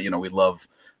can say, we love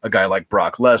a guy like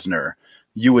Brock Lesnar,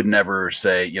 you would never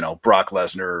say, Brock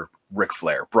Lesnar, Ric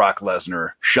Flair, Brock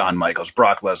Lesnar, Shawn Michaels,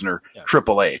 Brock Lesnar,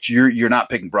 Triple H. You're not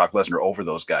picking Brock Lesnar over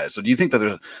those guys. So do you think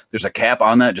that there's a cap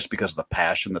on that just because of the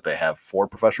passion that they have for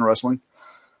professional wrestling?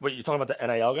 Wait, you're talking about the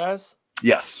NIL guys?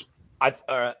 Yes. I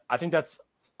think that's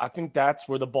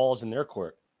where the ball's in their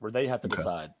court, where they have to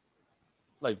decide,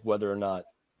 like, whether or not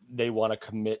they want to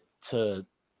commit to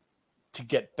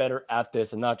get better at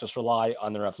this and not just rely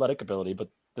on their athletic ability, but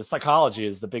the psychology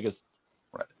is the biggest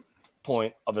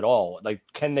point of it all. Like,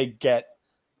 can they get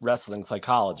wrestling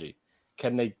psychology?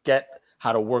 Can they get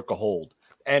how to work a hold?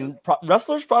 And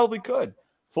wrestlers probably could.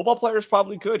 Football players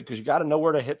probably could, because you got to know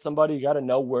where to hit somebody. You got to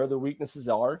know where their weaknesses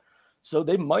are. So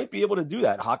they might be able to do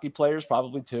that. Hockey players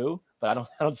probably too, but I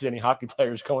don't see any hockey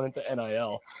players going into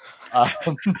NIL.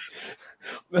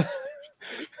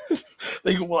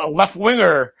 Like a left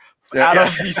winger out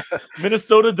of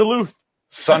Minnesota Duluth,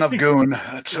 son of Goon.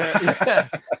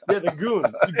 The Goon.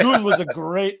 The Goon was a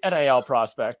great NIL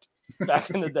prospect back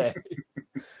in the day.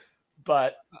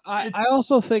 But I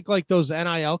also think like those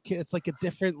NIL kids, it's like a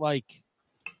different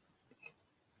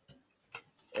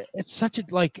it's such a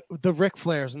the Ric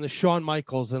Flairs and the Shawn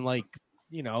Michaels and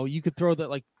you could throw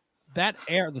that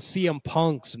era, the CM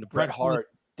Punks and the Bret Hart,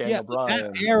 Daniel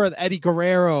Bryan, that era, the Eddie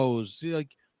Guerreros,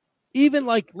 even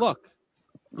look,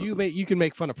 you can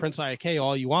make fun of Prince IK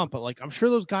all you want, but I'm sure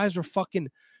those guys were fucking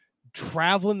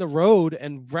traveling the road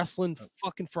and wrestling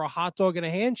fucking for a hot dog and a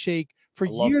handshake for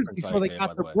years before they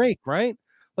got their break, right?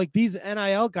 Like these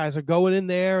NIL guys are going in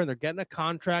there and they're getting a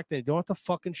contract. They don't have to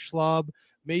fucking schlub.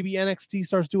 Maybe NXT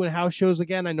starts doing house shows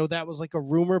again. I know that was a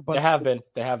rumor, but they have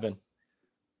been.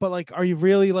 But are you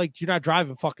really you're not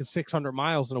driving fucking 600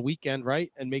 miles in a weekend,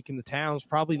 right? And making the towns,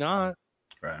 probably not.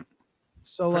 Right.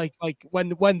 So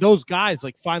when those guys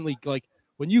finally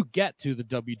when you get to the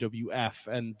WWF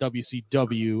and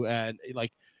WCW and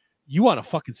you want to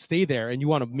fucking stay there and you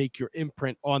want to make your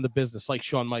imprint on the business like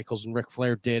Shawn Michaels and Ric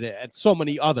Flair did and so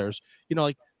many others,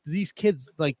 these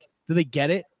kids, do they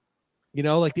get it? The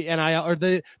NIL, or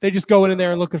they just going in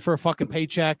there and looking for a fucking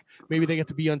paycheck. Maybe they get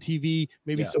to be on TV.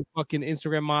 Maybe some fucking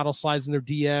Instagram model slides in their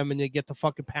DM and they get to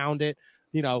fucking pound it.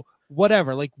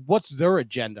 Whatever. What's their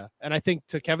agenda? And I think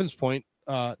to Kevin's point,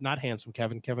 not handsome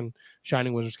Kevin,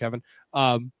 Shining Wizards Kevin.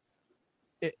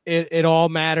 It all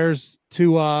matters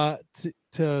to what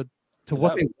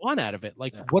they want out of it.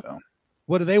 Like what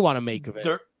do they want to make of it?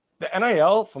 The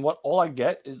NIL, from what all I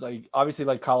get, is like obviously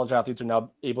like college athletes are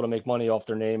now able to make money off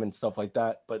their name and stuff like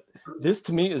that. But this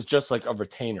to me is just like a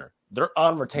retainer. They're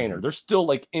on retainer. They're still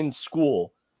like in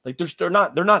school. Like they're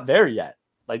not there yet.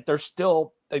 Like they're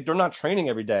still like they're not training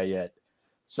every day yet.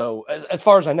 So as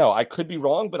far as I know, I could be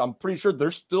wrong, but I'm pretty sure they're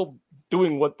still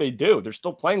doing what they do. They're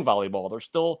still playing volleyball. They're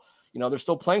still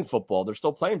playing football. They're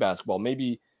still playing basketball.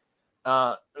 Maybe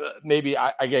I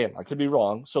could be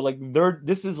wrong. So like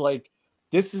this is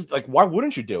like, why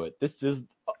wouldn't you do it? This is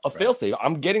a fail-safe.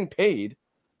 I'm getting paid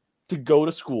to go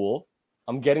to school.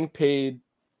 I'm getting paid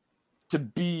to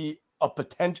be a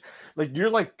potential, like, you're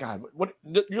like, God, what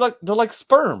you're like, they're like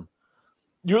sperm.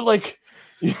 You're like,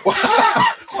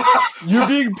 you're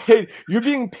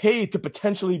being paid to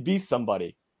potentially be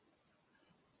somebody.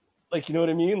 Like, you know what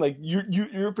I mean? Like you're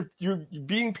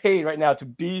being paid right now to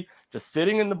be just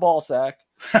sitting in the ball sack.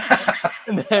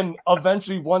 And then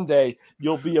eventually one day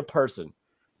you'll be a person.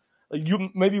 Like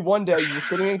maybe one day you're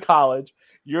sitting in college,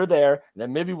 you're there, and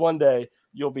then maybe one day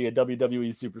you'll be a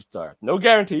WWE superstar. No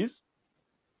guarantees.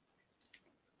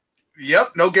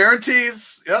 Yep, no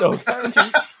guarantees. Yep. No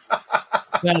guarantees.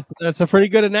 That's a pretty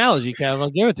good analogy, Kevin. I'll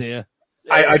give it to you.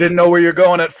 I didn't know where you're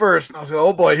going at first. I was like,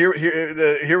 oh boy,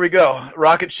 here we go.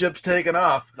 Rocket ship's taking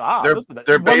off.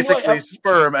 They're basically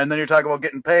sperm, and then you're talking about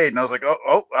getting paid. And I was like,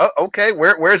 oh, okay,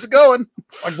 where's it going?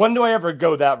 Like, when do I ever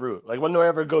go that route? Like, when do I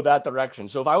ever go that direction?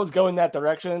 So if I was going that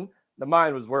direction, the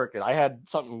mind was working. I had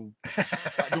something.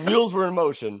 The wheels were in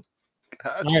motion.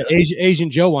 Gotcha. All right,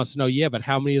 Asian Joe wants to know, but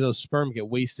how many of those sperm get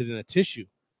wasted in a tissue?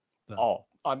 Well,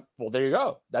 there you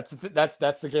go. That's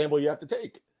the gamble you have to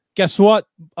take. Guess what,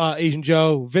 Asian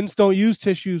Joe? Vince don't use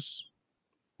tissues.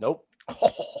 Nope.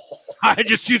 I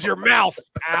just use your mouth,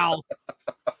 pal.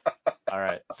 All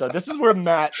right. So this is where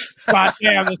Matt. God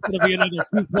damn, it's going to be another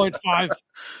 2.5.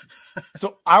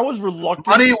 So I was reluctant.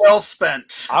 Money well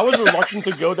spent. I was reluctant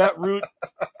to go that route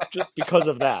just because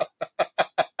of that.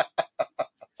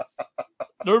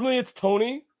 Normally it's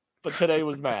Tony, but today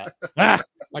was Matt.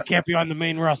 I can't be on the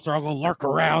main roster. I'll go lurk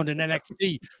around in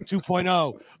NXT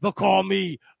 2.0. They'll call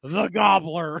me the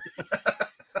Gobbler.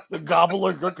 The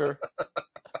Gobbler Gooker.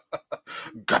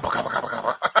 Gobble, gobble,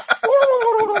 gobble,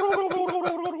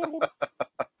 gobble.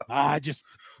 I just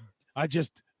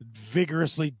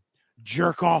vigorously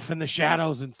jerk off in the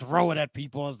shadows and throw it at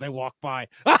people as they walk by.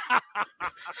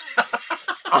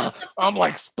 I'm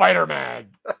like Spider-Man.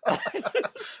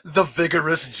 The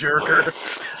vigorous jerker.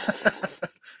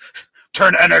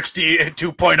 Turn NXT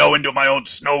 2.0 into my own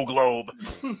snow globe.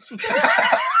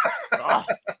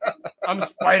 I'm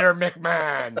Spider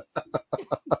McMahon.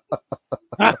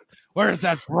 Where's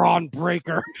that Braun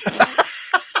Breaker?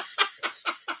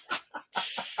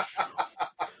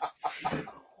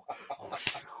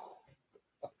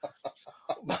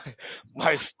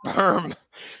 My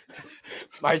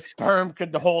sperm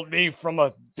could hold me from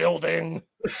a building.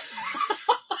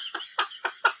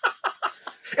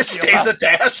 It stays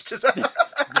attached. The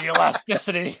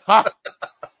elasticity. I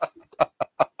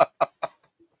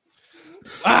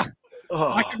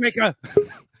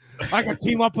could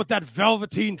team up with that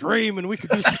Velveteen Dream and we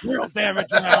could do some real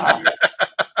damage around here.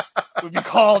 We'd be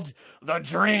called the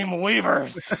Dream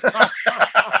Weavers.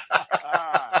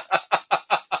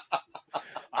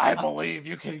 I believe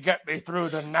you can get me through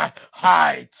the night.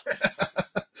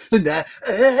 The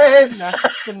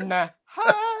night.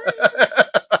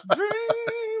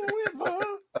 Dream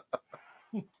Weaver.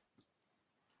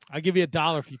 I'll give you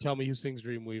 $1 if you tell me who sings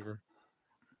Dreamweaver.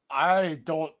 I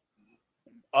don't.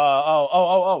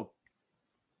 Oh.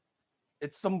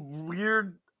 It's some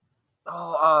weird.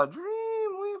 Dreamweaver,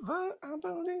 I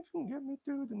believe you can get me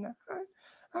through the night.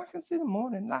 I can see the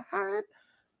morning light.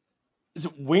 Is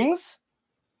it Wings?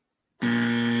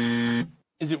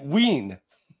 Is it Ween?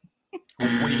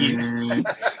 Ween.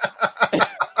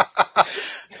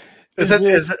 Is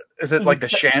it like the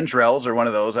Chandrels or one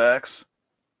of those acts?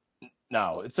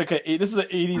 No, it's like this is the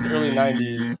 80s, early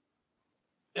 90s.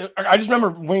 I just remember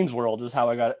Wayne's World is how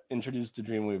I got introduced to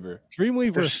Dreamweaver.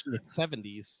 Dreamweaver's in the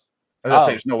 70s. I was gonna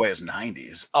say there's no way it's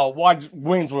 90s. Oh,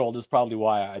 Wayne's World is probably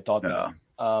why I thought that.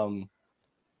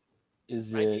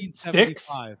 Is it Styx?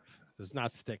 It's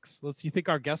not Styx. You think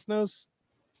our guest knows?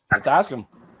 Let's ask him.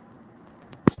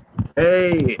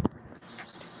 Hey,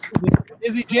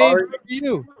 Izzy James, how are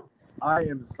you? I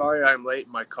am sorry I'm late.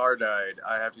 My car died.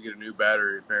 I have to get a new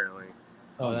battery, apparently.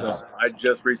 Oh, that's... I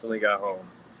just recently got home.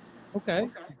 Okay.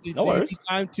 Did no you worries. need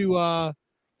time to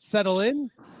settle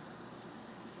in?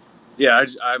 Yeah,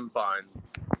 I'm fine.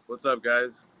 What's up,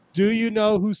 guys? Do you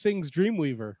know who sings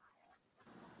Dreamweaver?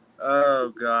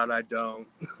 Oh God, I don't.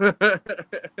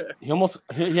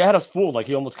 He had us fooled. Like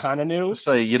he almost kind of knew.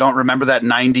 So you don't remember that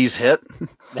 '90s hit?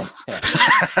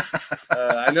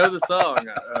 I know the song.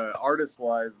 Artist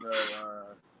wise, though,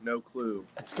 no clue.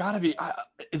 It's got to be.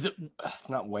 Is it? It's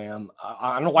not Wham.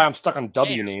 I don't know why I'm stuck on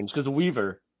W names because of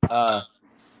Weaver.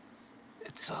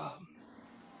 It's.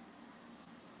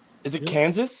 Is it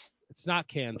Kansas? It's not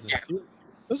Kansas.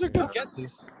 Those are good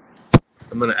guesses.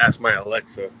 I'm gonna ask my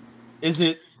Alexa. Is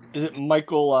it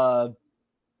Michael?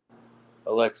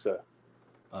 Alexa,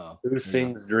 who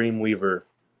sings Dreamweaver?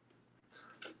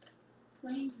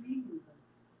 Playing Dreamweaver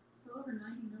for over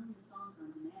 90 million songs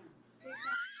on demand.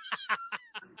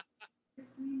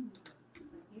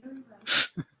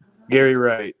 Gary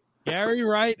Wright. Gary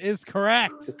Wright is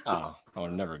correct. Oh, I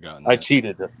would have never gotten that. I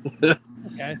cheated.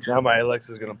 Okay. Now my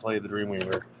Alexa's gonna play the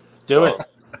Dreamweaver. Do it.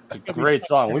 It's a great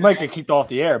song. We might get kicked off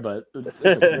the air, but it's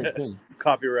a great thing.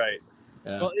 Copyright.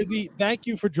 Yeah. Well, Izzy, thank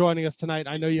you for joining us tonight.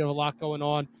 I know you have a lot going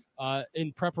on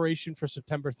in preparation for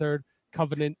September 3rd,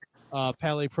 Covenant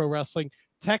Pele Pro Wrestling,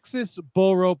 Texas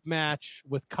bull rope match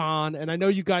with Khan. And I know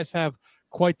you guys have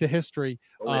quite the history.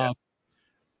 Oh,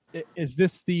 yeah. Is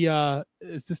this the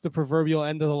proverbial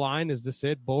end of the line? Is this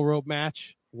it? Bull rope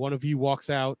match. One of you walks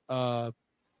out.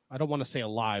 I don't want to say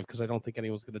alive because I don't think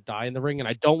anyone's going to die in the ring, and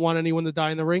I don't want anyone to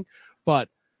die in the ring. But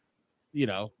you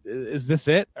know, is this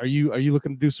it? Are you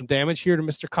looking to do some damage here to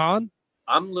Mr. Khan?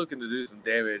 I'm looking to do some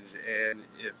damage, and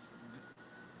if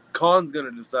Khan's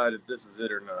going to decide if this is it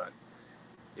or not,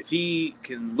 if he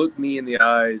can look me in the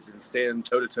eyes and stand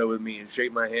toe-to-toe with me and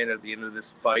shake my hand at the end of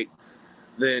this fight,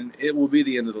 then it will be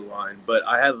the end of the line. But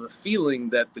I have a feeling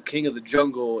that the king of the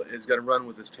jungle is going to run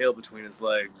with his tail between his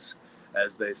legs,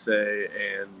 as they say,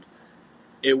 and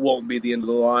it won't be the end of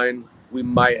the line. We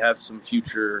might have some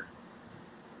future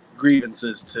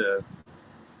grievances to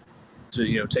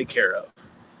take care of.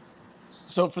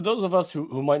 So for those of us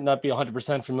who might not be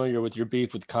 100% familiar with your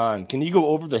beef with Khan, can you go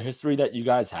over the history that you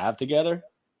guys have together?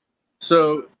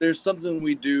 So there's something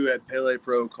we do at Pele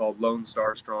Pro called Lone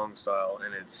Star Strong Style,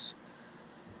 and it's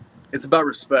about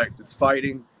respect. It's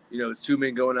fighting. It's two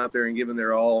men going out there and giving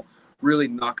their all, really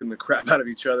knocking the crap out of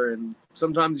each other. And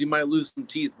sometimes you might lose some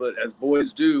teeth, but as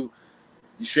boys do,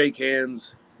 you shake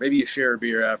hands, maybe you share a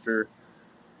beer after.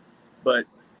 But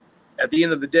at the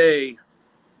end of the day,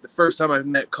 the first time I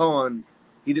met Khan,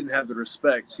 he didn't have the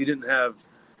respect. He didn't have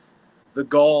the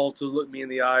gall to look me in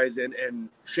the eyes and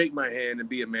shake my hand and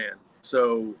be a man.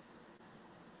 So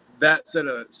that sent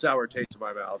a sour taste in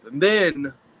my mouth. And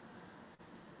then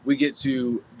we get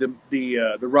to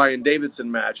the Ryan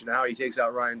Davidson match and how he takes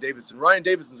out Ryan Davidson. Ryan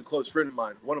Davidson's a close friend of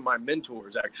mine, one of my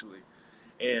mentors, actually.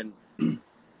 And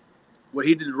what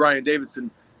he did to Ryan Davidson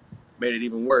made it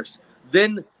even worse.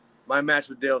 Then my match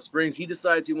with Dale Springs, he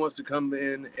decides he wants to come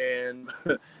in and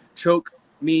choke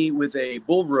me with a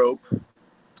bull rope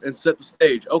and set the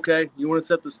stage. Okay, you want to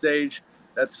set the stage?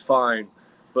 That's fine.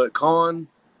 But Khan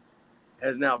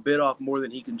has now bit off more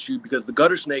than he can chew because the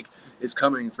gutter snake is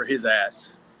coming for his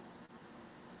ass.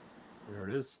 There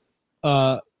it is.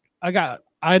 I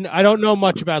don't know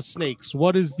much about snakes.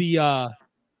 What is the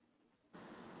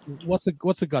what's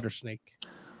a gutter snake?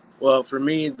 Well, for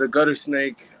me, the gutter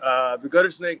snake,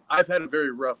 I've had a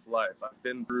very rough life. I've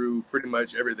been through pretty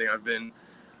much everything. I've been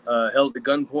held at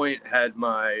gunpoint, had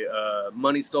my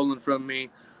money stolen from me.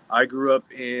 I grew up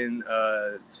in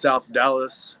South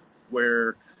Dallas,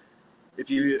 where if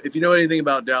you know anything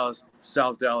about Dallas,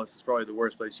 South Dallas is probably the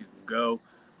worst place you can go.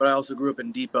 But I also grew up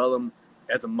in Deep Ellum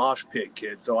as a mosh pit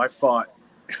kid, so I fought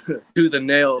tooth and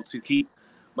nail to keep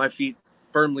my feet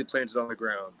firmly planted on the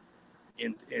ground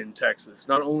in Texas.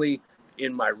 Not only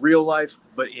in my real life,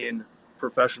 but in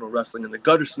professional wrestling. And the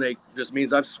gutter snake just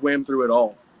means I've swam through it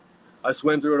all.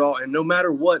 And no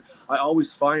matter what, I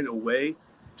always find a way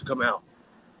to come out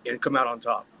and come out on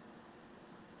top.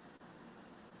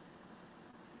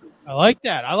 I like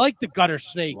that. I like the gutter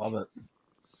snake. Love it.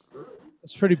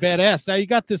 That's pretty badass. Now you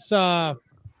got this. You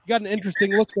got an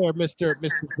interesting look there, Mister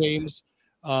James,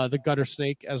 the gutter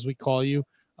snake, as we call you.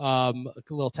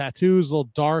 Little tattoos, a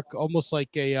little dark, almost like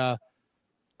a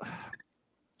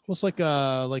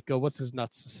what's his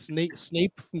nuts?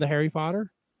 Snape from the Harry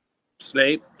Potter.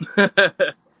 Snape.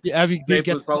 Yeah, Snape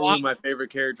was probably my favorite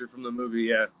character from the movie.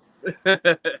 Yeah.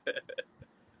 I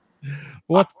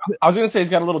was gonna say he's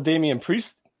got a little Damian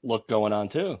Priest look going on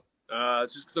too.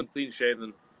 It's just because I'm clean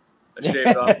shaven. I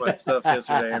shaved off my stuff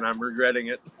yesterday, and I'm regretting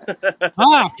it.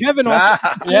 Kevin.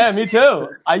 Yeah, me too.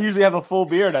 I usually have a full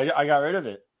beard. I got rid of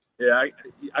it. Yeah,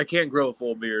 I can't grow a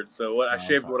full beard, so I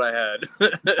shaved what I had.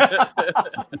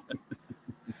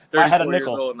 I had a 34 years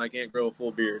nickel. old and I can't grow a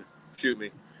full beard. Shoot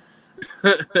me.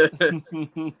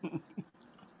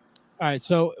 All right,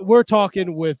 so we're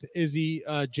talking with Izzy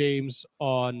James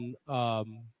on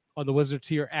the Wizards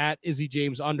here at Izzy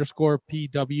James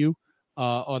 _PW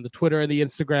on the Twitter and the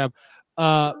Instagram.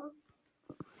 All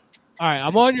right,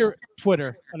 I'm on your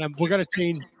Twitter, and we're gonna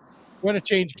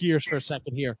change gears for a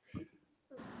second here.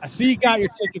 I see you got your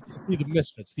tickets to see the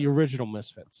Misfits, the original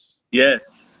Misfits.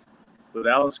 Yes, with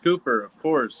Alice Cooper, of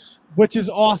course. Which is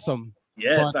awesome.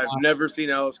 Yes, But, I've never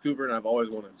seen Alice Cooper, and I've always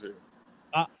wanted to.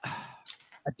 I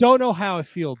don't know how I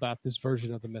feel about this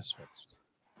version of the Misfits.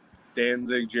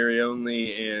 Danzig, Jerry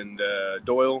Only, and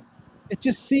Doyle. It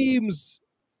just seems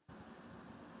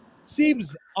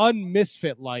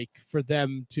unmisfit like for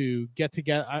them to get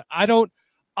together. I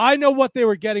know what they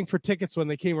were getting for tickets when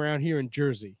they came around here in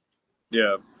Jersey.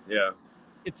 Yeah.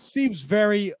 It seems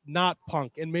very not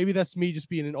punk, and maybe that's me just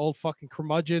being an old fucking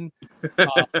curmudgeon.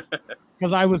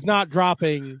 Because I was not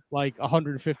dropping like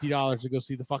 $150 to go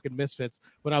see the fucking Misfits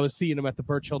when I was seeing them at the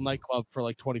Birch Hill nightclub for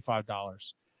like $25.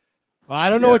 Well, I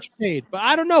don't know what you paid, but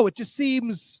I don't know. It just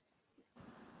seems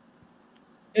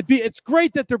it's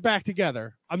great that they're back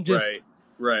together. I'm just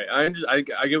right. I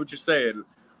get what you're saying.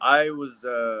 I was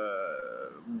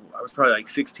probably like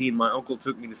 16. My uncle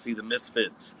took me to see the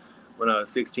Misfits when I was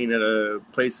 16 at a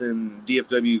place in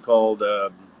DFW called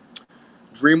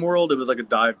Dream World. It was like a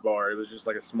dive bar. It was just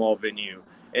like a small venue.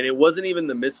 And it wasn't even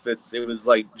the Misfits. It was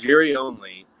like Jerry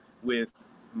Only with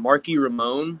Marky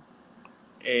Ramone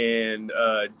and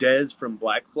Dez from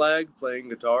Black Flag playing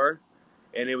guitar.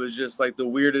 And it was just like the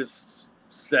weirdest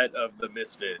set of the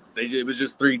Misfits. It was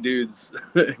just three dudes.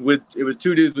 It was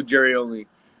two dudes with Jerry Only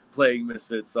playing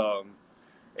Misfits song.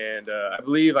 And I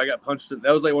believe I got punched.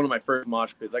 That was like one of my first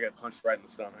mosh pits. I got punched right in the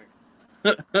stomach.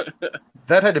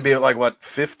 That had to be like, what,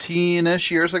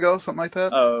 15-ish years ago, something like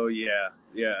that? Oh, yeah.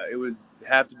 It would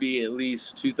have to be at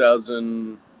least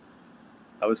 2000.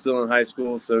 I was still in high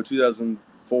school, so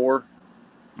 2004,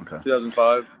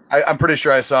 2005. I'm pretty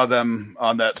sure I saw them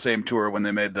on that same tour when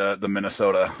they made the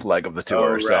Minnesota leg of the tour.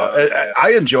 Oh, right. So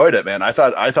I enjoyed it, man. I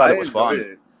thought it was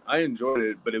fun. I enjoyed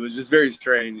it, but it was just very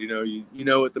strange. You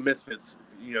know what the Misfits,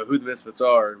 who the Misfits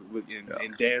are,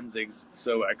 in Danzig's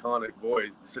such an iconic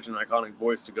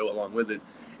voice to go along with it.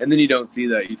 And then you don't see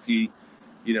that. You see,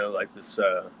 like this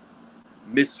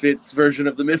Misfits version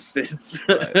of the Misfits.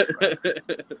 Right.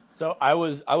 So I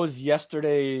was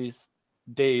yesterday's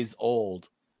days old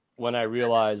when I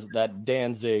realized that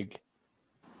Danzig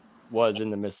was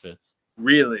in the Misfits.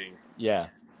 Really? Yeah.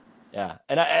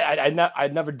 And I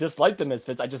never disliked the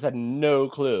Misfits. I just had no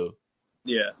clue.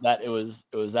 Yeah. That it was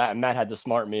that, and Matt had to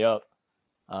smart me up.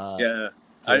 Yeah.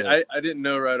 I didn't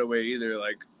know right away either.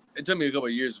 Like, it took me a couple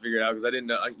of years to figure it out because I didn't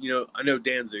know. I know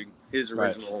Danzig, his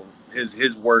original,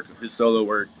 his work, his solo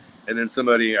work, and then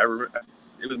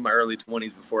it was my early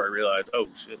 20s before I realized, oh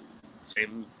shit,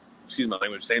 excuse my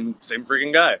language, same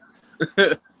freaking guy.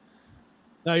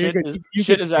 No, you're good.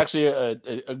 Shit is actually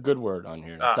a good word on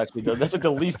here. That's like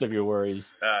the least of your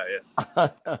worries. Yes.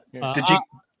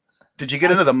 Did you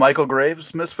get into the Michael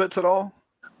Graves Misfits at all?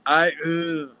 I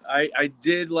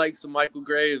did like some Michael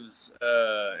Graves,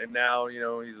 and now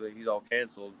he's all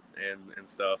canceled and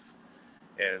stuff,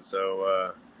 and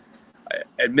so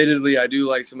admittedly I do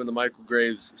like some of the Michael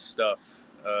Graves stuff,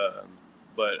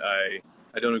 but I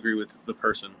don't agree with the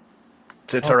person.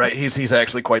 It's all right. He's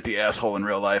actually quite the asshole in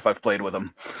real life. I've played with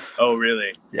him. Oh,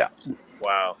 really? Yeah.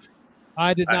 Wow.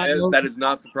 I did not know. That is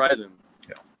not surprising.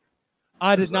 Yeah.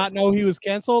 I did not know he was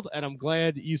canceled, and I'm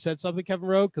glad you said something, Kevin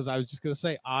Rowe, because I was just going to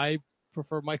say I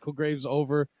prefer Michael Graves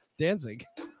over Danzig.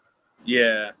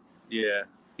 Yeah.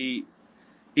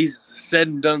 He's said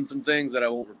and done some things that I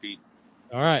won't repeat.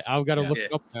 All right, I've got to look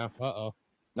it up now. Uh-oh.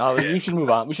 No, we should move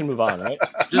on. We should move on, right?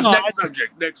 Just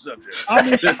next subject.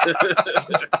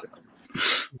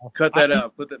 Cut that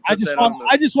out. I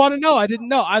just want to know. I didn't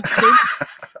know.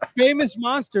 Famous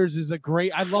Monsters is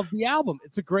I love the album.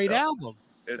 It's a great album.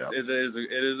 It is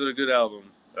a good album.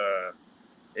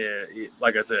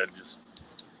 Like I said, just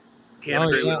can't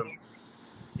agree with him.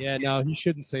 Yeah, no, he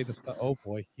shouldn't say this stuff. Oh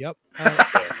boy. Yep.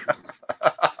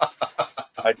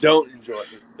 I don't enjoy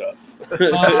his stuff.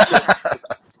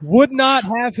 Would not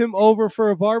have him over for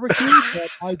a barbecue,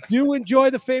 but I do enjoy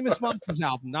the Famous Monsters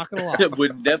album. Not gonna lie.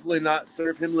 Would definitely not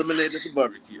serve him lemonade at the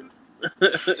barbecue.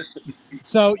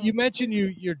 So you mentioned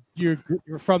you're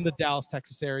from the Dallas,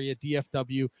 Texas area,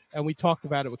 DFW, and we talked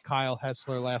about it with Kyle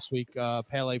Hessler last week.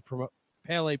 Pele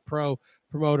Pro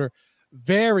promoter,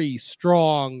 very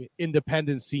strong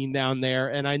independent scene down there,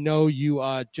 and I know you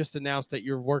just announced that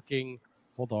you're working.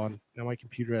 Hold on, now my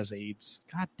computer has AIDS.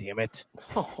 God damn it!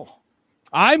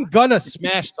 I'm gonna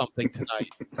smash something tonight.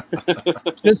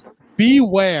 Just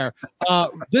beware.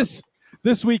 This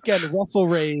weekend, Russell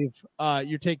Rave,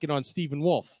 you're taking on Stephen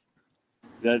Wolf.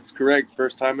 That's correct.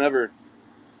 First time ever.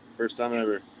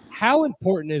 How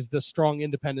important is the strong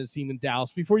independent scene in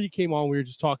Dallas? Before you came on, we were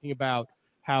just talking about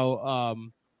how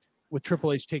with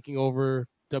Triple H taking over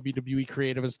WWE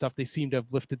creative and stuff, they seem to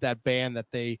have lifted that ban that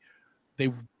they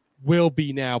will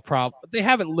be now. They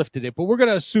haven't lifted it, but we're going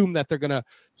to assume that they're going to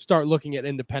start looking at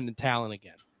independent talent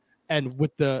again. And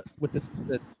with the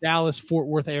Dallas Fort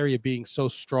Worth area being so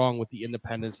strong with the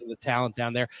independents and the talent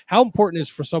down there, how important is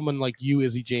for someone like you,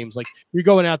 Izzy James? Like, you're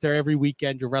going out there every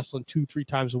weekend, you're wrestling 2-3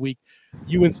 times a week.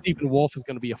 You and Stephen Wolf is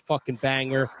going to be a fucking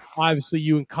banger. Obviously,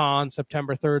 you and Khan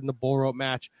September 3rd in the bull rope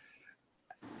match.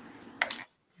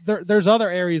 There's other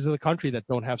areas of the country that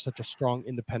don't have such a strong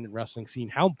independent wrestling scene.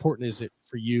 How important is it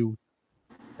for you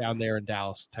down there in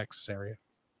Dallas, Texas area?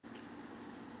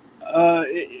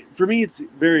 For me, it's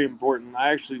very important. I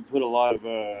actually put a lot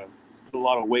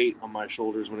of weight on my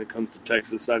shoulders when it comes to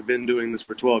Texas. I've been doing this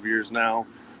for 12 years now.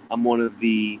 I'm one of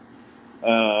the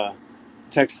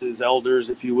Texas elders,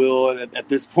 if you will, at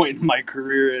this point in my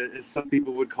career, as some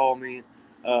people would call me.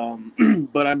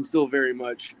 But I'm still very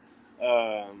much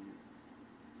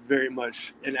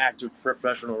an active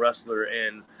professional wrestler,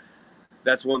 and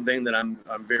that's one thing that I'm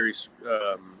very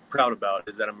proud about,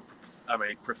 is that I'm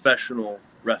a professional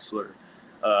wrestler,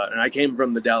 and I came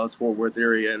from the Dallas-Fort Worth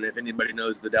area. And if anybody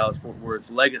knows the Dallas-Fort Worth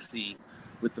legacy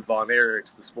with the Von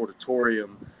Erichs, the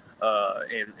Sportatorium,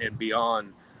 and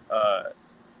beyond,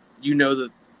 you know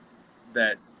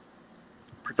that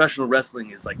professional wrestling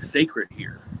is like sacred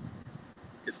here,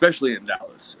 especially in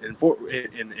Dallas and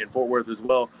in Fort Worth as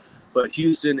well. But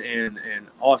Houston and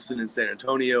Austin and San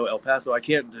Antonio, El Paso,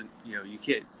 you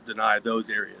can't deny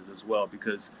those areas as well,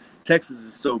 because Texas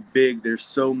is so big. There's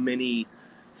so many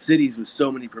cities with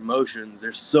so many promotions.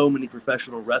 There's so many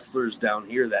professional wrestlers down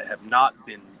here that have not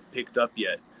been picked up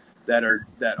yet, that are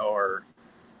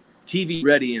TV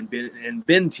ready and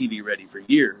been TV ready for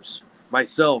years.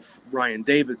 Myself, Ryan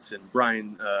Davidson,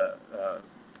 Brian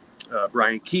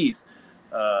Keith.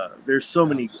 There's so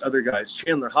many other guys.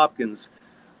 Chandler Hopkins.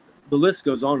 The list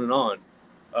goes on and on.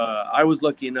 I was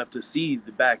lucky enough to see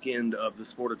the back end of the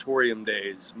Sportatorium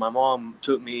days. My mom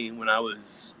took me when I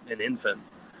was an infant,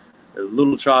 a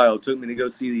little child, took me to go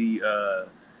see the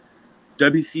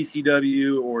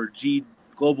WCCW or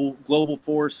Global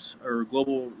Force or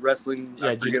Global Wrestling.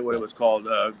 I forget what it was called.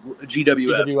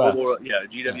 GWF.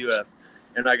 GWF.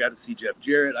 And I got to see Jeff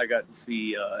Jarrett. I got to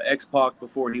see X-Pac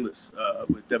before he was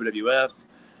with WWF.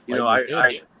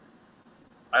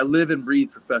 I live and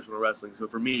breathe professional wrestling. So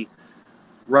for me,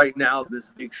 right now, this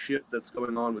big shift that's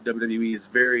going on with WWE is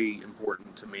very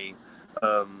important to me.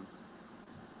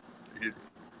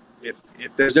 If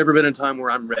there's ever been a time where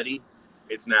I'm ready,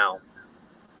 it's now.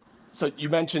 So you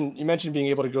mentioned being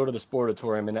able to go to the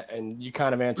Sportatorium, and you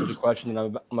kind of answered the question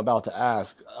that I'm about to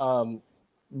ask.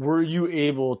 Were you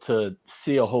able to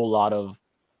see a whole lot of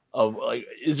like,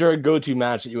 is there a go-to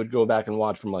match that you would go back and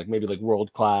watch from, like, maybe like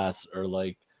World Class or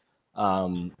like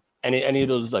any of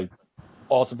those like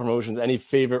awesome promotions? Any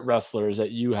favorite wrestlers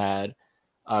that you had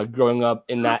growing up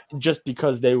in that, just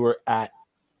because they were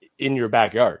in your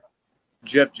backyard?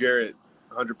 Jeff Jarrett,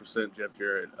 100% Jeff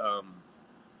Jarrett.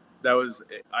 That was,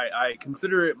 I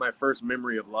consider it my first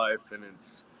memory of life, and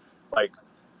it's like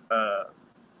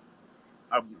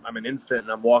I'm an infant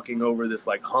and I'm walking over this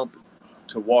like hump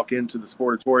to walk into the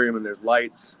Sportatorium, and there's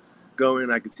lights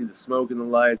going. I can see the smoke in the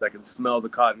lights. I can smell the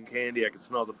cotton candy. I can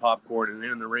smell the popcorn. And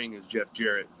in the ring is Jeff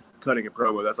Jarrett cutting a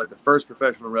promo. That's like the first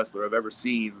professional wrestler I've ever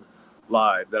seen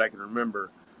live that I can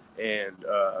remember. And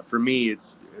for me,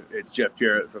 it's Jeff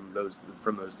Jarrett from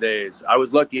those days. I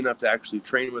was lucky enough to actually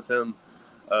train with him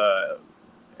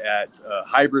at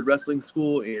Hybrid Wrestling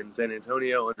School in San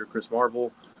Antonio under Chris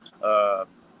Marvel.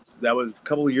 That was a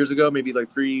couple of years ago, maybe like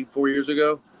 3-4 years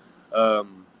ago.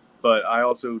 But I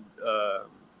also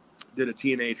did a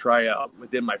TNA tryout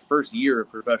within my first year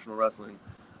of professional wrestling.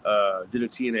 Did a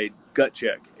TNA gut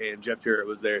check, and Jeff Jarrett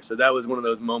was there. So that was one of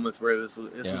those moments where this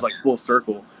was like full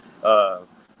circle.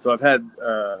 So I've had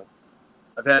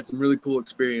some really cool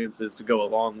experiences to go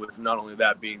along with not only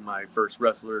that being my first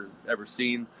wrestler ever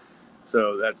seen.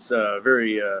 So that's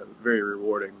very, very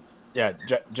rewarding. Yeah,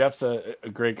 Jeff's a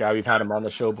great guy. We've had him on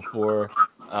the show before.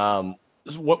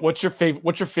 What's your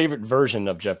favorite version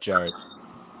of Jeff Jarrett?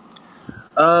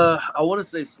 I want to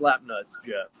say Slapnuts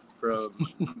Jeff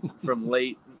from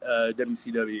late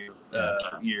WCW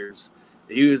years.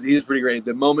 He was pretty great.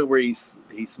 The moment where he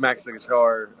smacks the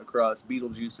guitar across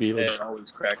Beetlejuice's head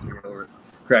always cracks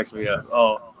me up.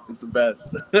 Oh, it's the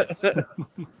best.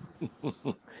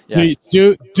 Yeah.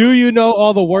 Do you know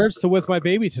all the words to "With My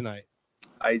Baby Tonight"?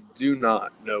 I do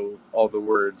not know all the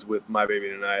words with My Baby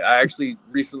Tonight. I actually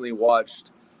recently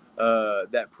watched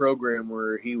that program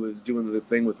where he was doing the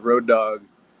thing with Road Dogg.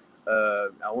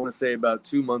 I want to say about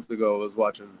 2 months ago, I was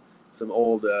watching some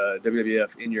old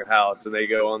WWF In Your House, and they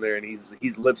go on there, and he's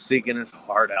lip syncing his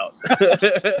heart out.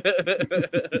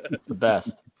 The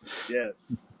best.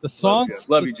 Yes. The song,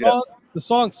 Love you, Jeff. The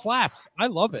song slaps. I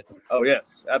love it. Oh,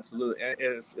 yes, absolutely.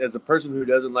 As a person who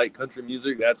doesn't like country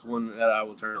music, that's one that I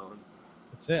will turn on.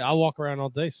 That's it. I'll walk around all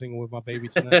day singing "With My Baby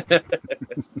Tonight."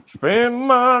 Spend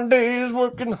my days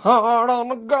working hard on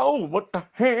the go, but the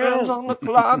hands on the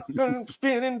clock are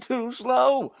spinning too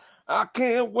slow. I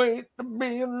can't wait to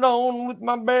be alone with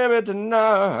my baby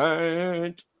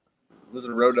tonight.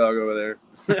 Listen to Road Dogg over there.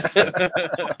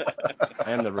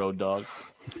 I am the Road Dogg.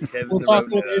 Kevin We'll the talk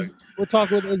Road with Dogg. we'll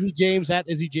talk with Izzy James at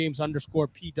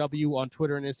IzzyJames_PW on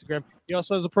Twitter and Instagram. He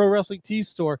also has a Pro Wrestling Tees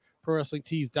store,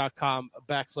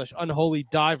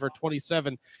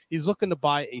 ProWrestlingTees.com/UnholyDiver27. He's looking to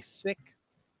buy a sick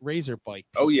razor bike.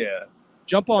 Oh, yeah.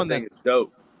 Jump on I that. think it's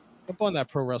dope. Jump on that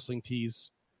Pro Wrestling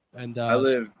Tees. And I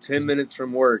live 10 minutes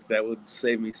from work. That would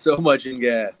save me so much in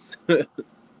gas.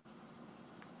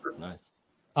 Nice.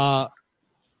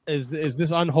 Is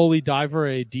this Unholy Diver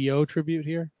a Dio tribute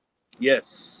here?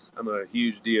 Yes, I'm a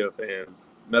huge Dio fan.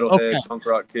 Metalhead, punk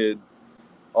rock kid,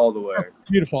 all the way.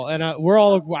 Beautiful. And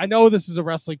I know this is a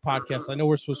wrestling podcast. I know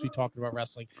we're supposed to be talking about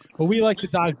wrestling, but we like to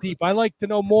dive deep. I like to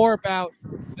know more about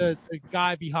the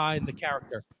guy behind the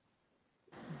character.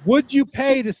 Would you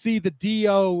pay to see the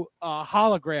Dio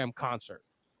hologram concert?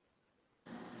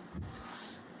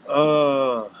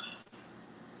 No.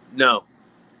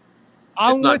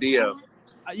 It's not Dio.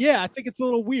 Yeah, I think it's a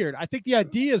little weird. I think the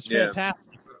idea is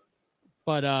fantastic,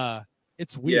 but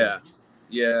it's weird.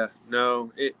 Yeah.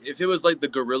 No. If it was like the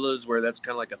Gorillas, where that's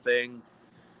kind of like a thing,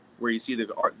 where you see the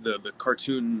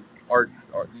cartoon art,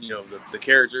 the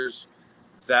characters,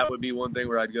 that would be one thing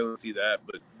where I'd go and see that.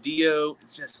 But Dio,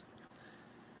 it's just,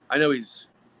 I know he's,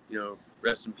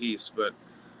 rest in peace, but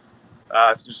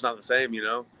it's just not the same.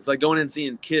 It's like going and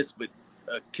seeing Kiss, but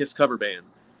a Kiss cover band.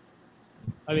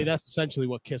 I mean, that's essentially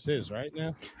what Kiss is right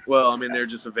now. Well, I mean, they're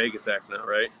just a Vegas act now,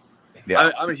 right?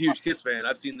 Yeah. I'm a huge Kiss fan.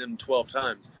 I've seen them 12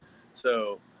 times.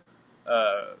 So,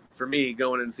 for me,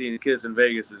 going and seeing Kiss in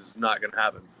Vegas is not going to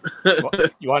happen.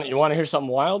 You want to hear something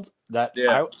wild?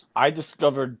 I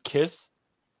discovered Kiss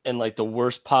in like the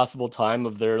worst possible time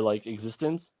of their like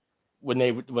existence when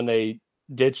they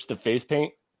ditched the face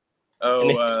paint.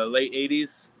 Oh, late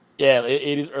 80s. Yeah,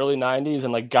 80s, early 90s,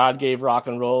 and like God Gave Rock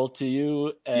and Roll to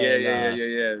You. And,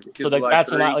 yeah. So like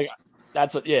that's when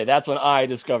that's when I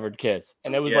discovered Kiss,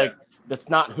 and it was like that's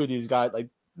not who these guys like.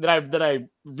 Then I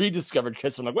rediscovered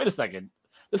Kiss. I'm like, wait a second,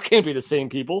 this can't be the same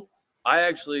people. I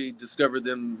actually discovered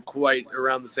them quite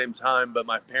around the same time, but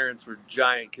my parents were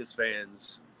giant Kiss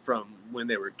fans from when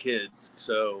they were kids.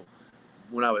 So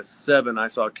when I was 7, I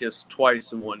saw Kiss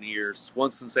twice in 1 year,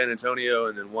 once in San Antonio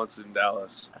and then once in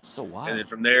Dallas. That's so wild. And then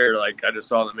from there, like I just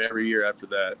saw them every year after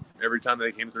that. Every time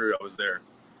they came through, I was there.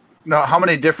 Now, how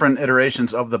many different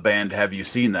iterations of the band have you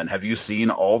seen then? Have you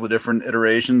seen all the different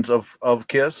iterations of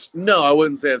Kiss? No, I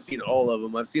wouldn't say I've seen all of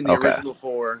them. I've seen the original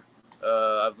 4.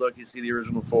 I was lucky to see the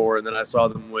original 4, and then I saw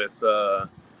them with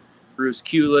Bruce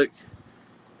Kulick,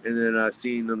 and then I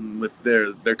seen them with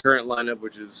their current lineup,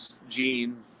 which is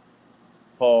Gene,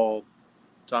 Paul,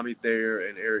 Tommy Thayer,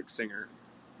 and Eric Singer.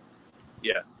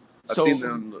 Yeah, I've seen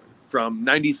them from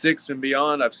 '96 and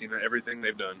beyond. I've seen everything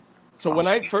they've done. So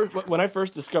awesome. when I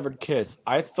first discovered Kiss,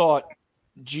 I thought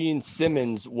Gene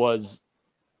Simmons was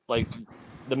like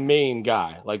the main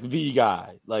guy, like the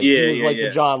guy, like he was the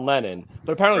John Lennon.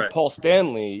 But apparently Paul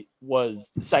Stanley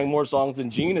sang more songs than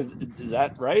Gene. Is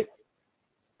that right?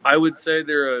 I would say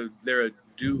they're a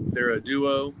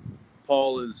duo.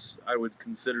 Paul is, I would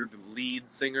consider, the lead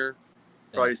singer.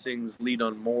 Probably sings lead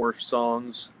on more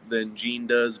songs than Gene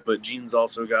does, but Gene's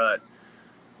also got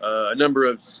a number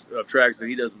of tracks that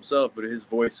he does himself, but his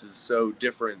voice is so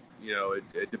different.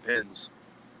 It depends.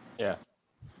 Yeah,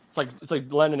 it's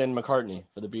like Lennon and McCartney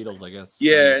for the Beatles, I guess.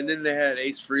 Yeah, and then they had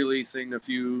Ace Frehley sing a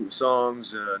few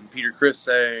songs, and Peter Criss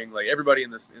sang. Like everybody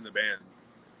in the band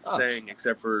sang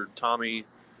except for Tommy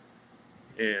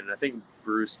and I think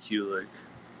Bruce Kulick,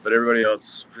 but everybody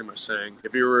else pretty much sang.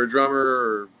 If you were a drummer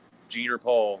or Gene or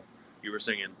Paul, you were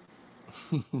singing.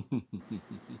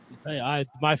 Hey,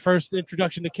 my first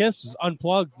introduction to Kiss was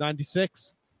Unplugged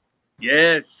 '96.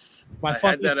 Yes, it's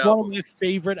one of my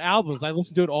favorite albums. I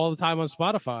listen to it all the time on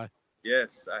Spotify.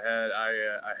 Yes, I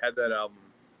had that album.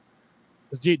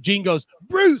 Gene goes,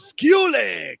 Bruce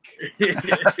Kulick.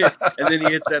 And then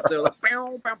he hits that so like,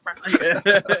 bow, bow, bow.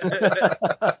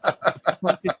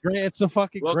 Great. It's a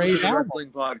fucking Welcome great to the album. wrestling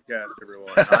podcast,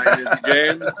 everyone. I'm Izzy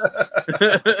James.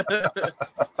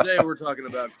 Today we're talking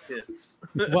about Kiss.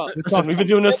 Well, Listen, we've been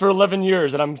doing this for 11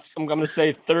 years, and I'm going to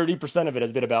say 30% of it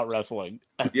has been about wrestling.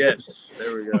 Yes,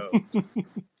 there we go.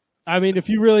 I mean, if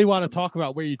you really want to talk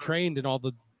about where you trained and all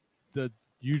the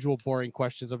usual boring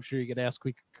questions, I'm sure you could ask.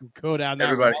 We could go down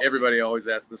that route. Everybody always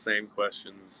asks the same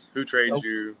questions. Who trains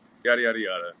you? Yada yada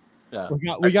yada. Yeah.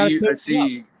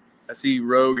 I see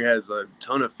Rogue has a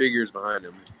ton of figures behind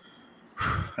him.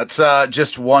 That's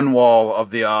just one wall of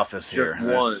the office here.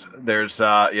 Just There's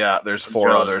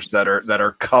four others that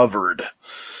are covered.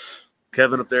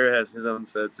 Kevin up there has his own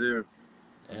set too.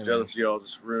 I'm Yeah, jealous of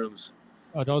y'all's rooms.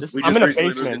 Oh, don't. I'm in a recently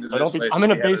moved basement. into So this don't be, place, I'm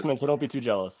in a we haven't- basement, so don't be too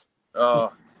jealous.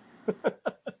 Oh,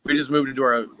 we just moved into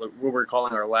our what we're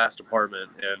calling our last apartment,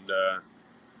 and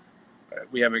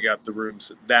we haven't got the room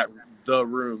set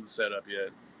up yet.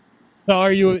 So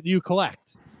you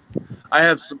collect? I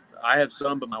have some,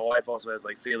 but my wife also has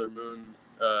like Sailor Moon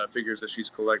figures that she's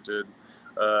collected,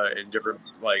 and different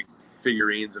like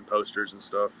figurines and posters and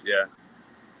stuff. Yeah.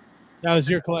 Now, is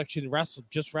your collection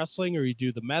just wrestling, or you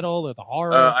do the metal or the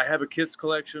horror? I have a Kiss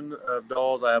collection of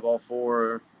dolls. I have all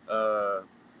four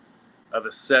of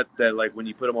a set that, like, when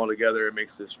you put them all together, it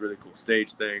makes this really cool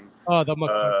stage thing. Oh, the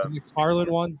McFarlane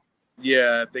one?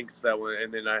 Yeah, I think it's that one.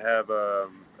 And then I have I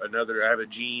have a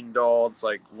Gene doll. It's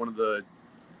like one of the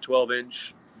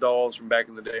 12-inch dolls from back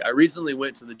in the day. I recently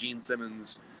went to the Gene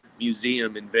Simmons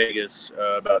Museum in Vegas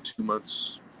about 2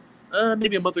 months,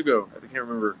 maybe a month ago. I can't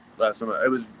remember last time. It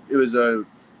was 4th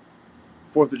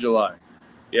of July.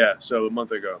 Yeah, so a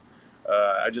month ago.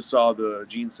 I just saw the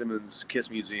Gene Simmons Kiss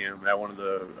Museum at one of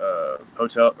the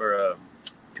hotel or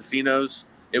casinos.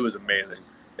 It was amazing.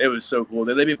 It was so cool.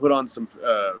 They let me put on some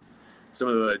of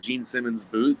the Gene Simmons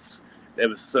boots. It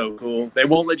was so cool. They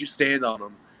won't let you stand on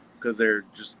them because they're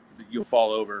just you'll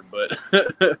fall over. But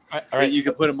All right, you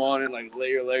can put them on and like lay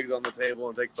your legs on the table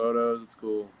and take photos. It's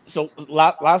cool. So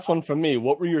last one from me.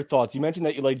 What were your thoughts? You mentioned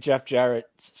that you like Jeff Jarrett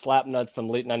Slapnuts from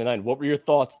late '99. What were your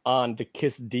thoughts on the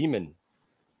Kiss Demon?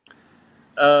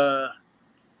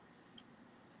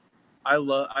 I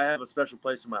have a special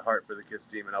place in my heart for the Kiss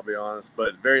Demon, I'll be honest,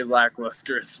 but very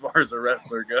lackluster as far as a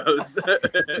wrestler goes.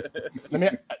 Let me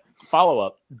follow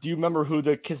up. Do you remember who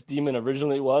the Kiss Demon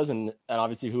originally was, and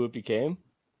obviously who it became?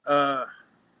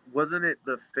 Wasn't it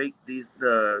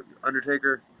the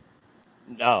Undertaker?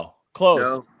 No, close.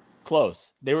 No.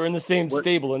 Close. They were in the same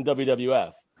stable in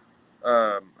WWF.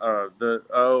 The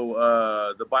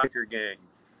biker gang.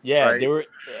 Yeah, right? they were,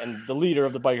 and the leader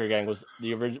of the biker gang was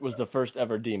the first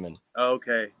ever Demon.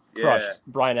 Okay, yeah. Crush,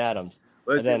 Bryan Adams.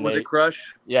 Was it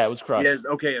Crush? Yeah, it was Crush. Yes,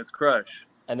 okay, it's Crush.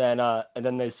 And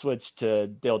then they switched to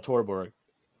Dale Torborg.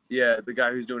 Yeah, the guy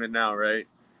who's doing it now, right?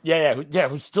 Yeah,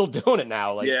 who's still doing it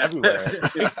now, like everywhere.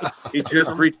 He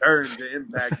just returned to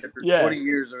Impact after 20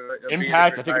 years of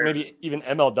Impact. I think maybe even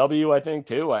MLW. I think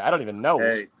too. I don't even know.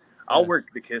 Hey, I'll work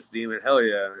the Kiss Demon. Hell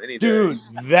yeah, any day. Dude,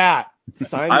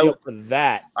 sign me up for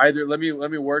that. Either let me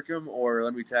work him or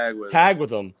let me tag with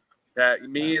him.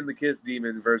 Me and the Kiss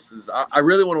Demon versus. I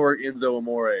really want to work Enzo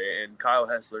Amore, and Kyle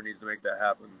Hessler needs to make that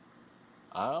happen.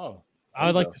 Oh, I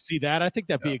would like to see that. I think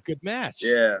that'd be a good match.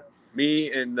 Yeah,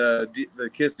 me and the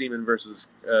Kiss Demon versus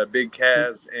Big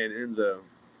Kaz and Enzo.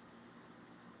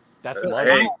 That's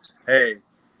hey,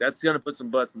 that's gonna put some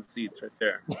butts in the seats right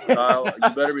there. Kyle, you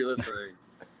better be listening.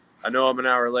 I know I'm an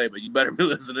hour late, but you better be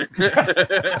listening.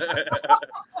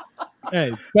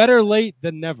 Hey, better late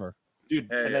than never. Dude,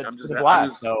 hey, I'm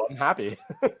blast, so I'm happy.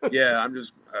 Yeah, I'm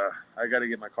just, I got to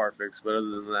get my car fixed, but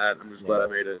other than that, I'm just glad I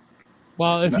made it.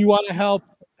 Well, if you want to help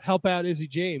out Izzy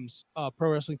James,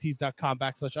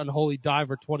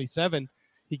 ProWrestlingTees.com/UnholyDiver27,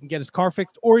 he can get his car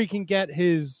fixed, or he can get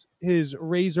his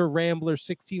Razor Rambler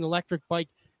 16 electric bike.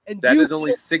 And that is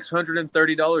only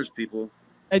 $630, people.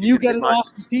 And you get an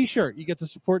awesome T-shirt. You get to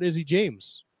support Izzy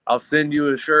James. I'll send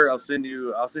you a shirt. I'll send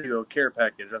you a care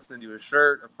package. I'll send you a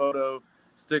shirt, a photo,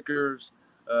 stickers.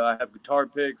 I have guitar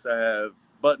picks. I have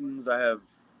buttons. I have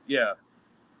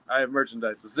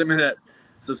merchandise. So send me that.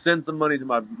 So send some money to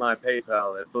my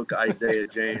PayPal at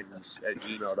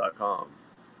bookisaiahjames@gmail.com.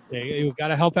 Yeah, you've got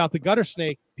to help out the Gutter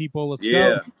Snake people. Let's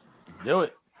go. Do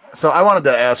it. So I wanted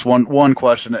to ask one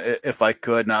question, if I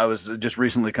could. And I was just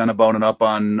recently kind of boning up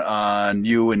on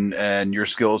you and your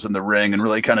skills in the ring, and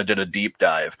really kind of did a deep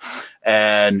dive.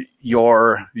 And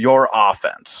your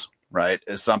offense, right,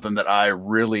 is something that I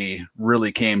really,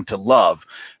 really came to love.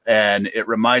 And it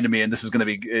reminded me, and this is going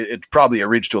to be, it's probably a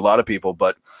reach to a lot of people,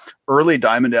 but early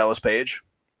Diamond Dallas Page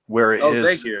where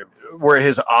Thank you.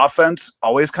 his offense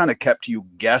always kind of kept you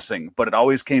guessing, but it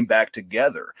always came back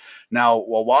together. Now,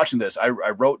 while watching this, I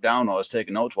wrote down while I was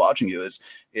taking notes watching you,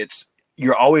 it's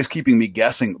you're always keeping me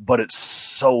guessing, but it's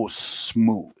so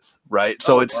smooth, right?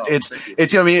 So it's you know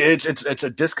what I mean, it's a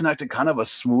disconnected kind of a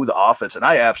smooth offense, and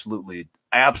I absolutely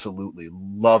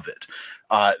love it.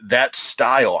 That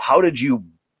style, how did you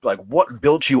what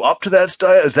built you up to that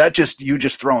style? Is that just you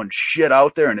just throwing shit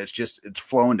out there and it's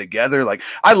flowing together? Like,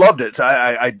 I loved it. So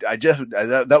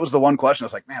that was the one question I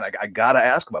was like, man, I gotta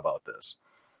ask him about this.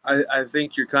 I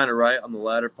think you're kind of right on the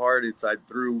latter part. I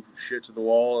threw shit to the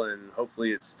wall and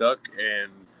hopefully it stuck.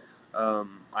 And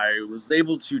I was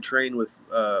able to train with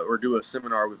or do a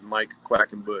seminar with Mike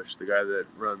Quackenbush, the guy that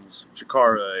runs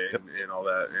Chikara and all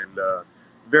that, and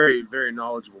very, very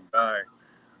knowledgeable guy.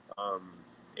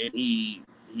 And he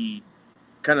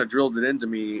kind of drilled it into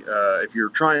me. If you're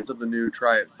trying something new,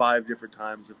 try it 5 different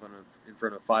times in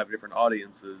front of 5 different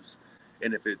audiences,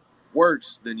 and if it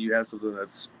works, then you have something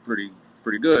that's pretty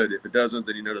good. If it doesn't,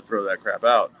 then you know to throw that crap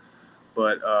out.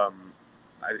 But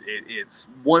it's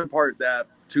one part that,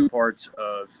 2 parts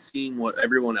of seeing what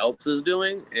everyone else is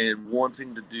doing and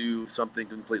wanting to do something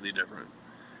completely different,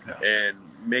 and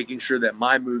making sure that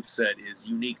my moveset is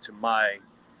unique to my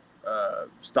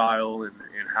style and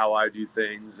how I do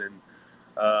things. And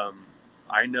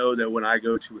I know that when I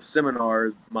go to a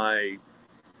seminar, my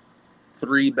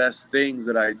 3 best things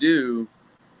that I do,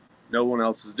 no one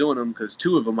else is doing them, because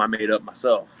 2 of them I made up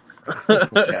myself.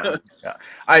 yeah.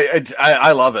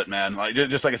 I love it, man. Like,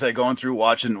 just like I said, going through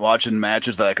watching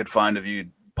matches that I could find of you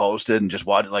posted and just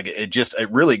watch, like, it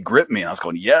really gripped me, and I was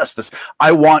going, yes,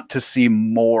 I want to see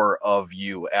more of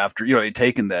you after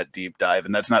taking that deep dive.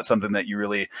 And that's not something that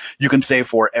you can say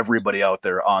for everybody out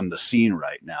there on the scene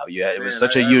right now. It was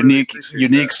such a unique,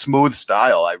 smooth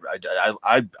style.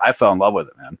 I fell in love with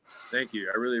it, man. Thank you.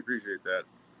 I really appreciate that.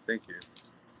 Thank you.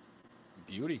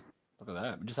 Beauty. Look at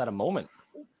that. We just had a moment.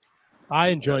 I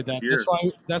enjoyed that.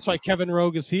 That's why Kevin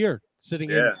Rogue is here, sitting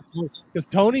in, because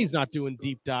Tony's not doing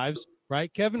deep dives,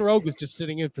 right? Kevin Rogue was just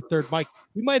sitting in for third mic.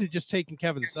 We might have just taken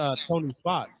Tony's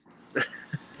spot.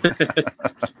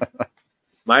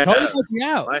 Might Tony have. might be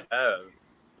out. Might have.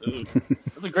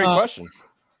 That's a great question.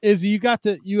 Izzy,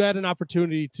 you had an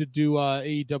opportunity to do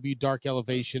AEW Dark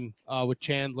Elevation with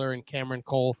Chandler and Cameron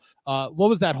Cole. What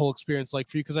was that whole experience like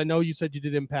for you? Because I know you said you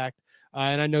did Impact,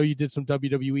 and I know you did some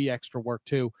WWE extra work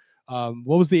too.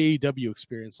 What was the AEW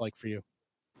experience like for you?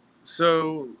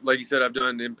 So, like you said, I've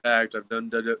done Impact. I've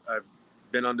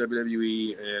been on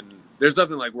WWE, and there's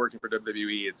nothing like working for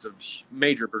WWE. It's a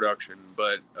major production,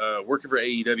 but working for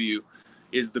AEW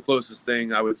is the closest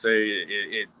thing. I would say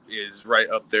it is right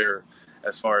up there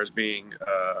as far as being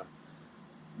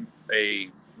a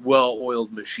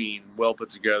well-oiled machine, well put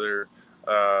together.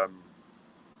 I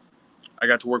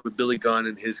got to work with Billy Gunn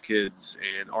and his kids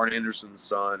and Arn Anderson's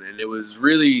son, and it was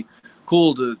really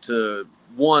cool to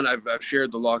one, I've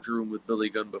shared the locker room with Billy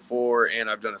Gunn before, and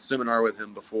I've done a seminar with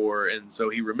him before, and so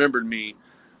he remembered me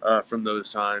from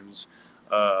those times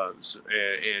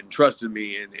and trusted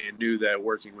me and knew that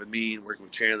working with me and working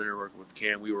with Chandler and working with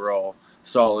Cam, we were all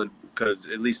solid, because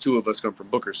at least 2 of us come from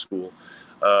Booker School,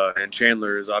 and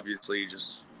Chandler is obviously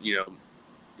just,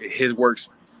 his work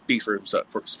speaks for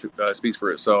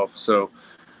itself. So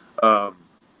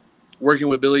working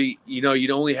with Billy,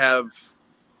 you'd only have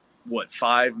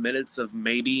 5 minutes of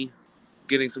maybe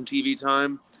getting some TV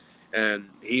time, and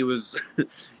he was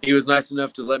nice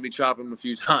enough to let me chop him a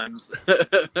few times.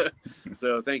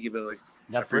 So thank you, Billy.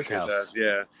 I appreciate that.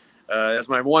 Yeah. That's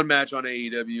my one match on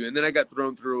AEW, and then I got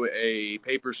thrown through a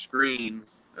paper screen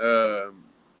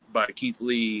by Keith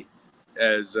Lee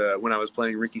as when I was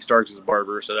playing Ricky Starks'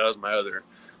 barber, so that was my other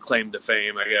claim to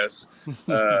fame, I guess,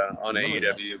 on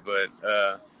AEW.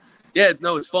 But yeah,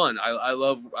 it's fun. I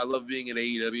love being at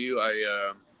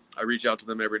AEW. I reach out to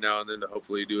them every now and then to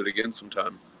hopefully do it again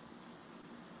sometime.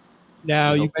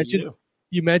 Now you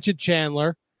mentioned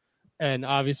Chandler, and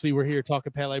obviously we're here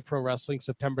talking Pele Pro Wrestling,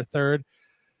 September 3rd.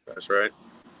 That's right.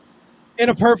 In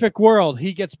a perfect world,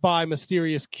 he gets by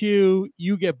Mysterious Q,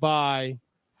 you get by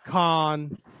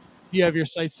Khan. You have your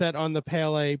sights set on the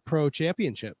Pele Pro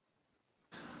Championship.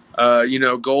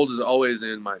 Gold is always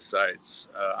in my sights.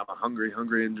 I'm a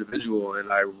hungry individual,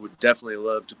 and I would definitely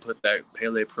love to put that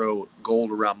Pele Pro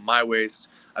gold around my waist.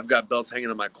 I've got belts hanging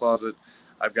in my closet.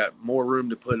 I've got more room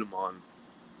to put them on.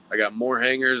 I got more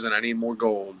hangers, and I need more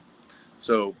gold.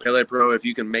 So Pele Pro, if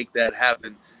you can make that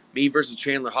happen, me versus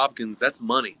Chandler Hopkins, that's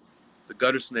money. The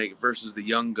Gutter Snake versus the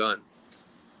Young Gun.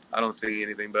 I don't see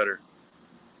anything better.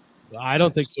 I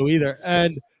don't think so either.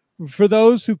 And for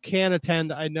those who can't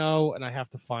attend, I know, and I have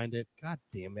to find it. God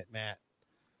damn it, Matt.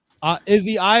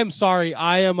 Izzy, I am sorry.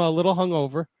 I am a little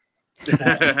hungover.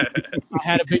 I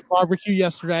had a big barbecue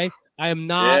yesterday. I am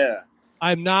not. Yeah.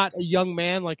 I'm not a young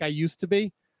man like I used to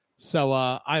be. So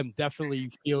I am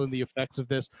definitely feeling the effects of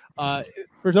this.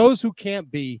 For those who can't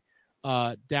be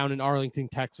down in Arlington,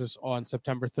 Texas on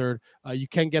September 3rd, you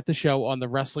can get the show on the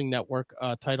Wrestling Network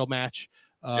title match.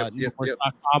 Yep.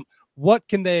 Network.com. What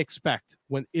can they expect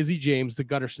when Izzy James, the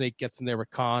Gutter Snake, gets in there with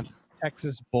Khan?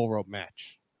 Texas bull rope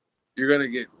match. You're going to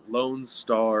get Lone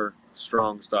Star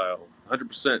strong style,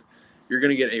 100%. You're going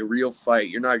to get a real fight.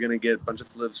 You're not going to get a bunch of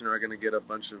flips. You're not going to get a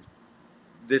bunch of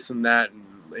this and that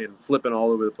and flipping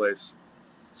all over the place.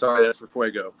 Sorry, that's for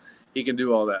Fuego. He can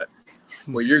do all that.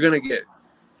 What you're going to get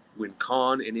when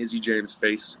Khan and Izzy James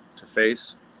face to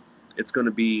face, it's going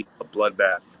to be a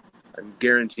bloodbath. I'm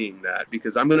guaranteeing that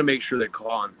because I'm going to make sure that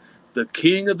Khan, the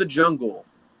king of the jungle,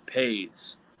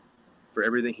 pays for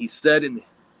everything he said and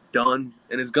done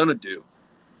and is going to do.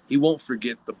 He won't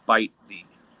forget the bite the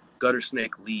Gutter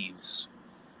Snake leaves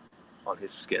on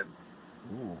his skin.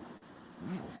 Ooh.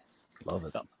 Love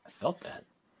it. I felt that.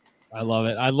 I love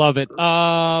it. I love it.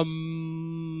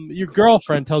 Your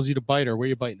girlfriend tells you to bite her. Where are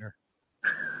you biting her?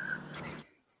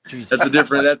 Jesus. That's a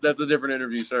different. That's a different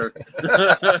interview, sir.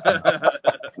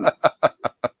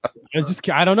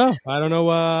 I don't know. I don't know.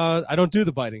 I don't do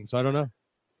the biting, so I don't know.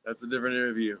 That's a different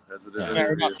interview. That's a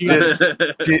different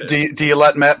interview. Do you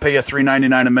let Matt pay you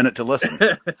 $3.99 a minute to listen?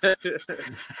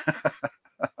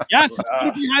 Yes, it's put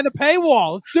it behind the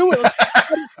paywall. Let's do it.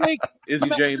 Izzy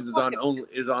James is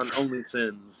on Only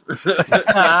Sins.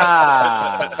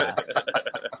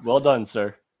 Well done,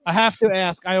 sir. I have to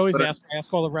ask. I always ask. I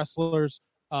ask all the wrestlers.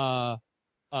 It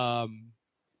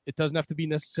doesn't have to be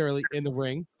necessarily in the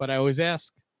ring, but I always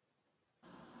ask.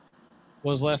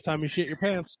 When was the last time you shit your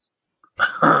pants?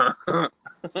 Oh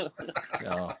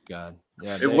God!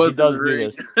 Yeah, it was. He does do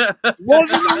this.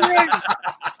 Was in the ring.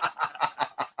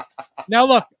 Now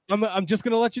look, I'm just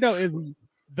gonna let you know is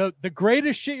the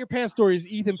greatest shit your pants story is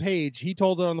Ethan Page. He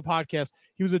told it on the podcast.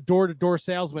 He was a door-to-door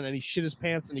salesman and he shit his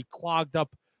pants and he clogged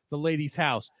up the lady's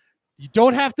house. You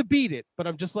don't have to beat it, but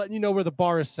I'm just letting you know where the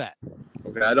bar is set.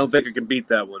 Okay, I don't think I can beat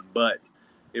that one, but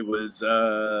it was 2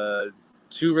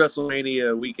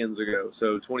 WrestleMania weekends ago,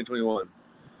 so 2021,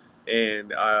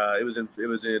 and it was in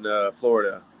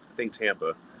Florida, I think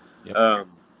Tampa. Yep.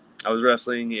 I was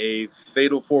wrestling a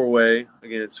fatal 4-way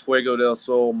against Fuego del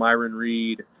Sol, Myron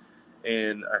Reed,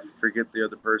 and I forget the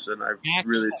other person.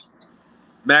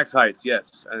 Max Heights,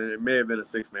 yes. And it may have been a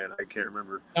 6-man. I can't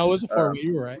remember. No, it was a 4-way.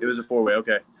 You were right. It was a 4-way.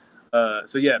 Okay.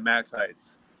 So yeah, Max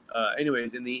Heights.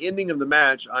 Anyways, in the ending of the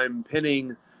match, I'm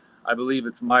pinning, I believe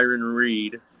it's Myron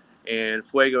Reed, and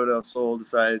Fuego del Sol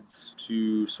decides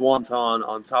to swanton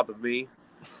on top of me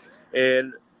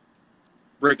and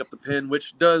break up the pin,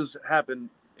 which does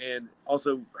happen and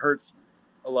also hurts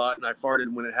a lot. And I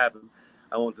farted when it happened.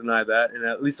 I won't deny that. And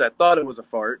at least I thought it was a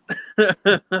fart.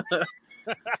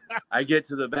 I get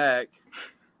to the back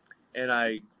and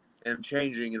I am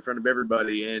changing in front of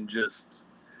everybody, and just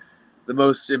the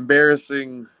most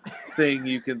embarrassing thing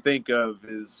you can think of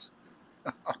is,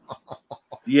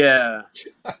 yeah.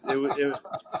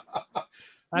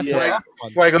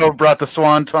 Fuego brought the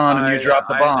swanton and you dropped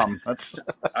the bomb.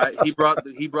 He brought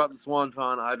the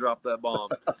swanton. I dropped that bomb,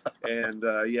 and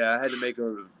I had to make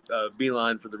a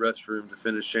beeline for the restroom to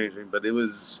finish changing. But that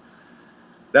was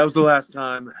the last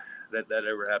time that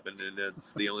ever happened, and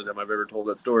it's the only time I've ever told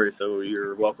that story. So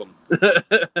you're welcome. I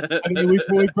mean,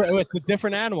 it's a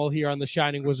different animal here on the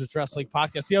Shining Wizards Wrestling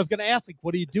Podcast. See, I was going to ask,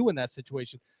 what do you do in that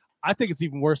situation? I think it's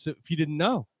even worse if you didn't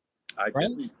know. I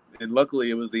didn't. And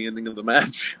luckily, it was the ending of the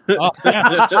match. Oh,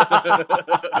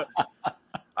 yeah.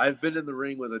 I've been in the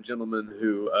ring with a gentleman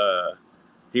who,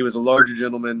 he was a larger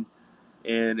gentleman,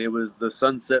 and it was the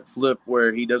sunset flip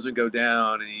where he doesn't go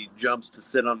down and he jumps to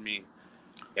sit on me,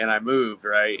 and I moved,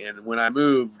 right? And when I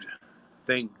moved,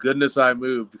 thank goodness I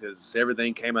moved, because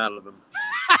everything came out of him.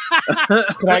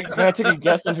 Can I take a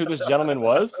guess on who this gentleman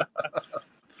was?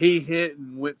 He hit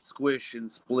and went squish and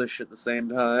splish at the same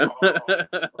time.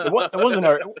 It wasn't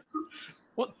our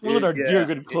dear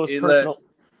good close personal.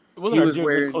 It wasn't our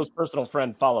dear good close personal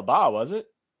friend Falaba, was it?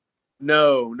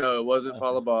 No, it wasn't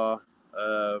Falaba.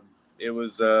 It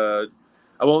was I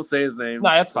won't say his name. No,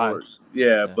 that's fine.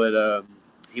 Yeah, but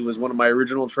he was one of my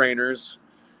original trainers.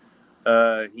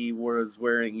 He was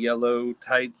wearing yellow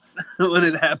tights when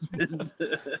it happened,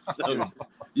 so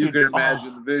you can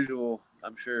imagine the visual,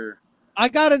 I'm sure. I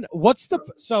got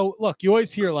so look, you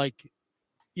always hear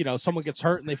someone gets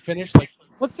hurt and they finish. Like,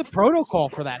 what's the protocol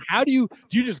for that? How do you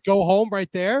just go home right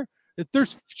there? If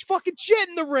there's fucking shit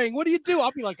in the ring, what do you do?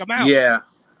 I'll be like, I'm out. Yeah.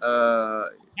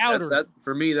 Powder. That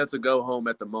for me, that's a go home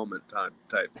at the moment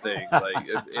type thing. Like,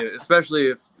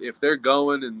 especially if they're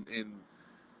going and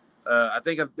I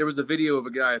think there was a video of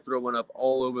a guy throwing up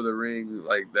all over the ring,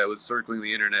 like that was circling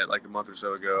the internet like a month or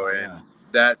so ago, and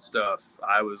that stuff,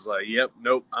 I was like, "Yep,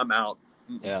 nope, I'm out."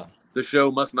 Yeah, the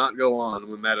show must not go on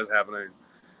when that is happening.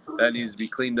 That needs to be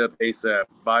cleaned up ASAP.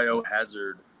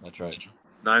 Biohazard. that's right.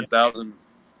 9,000.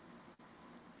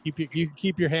 You can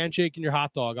keep your handshake and your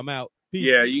hot dog. I'm out. Peace.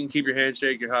 Yeah, you can keep your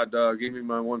handshake, your hot dog. Give me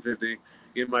my 150.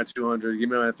 Give me my 200. Give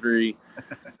me my 3.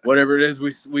 Whatever it is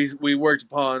we worked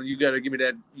upon. You got to give me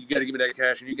that. You got to give me that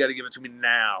cash, and you got to give it to me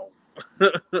now.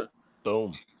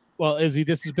 Boom. Well, Izzy,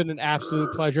 this has been an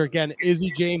absolute pleasure. Again,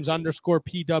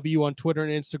 IzzyJames_PW on Twitter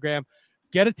and Instagram.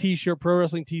 Get a t-shirt,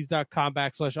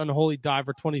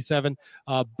 prowrestlingtees.com/unholydiver27.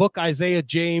 Book Isaiah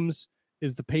James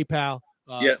is the PayPal.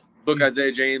 Yes, book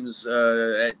Isaiah James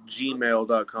at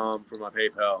gmail.com for my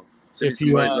PayPal. Send me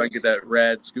some money so I can get that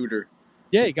rad scooter.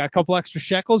 Yeah, you got a couple extra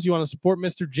shekels. You want to support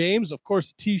Mr. James? Of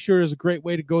course, a t-shirt is a great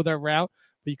way to go that route,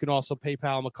 but you can also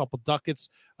PayPal him a couple ducats,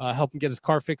 help him get his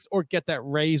car fixed, or get that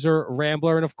Razor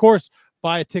Rambler. And, of course,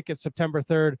 buy a ticket September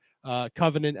 3rd,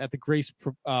 Covenant at the Grace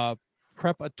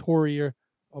Preparatory.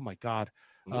 Oh, my God.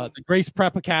 The Grace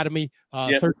Prep Academy,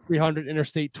 3300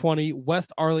 Interstate 20,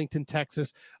 West Arlington,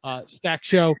 Texas. Stack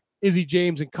show. Izzy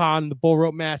James and Khan, the bull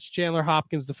rope match. Chandler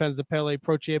Hopkins defends the Pele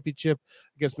Pro Championship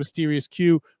against Mysterious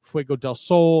Q, Fuego del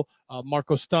Sol,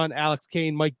 Marco Stunt, Alex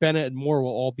Kane, Mike Bennett, and more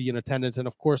will all be in attendance. And,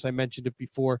 of course, I mentioned it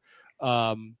before,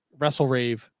 Wrestle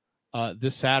Rave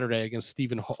this Saturday against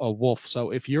Stephen Wolf. So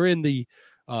if you're in the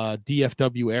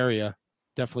DFW area,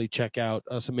 definitely check out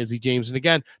some Izzy James. And,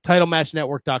 again,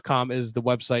 TitleMatchNetwork.com is the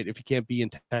website if you can't be in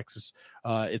Texas.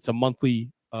 It's a monthly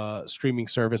streaming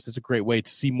service. It's a great way to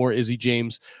see more Izzy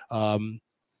James.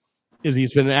 Izzy,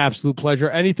 it's been an absolute pleasure.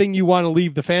 Anything you want to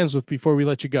leave the fans with before we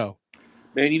let you go?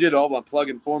 Man, you did all my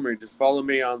plugging for me. Just follow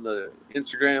me on the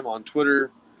Instagram, on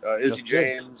Twitter, Izzy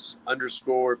James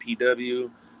 _PW.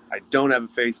 I don't have a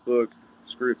Facebook.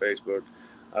 Screw Facebook.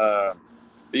 But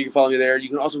you can follow me there. You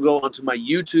can also go onto my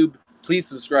YouTube. Please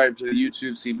subscribe to the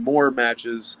YouTube. See more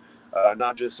matches,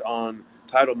 not just on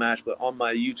Title Match, but on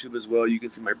my YouTube as well. You can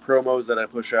see my promos that I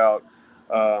push out,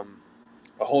 a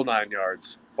whole 9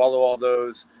 yards. Follow all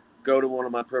those. Go to one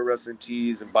of my pro wrestling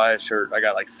tees and buy a shirt. I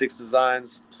got like 6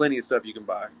 designs, plenty of stuff you can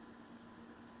buy.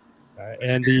 All right,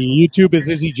 and the YouTube is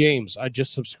Izzy James. I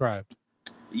just subscribed.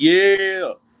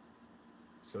 Yeah.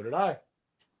 So did I.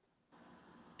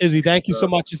 Izzy, thank you so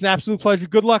much. It's an absolute pleasure.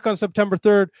 Good luck on September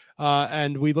 3rd,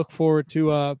 and we look forward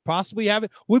to possibly having.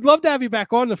 We'd love to have you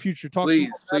back on in the future. Please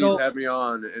have me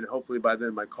on, and hopefully by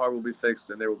then my car will be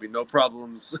fixed and there will be no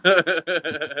problems.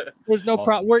 There's no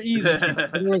problem. We're easy.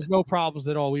 There's no problems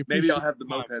at all. Maybe I'll have the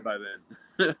moped by then.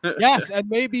 Yes, and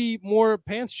maybe more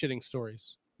pants shitting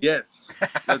stories. Yes.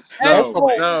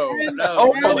 No.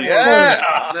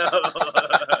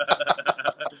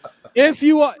 If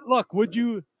you look, would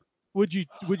you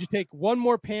take one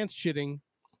more pants shitting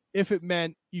if it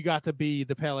meant you got to be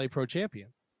the Pele Pro champion?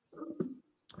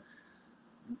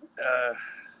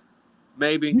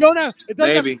 Maybe. You don't know. It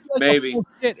doesn't maybe. have to be like a full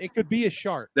shit. It could be a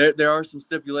shark. There are some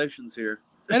stipulations here.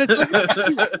 And it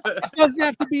doesn't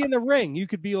have to be in the ring. You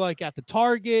could be like at the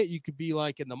Target. You could be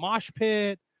like in the mosh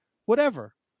pit.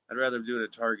 Whatever. I'd rather do it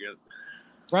at Target.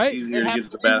 Right? Easier to get to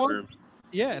the bathroom.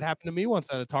 Yeah, it happened to me once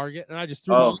at a Target, and I just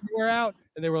threw my underwear out,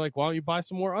 and they were like, "Why don't you buy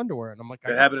some more underwear?" And I'm like,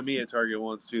 "It happened to me at Target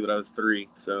once too, but I was 3."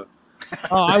 So,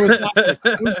 I was.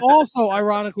 It was also,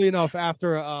 ironically enough,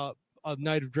 after a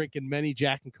night of drinking many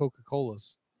Jack and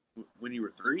Coca-Colas. When you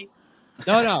were 3?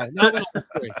 No, not when I was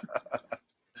 3.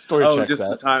 Story checks just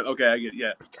that. the time. Okay, I get.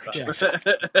 Yeah.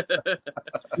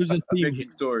 There's a theme.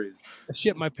 Mixing stories. I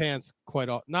shit my pants quite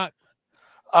often. Not.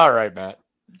 All right, Matt.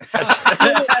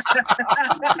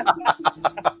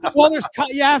 Well,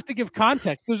 you have to give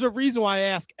context. There's a reason why I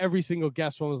ask every single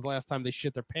guest when was the last time they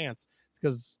shit their pants. It's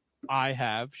because I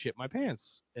have shit my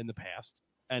pants in the past,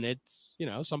 and it's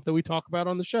something we talk about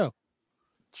on the show.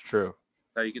 It's true.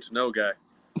 How you get to know a guy.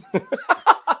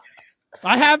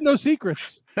 I have no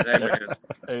secrets. Hey, man.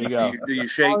 There you go. Do you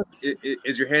shake?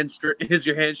 Is your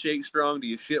handshake strong? Do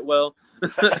you shit well?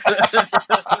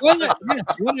 When I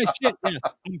shit, yes,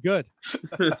 I'm good.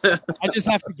 I just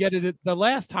have to get it. The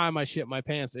last time I shit my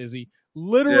pants, Izzy,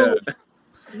 literally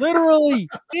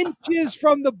inches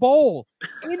from the bowl.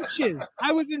 Inches.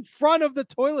 I was in front of the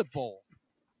toilet bowl.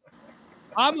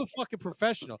 I'm a fucking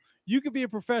professional. You could be a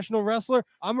professional wrestler.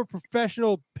 I'm a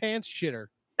professional pants shitter.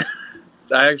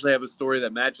 I actually have a story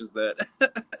that matches that.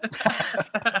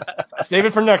 Save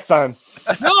it for next time.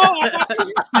 No,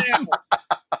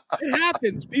 It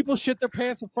happens. People shit their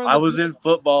pants in front of I the was TV. in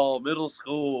football, middle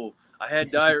school. I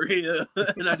had diarrhea,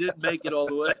 and I didn't make it all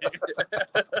the way.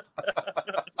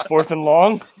 4th and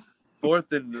long.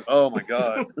 4th and oh my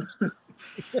god.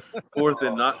 4th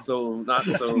and not so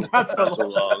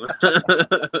long.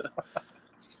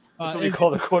 That's what we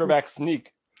call the quarterback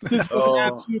sneak. This was an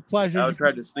absolute pleasure. I You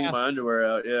tried to guys sneak asked. my underwear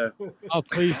out. Yeah. Oh,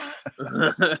 please.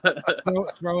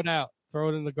 Throw it out. Throw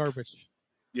it in the garbage.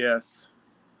 Yes.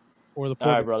 Or the All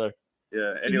right, portage. brother.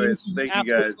 Yeah. This Anyways, was an thank you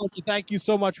absolute guys. pleasure. Thank you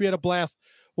so much. We had a blast.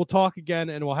 We'll talk again,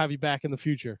 and we'll have you back in the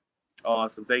future.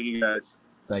 Awesome. Thank you guys.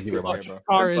 Thank you very much. Bro.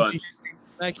 All right, Had fun. Izzy.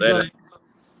 Thank you. Later. Buddy.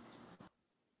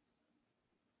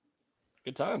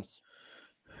 Good times.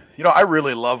 You know, I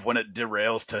really love when it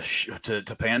derails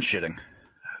to pan shitting.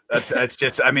 That's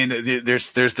just. I mean,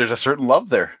 there's a certain love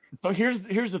there. So here's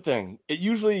the thing. It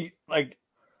usually like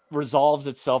resolves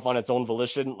itself on its own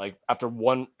volition, like after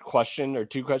one question or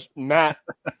two questions. Matt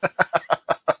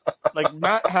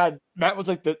was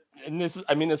like and this is,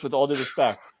 I mean this with all due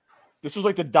respect. This was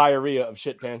like the diarrhea of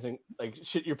shit pantsing, like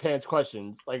shit your pants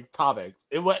questions, like topics.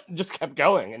 It just kept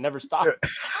going and never stopped.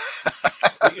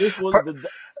 Like, this was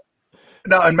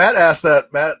No, and Matt asked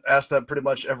that pretty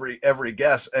much every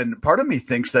guest, and part of me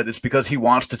thinks that it's because he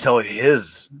wants to tell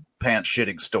his pants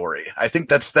shitting story. I think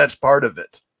that's part of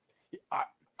it.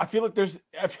 I feel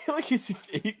like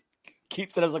he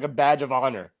keeps it as like a badge of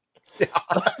honor. Yeah.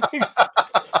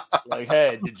 Like,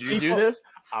 hey, did you do this?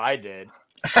 I did.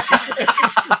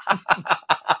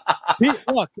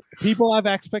 Look, people have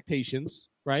expectations,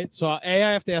 right? So A,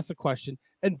 I have to ask the question,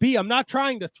 and B, I'm not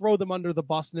trying to throw them under the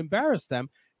bus and embarrass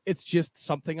them. It's just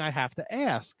something I have to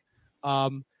ask.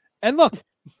 And look,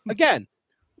 again,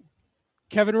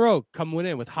 Kevin Rowe coming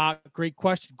in with great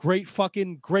question, great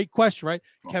question, right?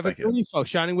 Oh, Kevin thank you. Grifo,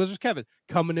 Shining Wizards Kevin,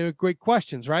 coming in with great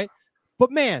questions, right? But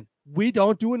man, we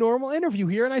don't do a normal interview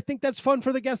here, and I think that's fun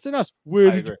for the guests and us.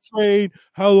 Where did you train?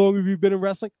 How long have you been in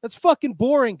wrestling? That's fucking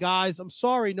boring, guys. I'm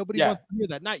sorry. Nobody wants to hear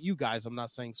that. Not you guys. I'm not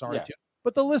saying sorry to,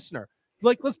 but the listener.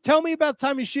 Like, let's tell me about the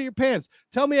time you shit your pants.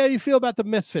 Tell me how you feel about the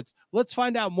Misfits. Let's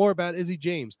find out more about Izzy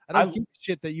James. I don't give a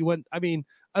shit that you went. I mean,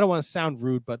 I don't want to sound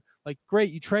rude, but like,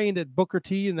 great, you trained at Booker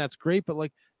T, and that's great. But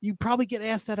like, you probably get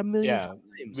asked that a million times.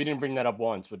 We didn't bring that up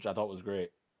once, which I thought was great.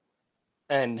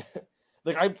 And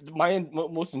like, my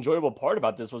most enjoyable part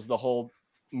about this was the whole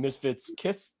Misfits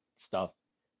Kiss stuff,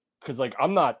 because like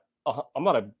I'm not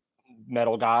a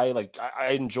metal guy. Like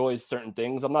I enjoy certain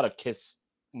things. I'm not a Kiss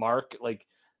mark. Like.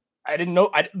 I didn't know.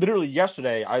 I literally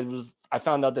yesterday I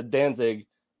found out that Danzig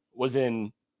was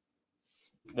in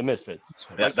the Misfits.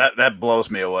 That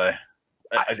blows me away.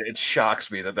 It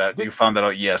shocks me that you found that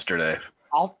out yesterday.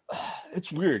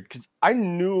 It's weird because I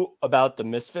knew about the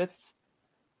Misfits,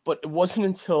 but it wasn't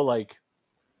until like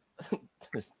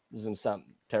this is gonna sound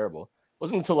terrible. It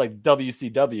wasn't until like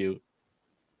WCW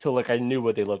till like I knew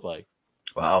what they looked like.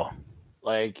 Wow.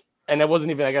 Like, and it wasn't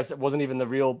even. I guess it wasn't even the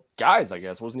real guys. I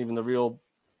guess it wasn't even the real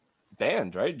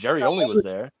band, right? Jerry Only was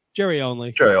there. Jerry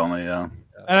Only, yeah.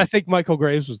 And I think Michael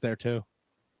Graves was there too.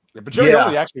 Yeah, but Jerry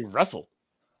Only actually wrestled.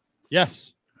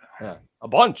 Yes. Yeah, a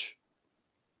bunch.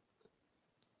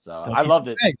 So I loved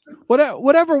it.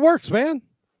 Whatever works, man.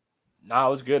 Nah, it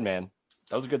was good, man.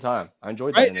 That was a good time. I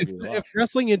enjoyed that interview. If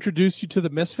wrestling introduced you to the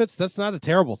Misfits, that's not a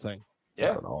terrible thing.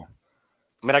 Yeah. Not at all.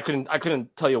 I mean, I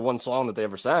couldn't tell you one song that they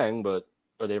ever sang,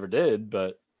 or they ever did,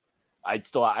 but I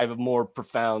have a more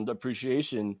profound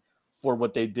appreciation for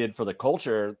what they did for the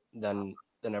culture than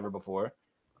ever before,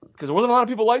 because there wasn't a lot of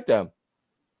people like them.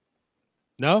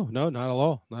 No, not at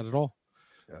all. Not at all.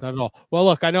 Yeah. Not at all. Well,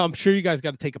 look, I'm sure you guys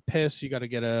got to take a piss. You got to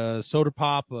get a soda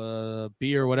pop, a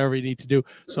beer, whatever you need to do.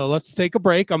 So let's take a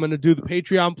break. I'm going to do the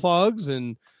Patreon plugs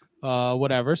and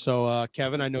whatever. So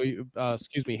Kevin, I know you,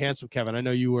 excuse me, handsome Kevin, I know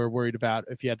you were worried about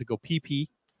if you had to go pee.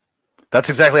 That's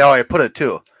exactly how I put it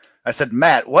too. I said,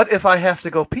 Matt, what if I have to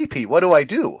go pee? What do I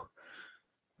do?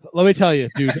 Let me tell you,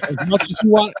 dude, as much as you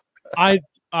want, I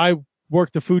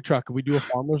work the food truck and we do a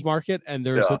farmer's market, and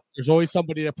there's always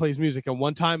somebody that plays music. And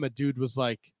one time a dude was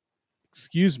like,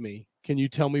 excuse me, can you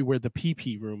tell me where the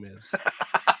pee room is?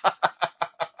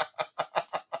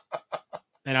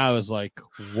 And I was like,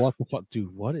 what the fuck?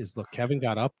 Dude, what is, look, Kevin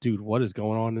got up. Dude, what is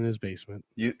going on in his basement?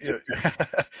 You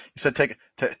said take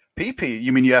pee.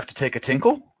 You mean you have to take a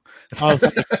tinkle? I was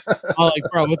like,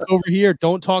 bro, it's over here.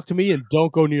 Don't talk to me and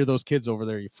don't go near those kids over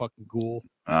there, you fucking ghoul.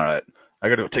 All right. I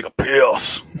got to go take a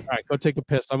piss. All right, go take a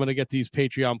piss. I'm going to get these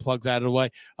Patreon plugs out of the way.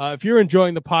 If you're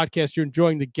enjoying the podcast, you're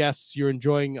enjoying the guests, you're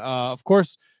enjoying, of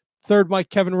course, third Mike,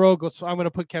 Kevin Rogue. I'm going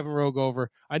to put Kevin Rogue over.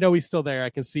 I know he's still there. I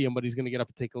can see him, but he's going to get up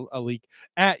and take a leak.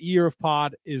 At Year of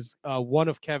Pod is one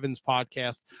of Kevin's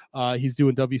podcasts. He's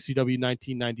doing WCW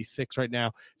 1996 right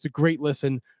now. It's a great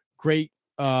listen, great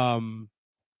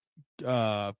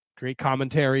great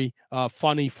commentary,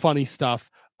 funny stuff.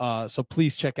 So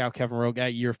please check out Kevin Rogue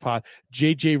at Year of Pod.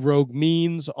 JJ Rogue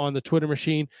Means on the Twitter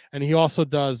machine, and he also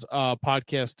does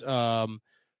podcast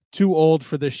Too Old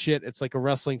for This Shit. It's like a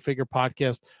wrestling figure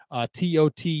podcast.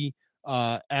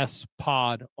 TOTS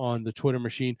Pod on the Twitter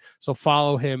machine. So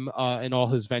follow him in all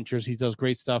his ventures. He does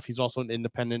great stuff. He's also an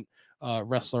independent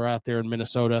wrestler out there in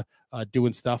Minnesota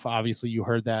doing stuff. Obviously, you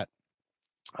heard that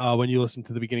when you listen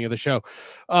to the beginning of the show.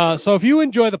 So if you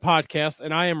enjoy the podcast,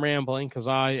 and I am rambling because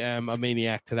I am a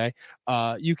maniac today,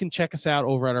 you can check us out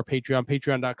over at our Patreon,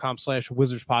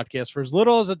 patreon.com/Wizards Podcast. For as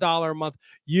little as $1 a month,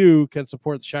 you can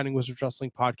support the Shining Wizards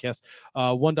Wrestling Podcast.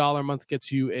 $1 a month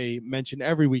gets you a mention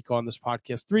every week on this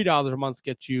podcast. $3 a month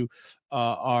gets you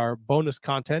our bonus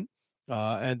content.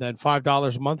 And then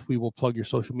 $5 a month, we will plug your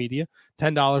social media.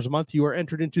 $10 a month, you are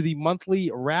entered into the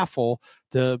monthly raffle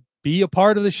to be a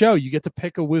part of the show. You get to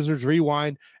pick a Wizards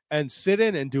Rewind and sit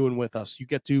in and do it with us. You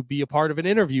get to be a part of an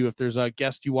interview. If there's a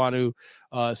guest you want to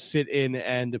sit in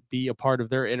and be a part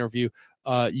of their interview,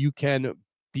 you can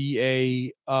be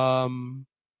a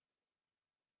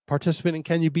participant in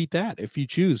Can You Beat That if you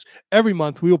choose. Every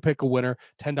month we will pick a winner,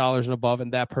 $10 and above,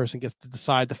 and that person gets to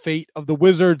decide the fate of the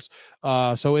Wizards.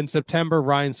 So in September,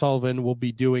 Ryan Sullivan will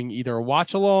be doing either a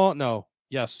watch along, a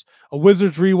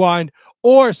Wizards Rewind,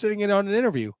 or sitting in on an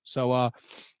interview. So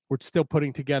we're still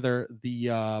putting together the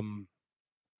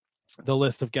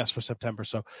list of guests for September.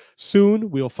 So soon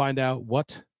we'll find out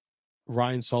what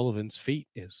Ryan Sullivan's fate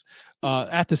is.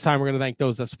 At this time, we're going to thank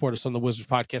those that support us on the Wizards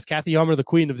Podcast. Kathy Hummer, the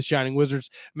queen of the Shining Wizards.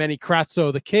 Manny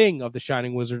Crazzo, the king of the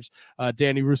Shining Wizards.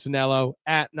 Danny Rusinello,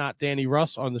 at Not Danny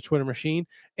Russ on the Twitter machine.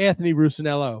 Anthony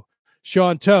Rusinello.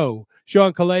 Sean Toe.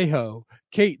 Sean Calejo.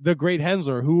 Kate, the Great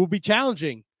Hensler, who will be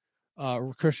challenging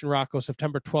Christian Rocco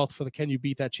September 12th for the Can You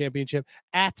Beat That Championship,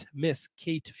 at Miss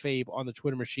Kate Fabe on the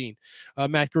Twitter machine.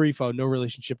 Matt Garifo, no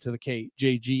relationship to the Kate.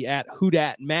 JG at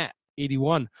Whodat Matt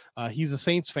 81. He's a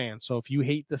Saints fan, so if you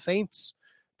hate the Saints,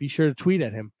 be sure to tweet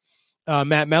at him.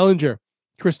 Matt Mellinger,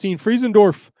 Christine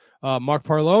Friesendorf, Mark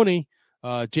Parloni,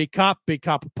 Jake Kopp, Big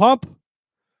Cop Pump,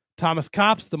 Thomas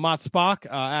Cops, the Mott Spock,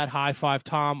 at High Five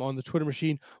Tom on the Twitter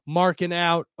machine, marking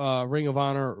out Ring of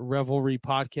Honor Revelry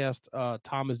podcast.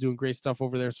 Tom is doing great stuff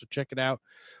over there, so check it out.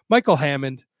 Michael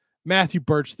Hammond, Matthew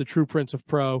Birch, the True Prince of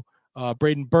Pro,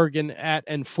 Braden Bergen at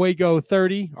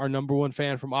Enfuego30, our number one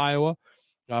fan from Iowa.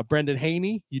 Brendan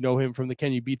Haney, you know him from the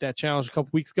Can You Beat That Challenge a couple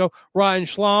weeks ago. Ryan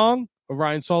Schlong,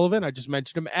 Ryan Sullivan, I just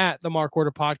mentioned him, at the Mark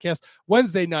Order Podcast.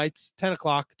 Wednesday nights, 10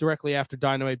 o'clock, directly after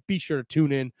Dynamite. Be sure to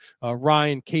tune in.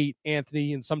 Ryan, Kate,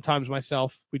 Anthony, and sometimes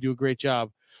myself. We do a great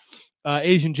job.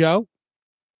 Asian Joe,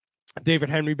 David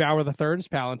Henry Bauer III, his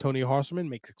pal Antonio Horseman,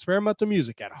 makes experimental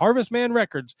music at Harvestman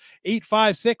Records,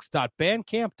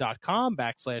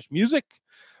 856.bandcamp.com/music.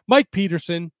 Mike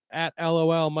Peterson, at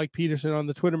LOL Mike Peterson on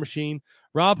the Twitter machine.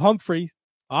 Rob Humphrey,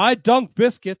 I Dunk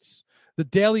Biscuits. The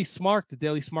Daily Smark,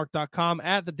 thedailysmark.com,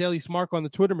 at the Daily Smark on the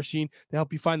Twitter machine to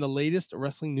help you find the latest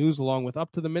wrestling news along with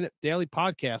up-to-the-minute daily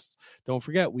podcasts. Don't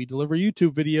forget, we deliver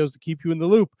YouTube videos to keep you in the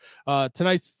loop.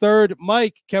 Tonight's third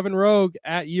Mike, Kevin Rogue,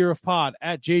 at Year of Pod,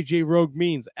 at JJ Rogue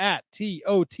Means, at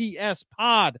TOTS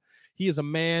Pod. He is a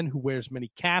man who wears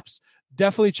many caps.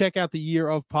 Definitely check out the Year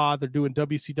of Pod. They're doing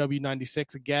WCW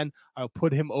 96 again. I'll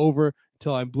put him over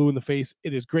until I'm blue in the face.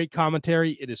 It is great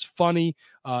commentary. It is funny.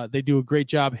 They do a great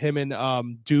job, him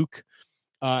and Duke.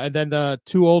 And then the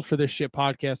Too Old for This Shit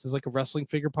podcast is like a wrestling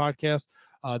figure podcast.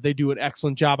 They do an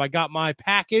excellent job. I got my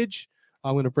package.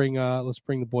 I'm going to bring, let's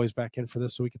bring the boys back in for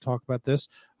this so we can talk about this.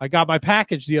 I got my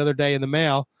package the other day in the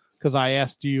mail because I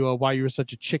asked you why you were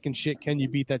such a chicken shit. Can you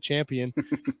beat that champion?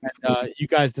 And you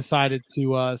guys decided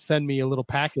to send me a little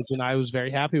package, and I was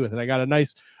very happy with it. I got a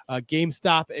nice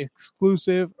GameStop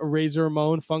exclusive Razor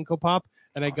Ramon Funko Pop,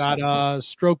 and I got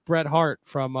Stroke Bret Hart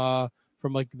from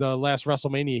like the last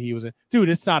WrestleMania he was in. Dude,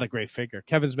 it's not a great figure.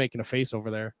 Kevin's making a face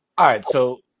over there. All right,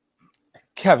 so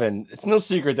Kevin, it's no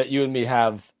secret that you and me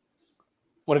have,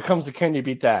 when it comes to Can You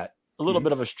Beat That, a little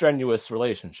bit of a strenuous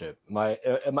relationship.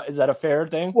 Is that a fair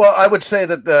thing? Well, I would say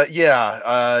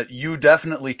that, you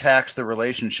definitely tax the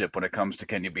relationship when it comes to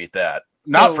Can You Beat That?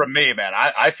 Not from me, man.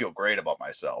 I feel great about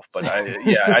myself, but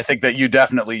I think that you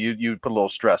definitely, you put a little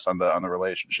stress on the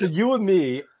relationship. So you and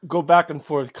me go back and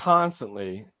forth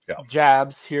constantly,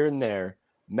 jabs here and there.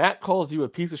 Matt calls you a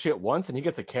piece of shit once and he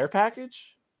gets a care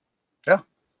package? Yeah.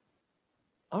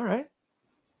 All right.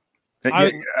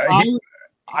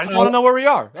 I just want to know where we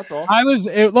are. That's all. I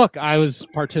was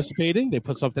participating. They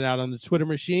put something out on the Twitter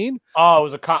machine. Oh, it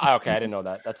was a okay. I didn't know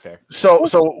that. That's fair. So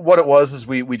what it was is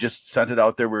we just sent it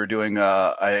out there. We were doing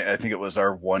I think it was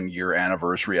our 1 year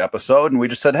anniversary episode, and we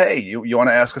just said, hey, you want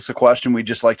to ask us a question? We'd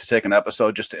just like to take an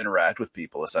episode just to interact with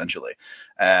people, essentially.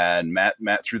 And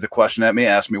Matt threw the question at me,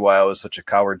 asked me why I was such a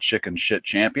coward chicken shit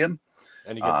champion.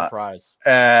 And you get the prize.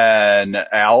 And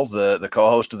Al, the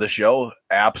co-host of the show,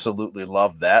 absolutely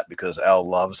loved that because Al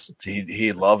loves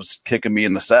kicking me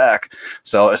in the sack.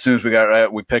 So as soon as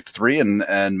we picked 3,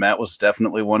 and Matt was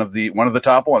definitely one of the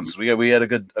top ones. We had a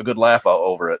good laugh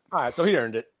over it. All right, so he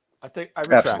earned it. I think I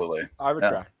retract. Absolutely. I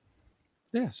retract.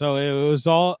 Yeah, so it was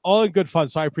all in good fun.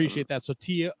 So I appreciate that. So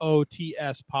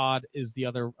TOTS Pod is the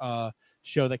other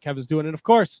show that Kevin's doing, and of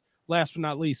course, last but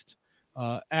not least,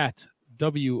 at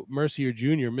W. Mercier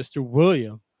Jr., Mr.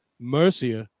 William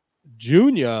Mercier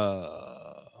Jr.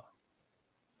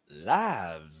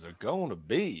 Lives are going to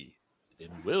be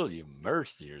in William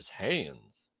Mercier's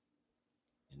hands.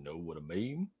 You know what I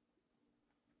mean?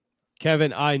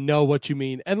 Kevin, I know what you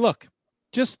mean. And look,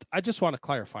 I just want to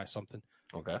clarify something.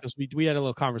 Okay. Because we had a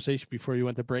little conversation before you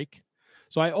went to break.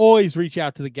 So I always reach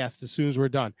out to the guests as soon as we're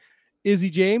done. Izzy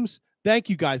James, thank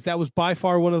you guys. That was by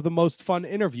far one of the most fun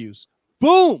interviews.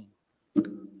 Boom!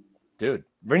 Dude,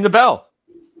 ring the bell.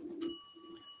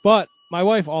 But my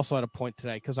wife also had a point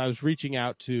today because I was reaching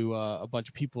out to a bunch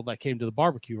of people that came to the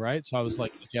barbecue, right? So I was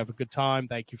like, did you have a good time?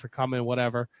 Thank you for coming,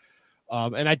 whatever.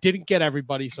 And I didn't get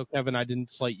everybody, so Kevin, I didn't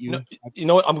slight you. You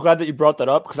know what? I'm glad that you brought that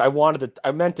up because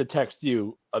I meant to text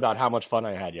you about how much fun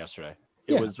I had yesterday.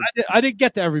 I didn't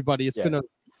get to everybody. It's been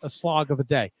a slog of a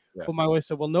day. Yeah. But my wife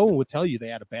said, well, no one would tell you they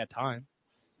had a bad time.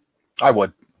 I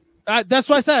would. That's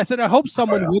what I said. I said, I hope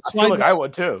someone would. I feel like I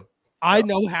would too. I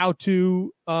know how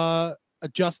to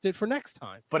adjust it for next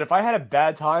time. But if I had a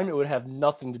bad time, it would have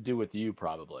nothing to do with you,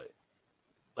 probably.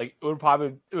 Like it would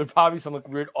probably be some like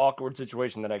weird, awkward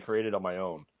situation that I created on my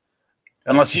own.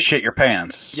 Unless you shit your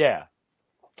pants. Yeah.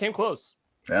 Came close.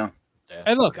 Yeah.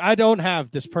 And look, I don't have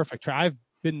this perfect try. I've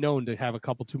been known to have a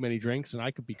couple too many drinks and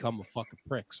I could become a fucking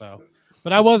prick. So,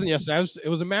 but I wasn't yesterday. It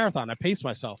was a marathon. I paced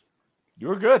myself. You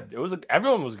were good.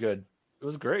 Everyone was good. It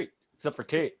was great. Except for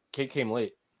Kate. Kate came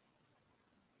late.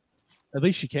 At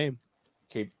least she came.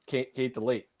 Kate the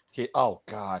late. Kate. Oh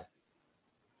God.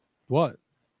 What?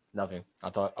 Nothing. I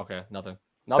thought. Okay. Nothing.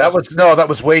 That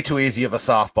was way too easy of a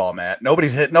softball, Matt.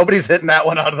 Nobody's hitting that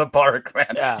one out of the park, man.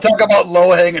 Yeah. Talk about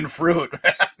low hanging fruit,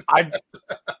 man.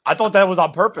 I thought that was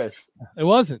on purpose. It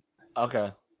wasn't.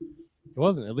 Okay. It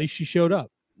wasn't. At least she showed up.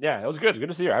 Yeah, it was good. Good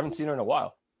to see her. I haven't seen her in a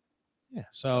while. Yeah.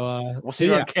 So we'll see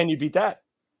her on Can You Beat That?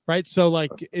 Right. So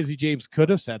like Izzy James could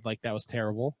have said like that was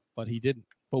terrible, but he didn't.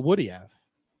 But would he have?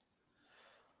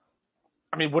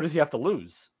 I mean, what does he have to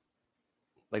lose?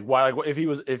 Like why? Like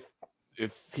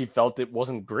if he felt it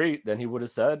wasn't great, then he would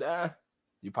have said,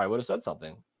 you probably would have said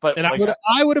something. But and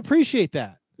I would appreciate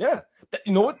that. Yeah.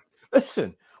 You know what?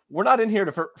 Listen, we're not in here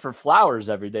for flowers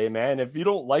every day, man. If you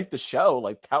don't like the show,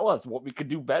 like tell us what we could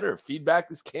do better.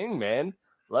 Feedback is king, man.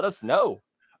 Let us know.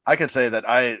 I could say that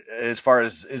as far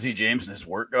as Izzy James and his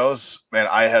work goes, man,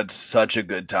 I had such a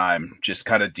good time just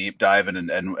kind of deep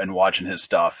diving and watching his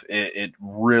stuff. It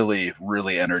really,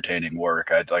 really entertaining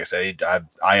work.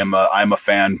 I am a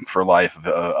fan for life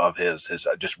of his.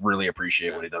 I just really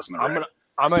appreciate what he does in the ring.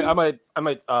 I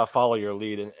might follow your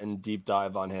lead and deep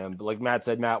dive on him. But like Matt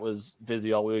said, Matt was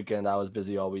busy all weekend. I was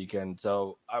busy all weekend.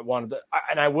 So I wanted to,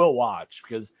 and I will watch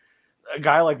because a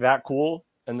guy like that cool.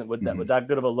 And with that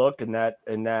good of a look and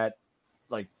that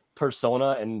like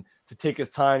persona and to take his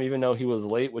time, even though he was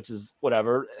late, which is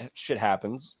whatever, shit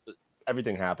happens,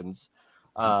 everything happens.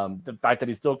 The fact that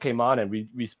he still came on and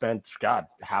we spent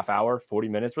half hour, 40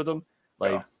 minutes with him,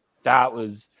 that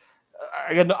was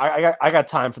I got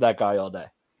time for that guy all day.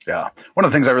 Yeah, one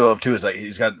of the things I really love too is that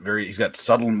he's got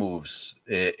subtle moves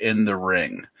in the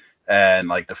ring. And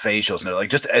like the facials and like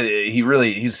just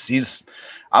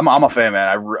I'm a fan, man.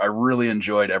 I really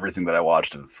enjoyed everything that I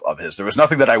watched of his. There was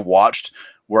nothing that I watched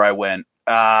where I went,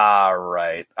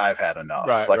 right, I've had enough.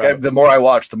 Right. The more I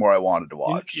watched, the more I wanted to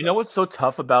watch. You know what's so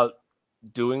tough about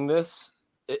doing this?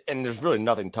 And there's really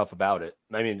nothing tough about it.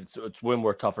 I mean, it's way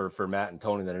more tougher for Matt and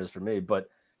Tony than it is for me. But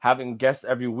having guests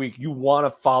every week, you want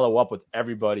to follow up with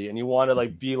everybody, and you want to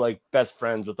like be like best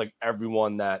friends with like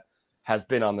everyone that has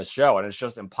been on the show, and it's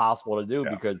just impossible to do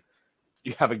because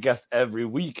you have a guest every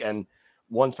week, and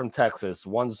one's from Texas,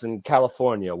 one's in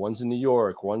California, one's in New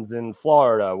York, one's in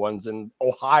Florida, one's in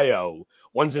Ohio,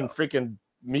 one's in freaking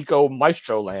Miko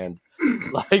Maestro land.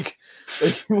 like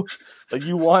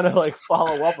you want to like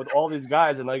follow up with all these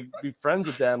guys and like be friends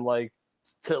with them like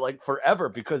to like forever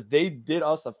because they did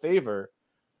us a favor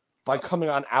by coming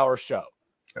on our show.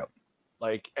 Yep.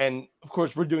 Like, and of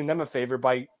course we're doing them a favor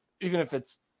by, even if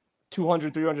it's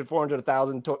 200, 300, 400,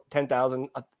 1,000, 10,000,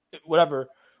 whatever,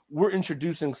 we're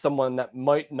introducing someone that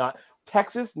might not.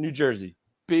 Texas, New Jersey,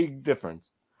 big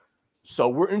difference. So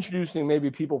we're introducing maybe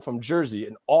people from Jersey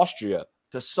and Austria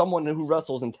to someone who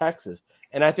wrestles in Texas.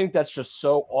 And I think that's just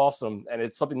so awesome. And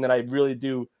it's something that I really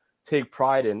do take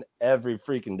pride in every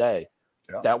freaking day,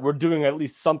 that we're doing at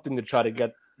least something to try to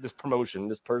get this promotion,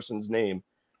 this person's name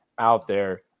out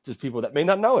there to people that may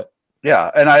not know it.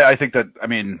 Yeah. And I think that, I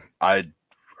mean,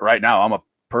 right now I'm a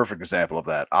perfect example of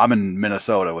that. I'm in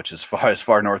Minnesota, which is as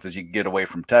far north as you can get away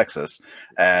from Texas.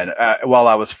 And while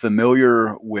I was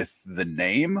familiar with the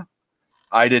name,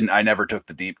 I never took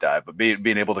the deep dive, but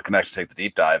being able to connect to take the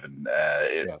deep dive, and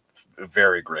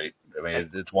very great. I mean,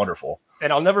 it's wonderful.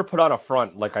 And I'll never put on a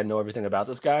front like I know everything about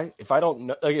this guy. If I don't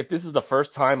know, like if this is the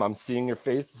first time I'm seeing your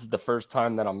face, this is the first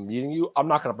time that I'm meeting you, I'm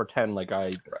not going to pretend like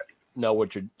I know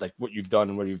what you've done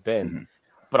and where you've been. Mm-hmm.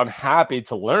 But I'm happy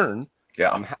to learn.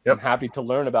 Yeah, I'm happy to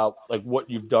learn about like what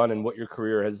you've done and what your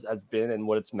career has been and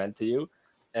what it's meant to you.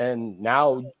 And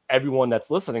now everyone that's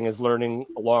listening is learning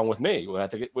along with me. I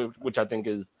think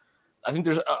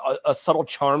there's a subtle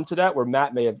charm to that where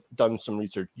Matt may have done some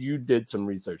research. You did some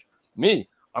research. Me,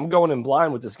 I'm going in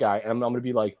blind with this guy, and I'm going to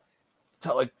be like,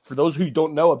 for those who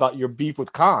don't know about your beef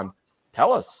with Khan,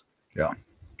 tell us. Yeah.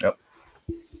 Yep.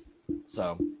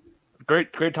 So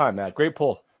great time, Matt. Great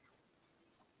pull.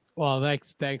 Well,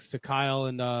 thanks to Kyle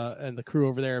and the crew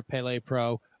over there at Pele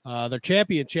Pro. Their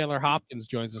champion Chandler Hopkins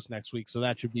joins us next week, so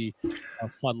that should be a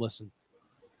fun listen.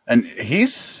 And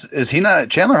is he not?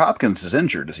 Chandler Hopkins is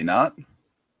injured, is he not?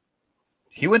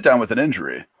 He went down with an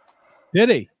injury. Did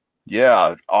he?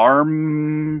 Yeah,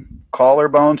 arm,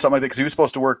 collarbone, something like that. Because he was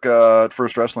supposed to work at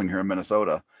First Wrestling here in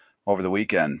Minnesota over the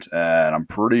weekend, and I'm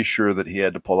pretty sure that he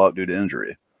had to pull out due to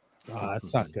injury.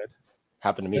 That's not good.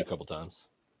 Happened to me a couple times.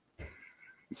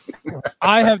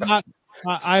 I have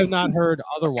not heard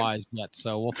otherwise yet,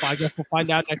 so I guess we'll find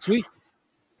out next week.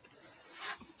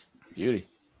 Beauty.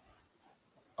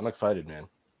 I'm excited, man.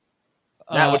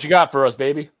 Matt, what you got for us,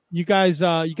 baby? You guys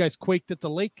quaked at the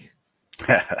lake?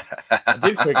 I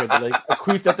did quake at the lake. I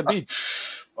queefed at the beach.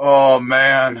 Oh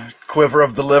man, quiver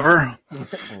of the liver.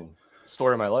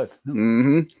 Story of my life.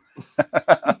 Mm-hmm.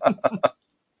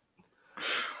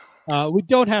 We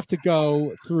don't have to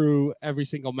go through every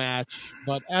single match,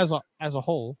 but as a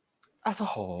whole,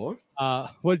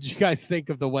 what did you guys think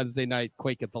of the Wednesday night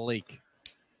Quake at the Lake?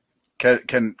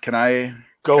 Can I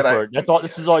go for it? That's all.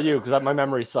 This is all you because my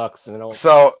memory sucks. And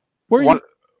so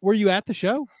were you at the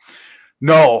show?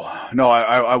 No,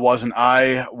 I wasn't.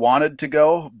 I wanted to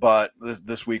go, but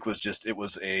this week was just it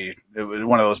was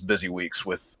one of those busy weeks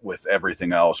with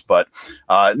everything else. But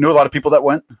knew a lot of people that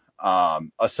went.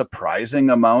 A surprising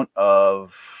amount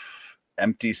of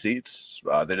empty seats.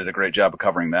 They did a great job of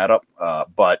covering that up.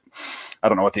 But I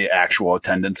don't know what the actual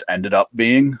attendance ended up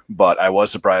being, but I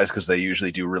was surprised because they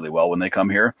usually do really well when they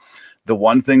come here. The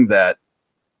one thing that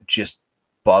just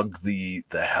bugged the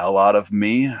hell out of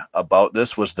me about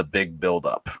this was the big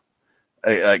buildup.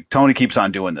 Like Tony keeps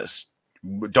on doing this.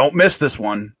 Don't miss this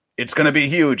one. It's going to be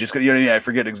huge. It's going to, I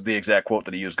forget the exact quote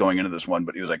that he used going into this one,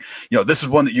 but he was like, this is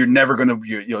one that you're never going to,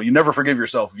 you never forgive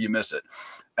yourself if you miss it.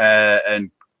 And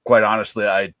quite honestly,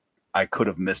 I could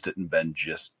have missed it and been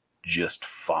just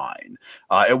fine.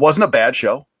 It wasn't a bad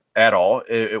show at all.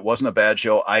 It wasn't a bad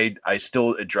show.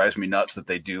 It drives me nuts that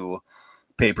they do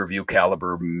pay-per-view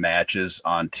caliber matches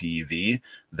on TV.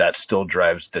 That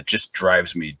just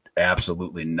drives me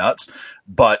absolutely nuts.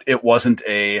 But it wasn't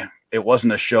a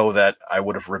show that I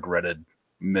would have regretted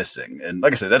missing. And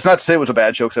like I said, that's not to say it was a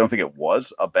bad show because I don't think it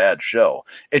was a bad show.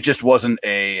 It just wasn't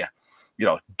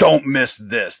don't miss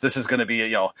this. This is going to be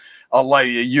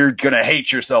you're going to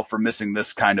hate yourself for missing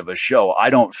this kind of a show. I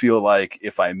don't feel like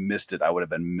if I missed it, I would have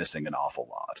been missing an awful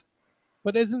lot.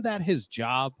 But isn't that his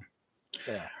job?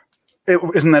 Yeah.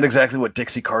 Isn't that exactly what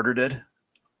Dixie Carter did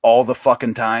all the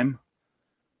fucking time?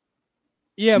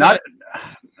 Yeah.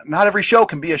 Not every show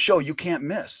can be a show you can't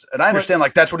miss. And I understand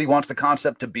that's what he wants the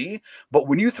concept to be. But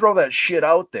when you throw that shit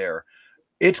out there,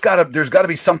 there's gotta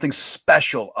be something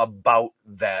special about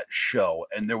that show.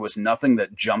 And there was nothing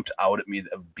that jumped out at me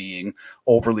of being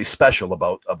overly special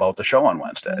about the show on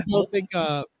Wednesday. You don't think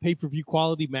a pay-per-view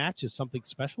quality match is something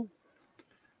special?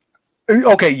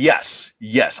 Okay, yes.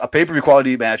 A pay-per-view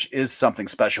quality match is something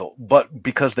special, but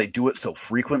because they do it so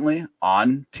frequently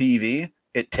on TV,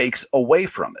 it takes away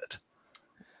from it.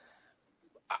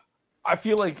 I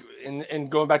feel like, in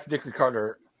going back to Dixie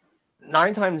Carter,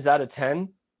 9 times out of 10,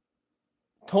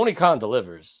 Tony Khan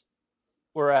delivers.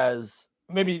 Whereas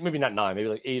maybe not 9, maybe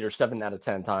like 8 or 7 out of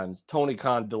 10 times, Tony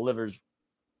Khan delivers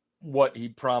what he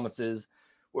promises.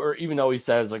 Where even though he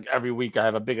says like every week I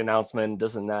have a big announcement,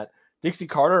 this and that, Dixie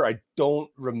Carter, I don't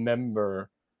remember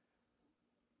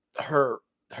her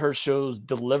shows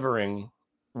delivering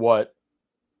what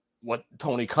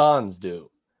Tony Khan's do.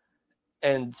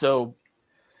 And so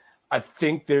I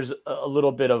think there's a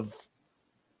little bit of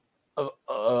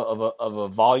a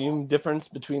volume difference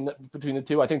between the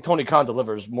two. I think Tony Khan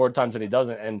delivers more times than he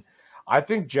doesn't, and I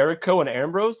think Jericho and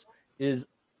Ambrose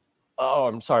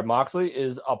Moxley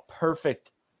is a perfect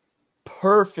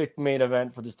main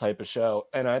event for this type of show.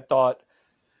 And I thought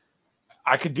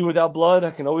I could do without blood.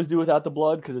 I can always do without the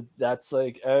blood because that's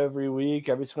like every week,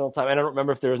 every single time. I don't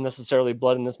remember if there was necessarily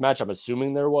blood in this match. I'm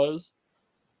assuming there was,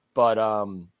 but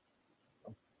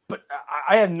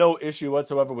I had no issue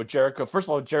whatsoever with Jericho. First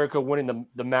of all, Jericho winning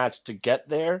the match to get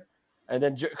there, and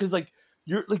then because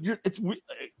you're it's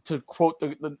to quote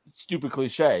the stupid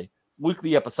cliche,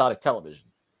 weekly episodic television.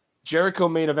 Jericho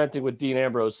main eventing with Dean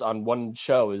Ambrose on one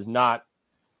show is not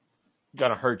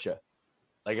gonna hurt you.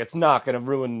 Like it's not gonna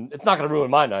ruin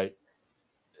my night,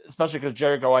 especially because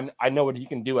Jericho. I know what he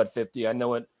can do at 50. I know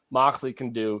what Moxley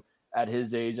can do at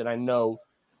his age, and I know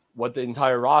what the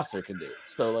entire roster can do.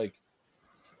 So like.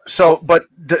 So, but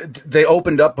they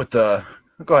opened up with the.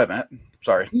 Go ahead, Matt.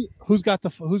 Sorry. Who's got the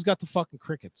fucking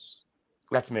crickets?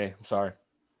 That's me. I'm sorry.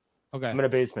 Okay. I'm in a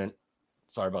basement.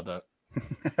 Sorry about that.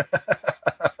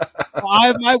 Well, I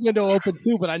have my window open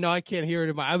too, but I know I can't hear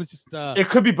it. I was just. It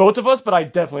could be both of us, but I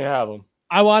definitely have them.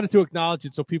 I wanted to acknowledge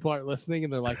it so people aren't listening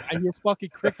and they're like, "I hear fucking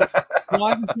crickets."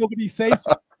 Why does nobody say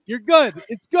so? You're good.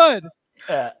 It's good.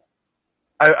 Yeah.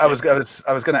 I was going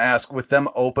to ask, with them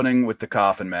opening with the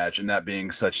coffin match and that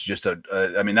being such just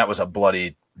I mean, that was a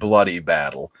bloody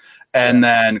battle, and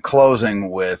then closing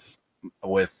with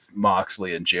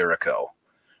Moxley and Jericho,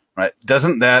 right?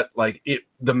 Doesn't that like it?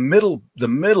 The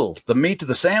meat of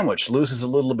the sandwich loses a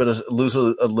little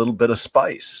bit of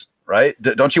spice, right?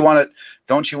 Don't you want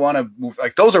to move?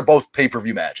 Like those are both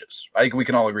pay-per-view matches. I think we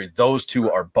can all agree those two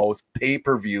are both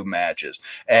pay-per-view matches,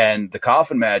 and the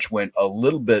coffin match went a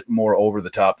little bit more over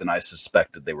the top than I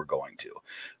suspected they were going to.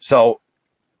 So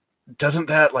doesn't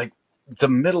that like the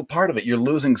middle part of it? You're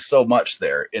losing so much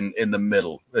there in the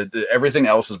middle. Everything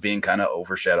else is being kind of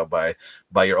overshadowed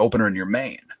by your opener and your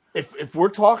main. If we're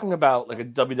talking about like a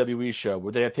WWE show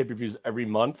where they have pay-per-views every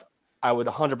month, I would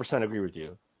 100% agree with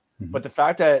you. But the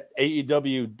fact that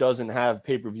AEW doesn't have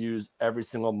pay-per-views every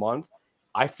single month,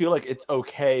 I feel like it's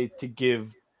okay to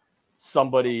give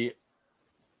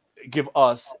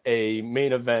us a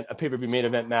main event, a pay-per-view main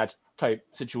event match type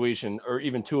situation, or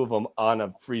even two of them on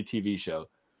a free TV show.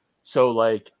 So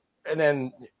like, and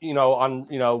then,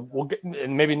 we'll get,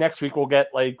 and maybe next week we'll get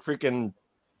like freaking,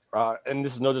 and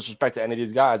this is no disrespect to any of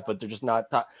these guys, but they're just not,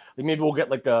 maybe we'll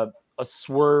get like a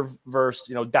Swerve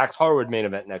versus, Dax Harwood main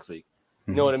event next week.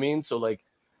 You know what I mean? So, like,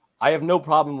 I have no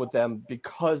problem with them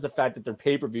because the fact that their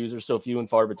pay-per-views are so few and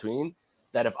far between,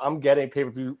 that if I'm getting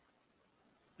pay-per-view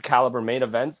caliber main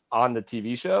events on the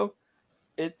TV show,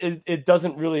 it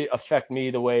doesn't really affect me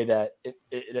the way that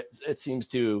it seems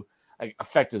to, like,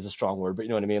 affect is a strong word, but you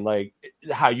know what I mean? Like,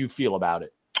 how you feel about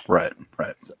it. Right.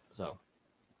 So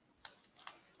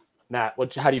Matt,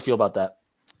 how do you feel about that?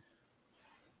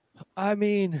 I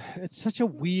mean, it's such a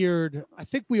weird. I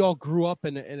think we all grew up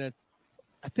in a.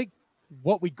 I think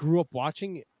what we grew up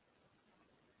watching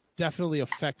definitely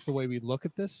affects the way we look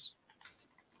at this.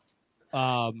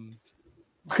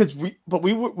 Because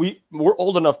we're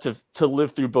old enough to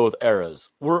live through both eras.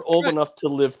 We're old enough to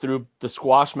live through the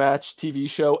squash match TV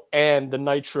show and the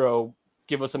Nitro.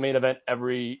 Give us a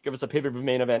pay-per-view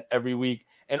main event every week,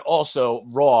 and also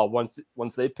Raw once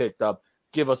they picked up,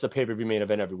 give us a pay-per-view main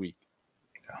event every week.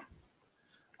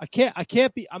 I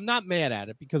can't be. I'm not mad at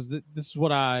it because this is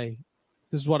what I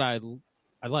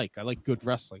like. I like good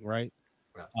wrestling, right?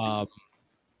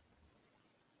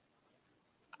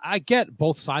 I get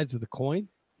both sides of the coin.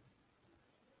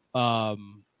 But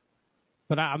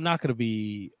I'm not going to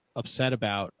be upset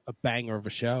about a banger of a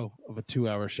show, of a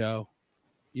 2-hour show.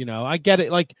 I get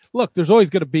it. Like, look, there's always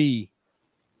going to be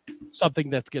something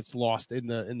that gets lost in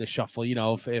the shuffle.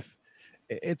 If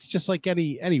it's just like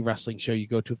any wrestling show you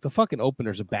go to, if the fucking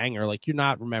opener's a banger, like you're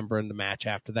not remembering the match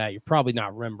after that. You're probably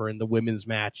not remembering the women's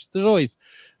match. There's always,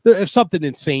 if something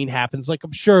insane happens, like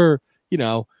I'm sure,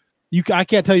 I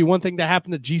can't tell you one thing that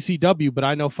happened to GCW, but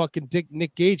I know fucking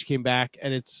Nick Gage came back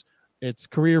and it's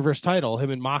career versus title,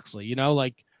 him and Moxley,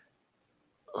 like.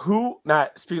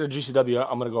 Matt, speaking of GCW,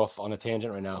 I'm going to go off on a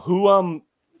tangent right now. Who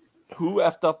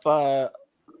effed up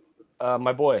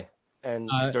my boy? And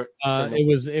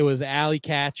it was Alley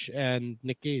Catch and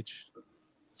Nick Gage.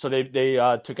 So they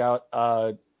took out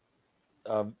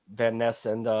Van Ness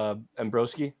and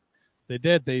Broski. They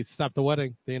did. They stopped the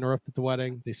wedding. They interrupted the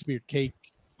wedding. They smeared cake,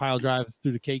 pile drives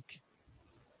through the cake.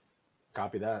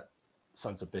 Copy that,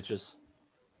 sons of bitches.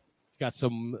 Got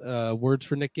some words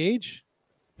for Nick Gage?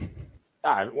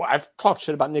 I've talked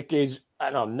shit about Nick Gage.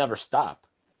 I'll never stop.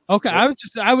 Okay, I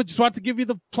would just want to give you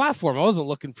the platform. I wasn't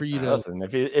looking for you to listen.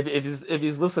 If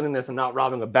he's listening to this and not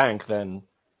robbing a bank, then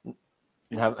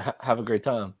have a great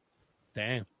time.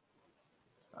 Damn.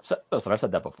 I've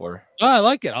said that before. Oh, I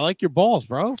like it. I like your balls,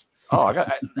 bro. Oh, I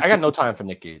got no time for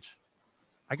Nick Gage.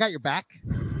 I got your back.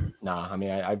 Nah, I mean,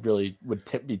 I really would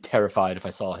be terrified if I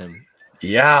saw him.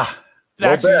 Yeah,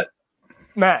 actually,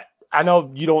 Matt, I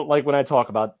know you don't like when I talk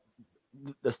about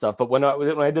this stuff, but when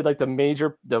I did like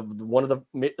one of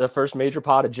the first major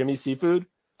pod of Jimmy Seafood.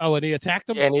 Oh, and he attacked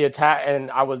him. And he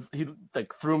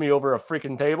like threw me over a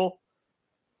freaking table.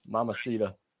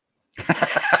 Mamacita.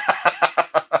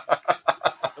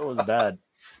 It was bad.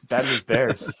 Bad news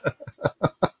bears.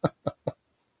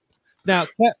 Now,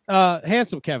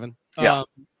 handsome Kevin. Yeah.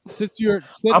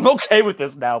 I'm okay with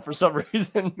this now for some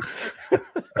reason.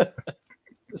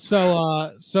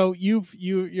 So you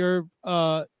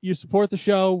support the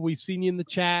show. We've seen you in the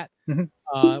chat.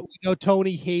 Mm-hmm. We know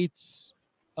Tony hates.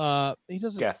 He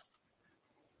doesn't. Guests.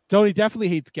 Tony definitely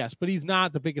hates guests, but he's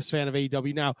not the biggest fan of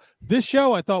AEW. Now, this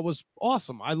show I thought was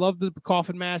awesome. I loved the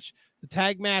coffin match, the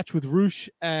tag match with Rush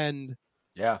and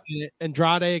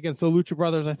Andrade against the Lucha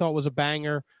Brothers. I thought was a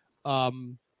banger.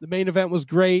 The main event was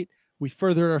great. We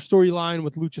furthered our storyline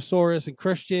with Luchasaurus and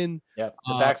Christian. Yeah,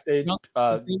 the backstage,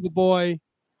 the boy.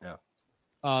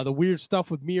 Yeah, the weird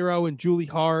stuff with Miro and Julie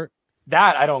Hart.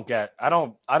 That I don't get. I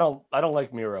don't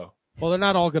like Miro. Well, they're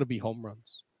not all going to be home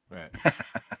runs. Right.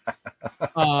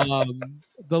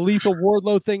 The Lethal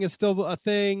Wardlow thing is still a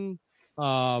thing.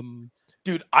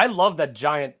 Dude, I love that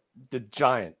giant. The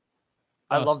giant.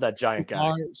 I love that giant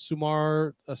guy.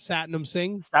 Sumar Satnam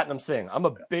Singh.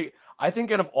 I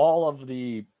think out of all of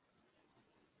the,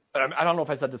 I don't know if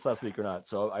I said this last week or not,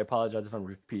 so I apologize if I'm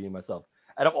repeating myself.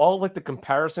 Out of all like the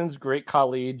comparisons, Great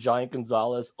Khali, Giant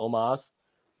Gonzalez, Omos,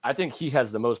 I think he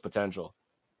has the most potential.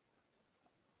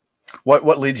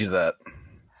 What leads you to that?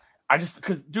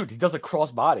 Because dude, he does a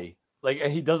crossbody.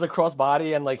 And he does a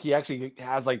crossbody, and like he actually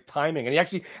has like timing, and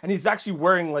he's actually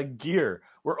wearing like gear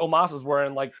where Omos is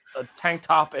wearing like a tank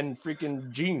top and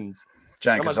freaking jeans.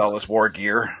 Giant Gonzalez wore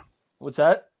gear. What's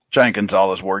that? Giant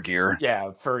Gonzalez wore gear.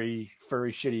 Yeah, furry,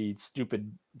 shitty,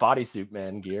 stupid bodysuit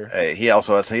man gear. Hey, he had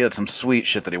some sweet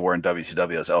shit that he wore in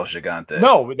WCW as El Gigante.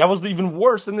 No, that was even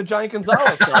worse than the Giant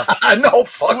Gonzalez stuff. No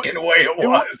fucking way it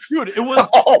was. Dude, it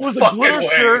was a glitter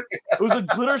shirt. It was a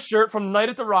glitter shirt from Night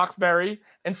at the Roxbury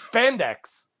and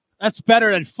spandex. That's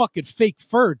better than fucking fake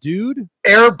fur, dude.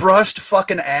 Airbrushed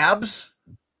fucking abs.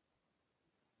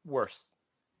 Worse.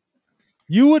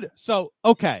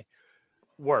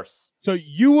 Worse. So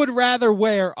you would rather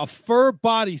wear a fur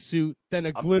bodysuit than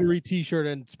a glittery T-shirt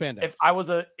and spandex? If I was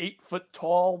a 8-foot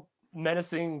tall,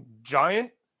 menacing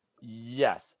giant,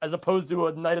 yes. As opposed to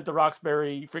a Night at the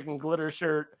Roxbury freaking glitter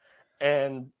shirt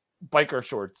and biker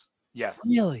shorts, yes.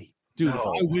 Really? Dude, if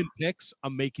I win picks,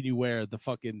 I'm making you wear the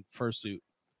fucking fursuit.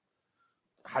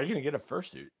 How are you going to get a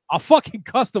fursuit? I'll fucking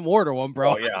custom order one,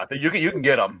 bro. Oh, yeah. You can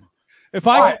get them. If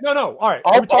I... All right. No. All right.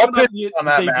 I'll pitch in on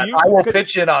that, Matt. I will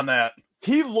pitch in on that.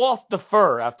 He lost the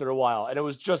fur after a while, and it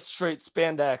was just straight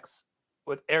spandex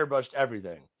with airbrushed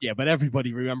everything. Yeah, but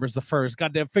everybody remembers the fur. His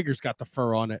goddamn figure's got the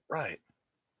fur on it. Right.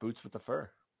 Boots with the fur.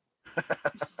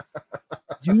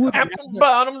 You would at the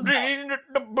bottom, the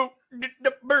boot,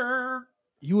 the bird.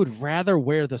 You would rather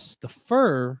wear the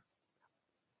fur.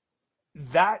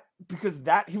 Because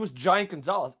he was Giant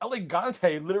Gonzalez. El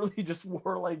Gigante literally just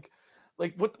wore like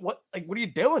what are you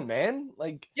doing, man?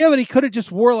 Like, yeah, but he could have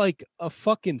just wore like a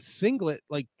fucking singlet,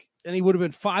 and he would have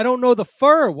been fine. I don't know the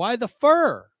fur. Why the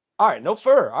fur? All right, no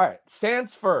fur. All right,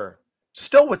 sans fur.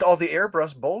 Still with all the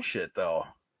airbrush bullshit, though.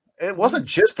 It wasn't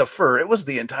just the fur; it was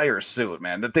the entire suit,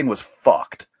 man. The thing was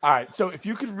fucked. All right, so if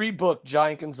you could rebook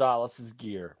Giant Gonzalez's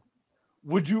gear,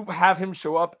 would you have him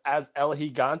show up as El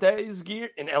Gigante's gear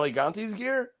in El Gigante's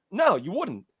gear? No, you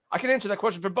wouldn't. I can answer that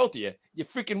question for both of you. You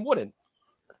freaking wouldn't.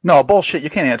 No, bullshit.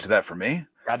 You can't answer that for me.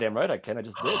 Goddamn right I can. I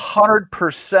just did.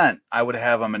 100% I would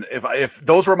have him. And if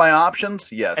those were my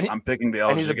options, yes, I'm picking the El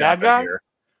Gigante. And he's a bad guy? Gear.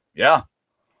 Yeah.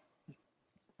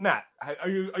 Matt, are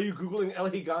you Googling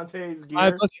El Gigante's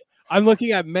gear? I'm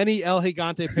looking at many El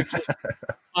Gigante pictures.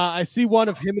 I see one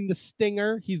of him in the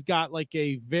Stinger. He's got like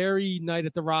a very Night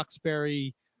at the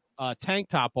Roxbury tank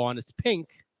top on. It's pink.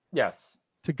 Yes.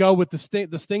 to go with the Sting.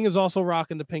 The Sting is also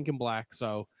rocking the pink and black,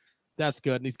 so that's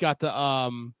good. And he's got the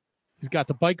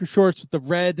biker shorts with the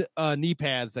red knee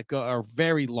pads that are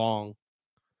very long.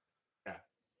 Yeah,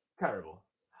 terrible.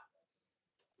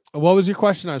 What was your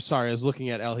question? I'm sorry, I was looking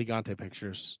at El Gigante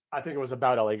pictures. I think it was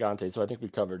about El Gigante, so I think we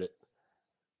covered it.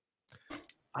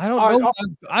 I don't know.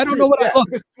 I don't know what I look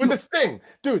with the Sting,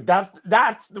 dude. That's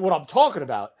what I'm talking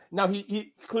about. Now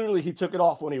he clearly took it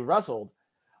off when he wrestled.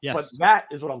 Yes, but that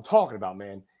is what I'm talking about,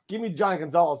 man. Give me Giant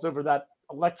Gonzalez over that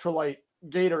electrolyte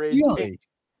Gatorade. Really?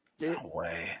 No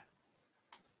way.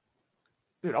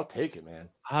 Dude, I'll take it, man.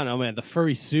 I don't know, man. The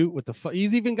furry suit with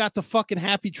he's even got the fucking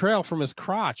happy trail from his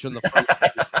crotch on the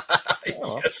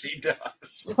Yes, he does.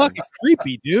 Fucking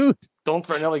creepy, dude. Don't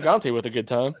threaten El Gigante with a good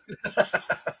time.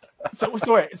 So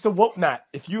what, Matt?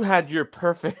 If you had your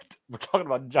perfect, we're talking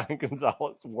about Giant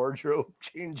Gonzalez wardrobe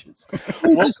changes.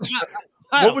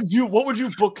 What would you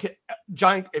book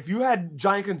Giant if you had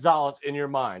Giant Gonzalez in your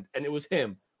mind and it was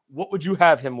him? What would you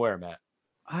have him wear, Matt?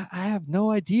 I have no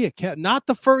idea. Not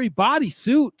the furry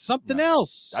bodysuit. Something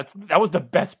else. That was the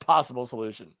best possible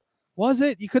solution. Was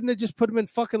it? You couldn't have just put him in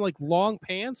fucking like long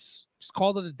pants? Just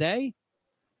called it a day?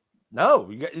 No,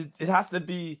 it has to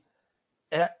be.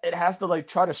 It has to like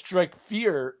try to strike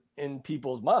fear in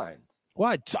people's minds.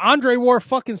 What? Andre wore a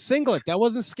fucking singlet. That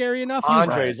wasn't scary enough.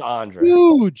 Andre's Andre.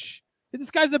 Huge.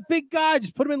 This guy's a big guy.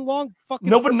 Just put him in long fucking.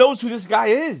 Nobody knows who this guy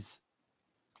is.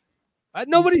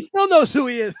 Nobody still knows who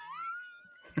he is.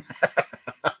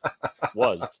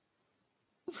 Was.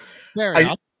 Fair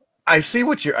enough. I see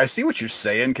what you're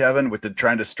saying, Kevin, with the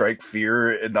trying to strike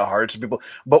fear in the hearts of people.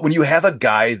 But when you have a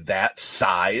guy that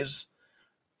size,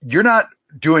 you're not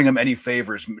doing him any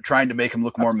favors trying to make him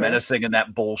look more menacing and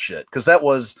that bullshit. Because that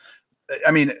was,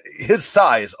 I mean, his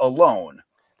size alone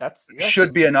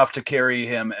should be enough to carry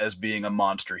him as being a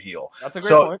monster heel. That's a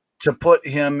great point. To put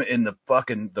him in the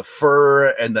fur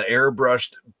and the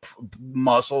airbrushed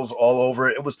muscles all over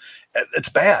it, it's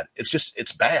bad.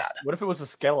 It's bad. What if it was a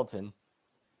skeleton?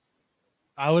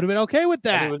 I would have been okay with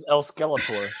that. And it was El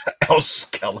Skeletor. El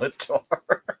Skeletor.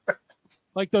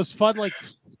 Like those fun, like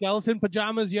skeleton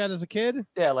pajamas you had as a kid?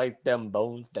 Yeah, like them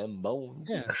bones.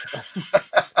 Yeah.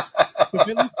 If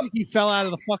it looks like he fell out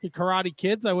of the fucking Karate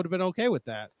Kids, I would have been okay with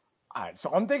that. All right,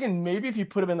 so I'm thinking maybe if you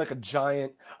put him in like a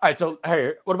giant. All right, so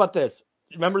hey, what about this?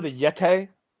 Remember the Yeti?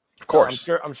 Of course.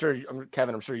 I'm sure,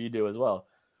 Kevin. I'm sure you do as well.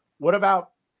 What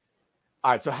about?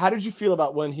 All right, so how did you feel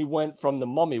about when he went from the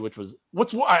Mummy, which was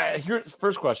here's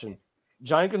first question: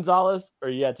 Giant Gonzalez or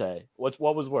Yeti? What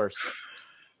was worse?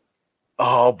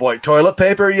 Oh boy, toilet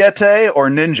paper Yeti or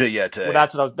Ninja Yeti?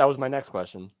 Well, that was my next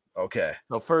question. Okay.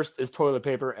 So first is toilet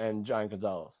paper and Giant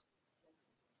Gonzalez.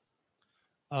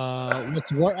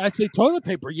 I'd say toilet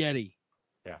paper Yeti.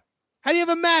 Yeah. How do you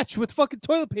have a match with fucking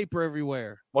toilet paper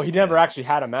everywhere? Well, he never actually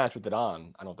had a match with it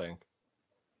on, I don't think.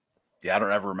 Yeah, I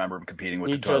don't ever remember him competing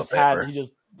with the toilet paper. He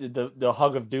just did the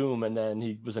hug of doom, and then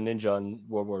he was a ninja in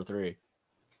World War III.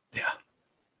 Yeah.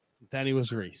 Then he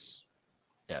was Reese.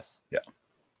 Yes. Yeah.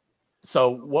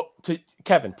 So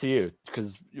Kevin, to you,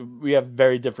 because we have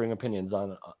very differing opinions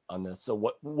on this.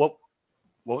 So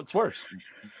what's worse?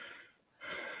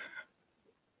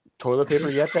 Toilet paper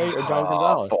Yeti or Giant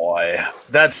Gonzalez? Boy,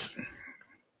 that's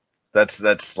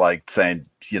like saying,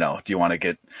 do you want to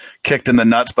get kicked in the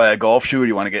nuts by a golf shoe, or do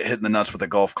you want to get hit in the nuts with a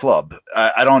golf club?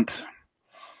 I don't.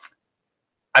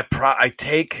 I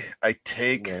take.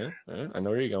 Yeah, I know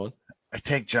where you're going. I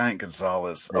take Giant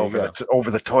Gonzalez over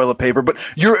the toilet paper, but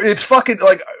it's fucking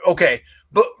like, okay,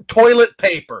 but toilet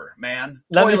paper, man,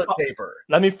 toilet paper.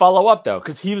 Let me follow up though,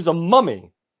 because he was a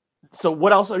mummy. So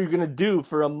what else are you gonna do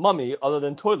for a mummy other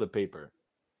than toilet paper?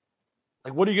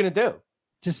 Like, what are you gonna do?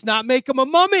 Just not make him a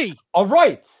mummy. All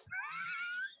right.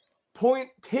 Point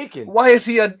taken. Why is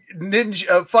he a ninja,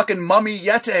 a fucking mummy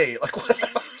Yeti? Like, what?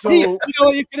 So, you know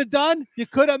what you could have done? You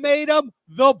could have made him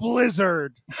the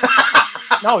Blizzard.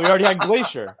 No, we already had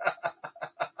Glacier.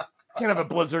 Can't have a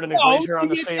Blizzard and a Glacier on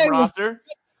the same roster.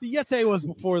 The Yeti was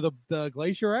before the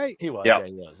Glacier, right? He was. Yep. Yeah,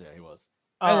 he was. Yeah, he was.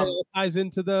 And it ties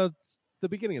into the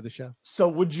beginning of the show. So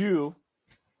would you,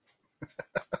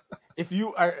 would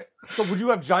you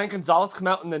have Giant Gonzalez come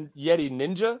out in the Yeti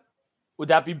Ninja? Would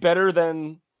that be better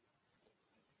than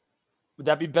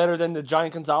the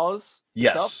Giant Gonzalez?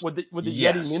 Yes. Itself? Would the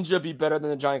Yeti Ninja be better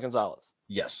than the Giant Gonzalez?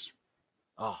 Yes.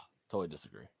 Oh, totally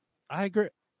disagree. I agree.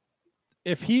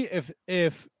 If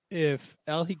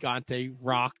El Gigante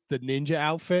rocked the ninja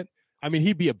outfit, I mean,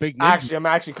 he'd be a big ninja. Actually,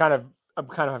 I'm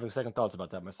kind of having second thoughts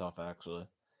about that myself, actually.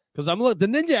 Because the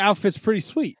ninja outfit's pretty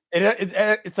sweet.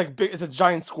 It's like it's a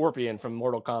giant scorpion from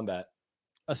Mortal Kombat.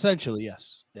 Essentially,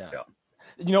 yes. Yeah.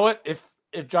 You know what? If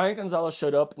if Giant Gonzalez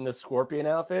showed up in the Scorpion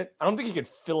outfit, I don't think he could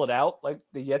fill it out like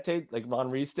the Yeti, like Von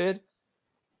Reese did.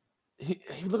 He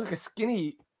looked like a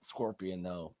skinny Scorpion,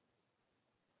 though.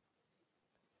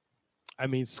 I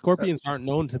mean, scorpions aren't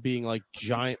known to being like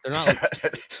giant. They're not like.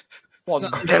 Well,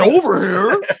 get over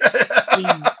here. I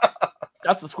mean,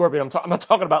 that's the Scorpion. I'm not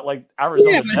talking about like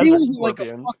Arizona. Yeah, but he wasn't Scorpion.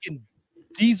 like a fucking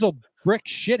diesel brick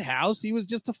shit house. He was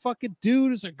just a fucking dude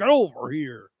who's like, get over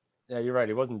here. Yeah, you're right.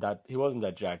 He wasn't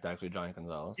that jacked, actually, Giant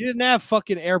Gonzalez. He didn't have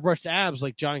fucking airbrushed abs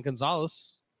like Giant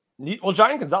Gonzalez. Well,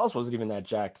 Giant Gonzalez wasn't even that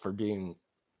jacked for being.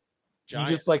 Giant.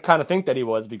 You just like kind of think that he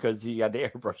was because he had the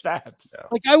airbrushed abs. Yeah.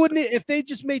 Like I wouldn't if they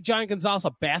just made Giant Gonzalez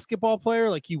a basketball player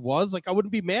like he was. Like I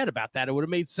wouldn't be mad about that. It would have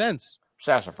made sense.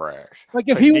 Sassafras. Like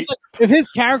if he was like if his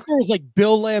character was like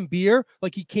Bill Lambier,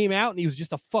 like he came out and he was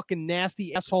just a fucking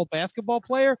nasty asshole basketball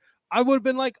player, I would have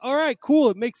been like, all right, cool,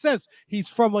 it makes sense. He's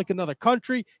from like another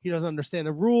country. He doesn't understand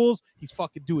the rules. He's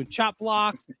fucking doing chop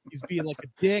blocks. He's being like a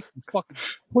dick. He's fucking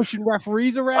pushing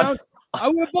referees around. I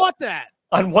would have bought that.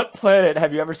 On what planet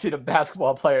have you ever seen a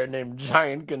basketball player named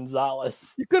Giant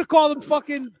Gonzalez? You could have called him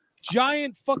fucking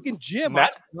Giant fucking Jim.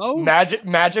 Magic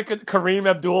Kareem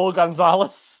Abdul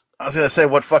Gonzalez. I was gonna say,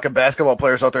 what fucking basketball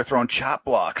players out there throwing chop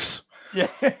blocks? Yeah,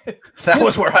 that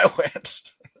was where I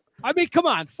went. I mean, come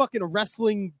on, fucking a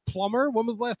wrestling plumber. When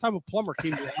was the last time a plumber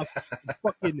came to the house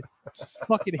and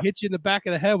fucking hit you in the back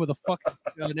of the head with a fucking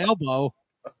an elbow?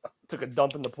 Took a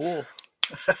dump in the pool.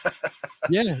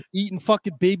 Yeah, eating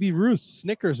fucking Baby Ruth,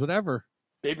 Snickers, whatever.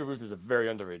 Baby Ruth is a very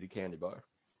underrated candy bar.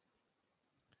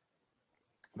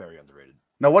 Very underrated.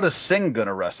 Now, what is Singh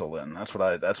gonna wrestle in? That's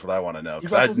what I want to know. He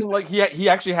wrestles in, like he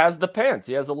actually has the pants.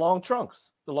 He has the long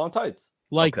trunks, the long tights.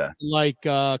 Like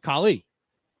Kali.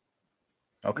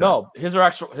 Okay. No, his are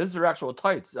actual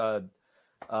tights. Kali's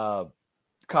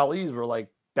were like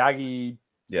baggy.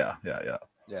 Yeah.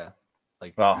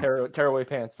 Like Well, tearaway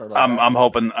pants for. Like, I'm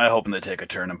hoping they take a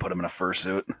turn and put him in a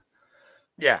fursuit.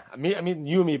 Yeah, I mean,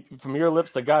 you and me, from your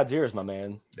lips to God's ears, my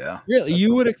man. Yeah. Really,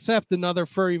 you would accept another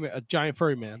a giant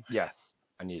furry man? Yes,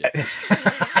 I need it.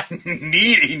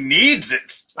 He needs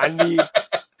it. I need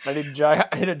a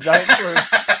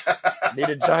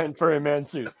giant furry man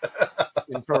suit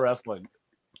in pro wrestling.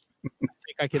 I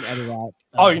think I can edit out.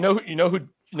 Oh, you know who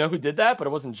did that? But it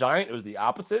wasn't giant. It was the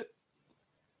opposite.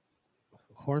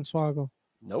 Hornswoggle.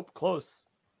 Nope, close.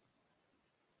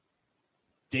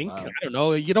 Dink. I don't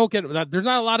know. You don't get that. There's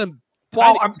not a lot of.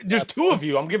 Well, there's two of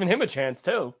you. I'm giving him a chance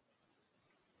too.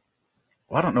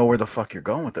 Well, I don't know where the fuck you're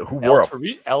going with it. Who El wore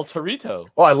El Torito?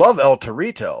 Oh, I love El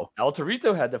Torito. El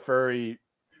Torito had the furry.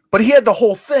 But he had the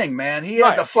whole thing, man. He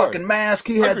had the fucking course. mask.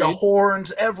 He had the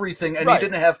horns, everything, and he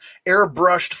didn't have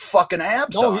airbrushed fucking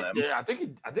abs on him. Yeah, I think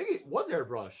it was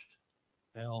airbrushed.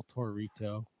 El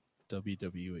Torito,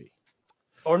 WWE.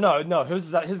 Or no,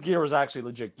 his gear was actually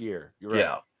legit gear. You're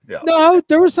right. Yeah. No,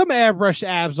 there was some airbrushed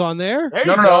abs on there.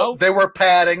 No. They were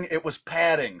padding. It was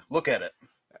padding. Look at it.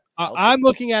 I'm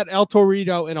looking at El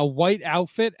Torito in a white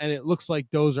outfit, and it looks like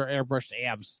those are airbrushed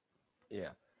abs. Yeah.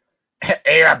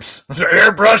 Abs. Those are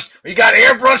airbrushed. We got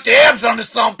airbrushed abs on this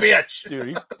son bitch.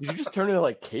 Dude, did you just turn into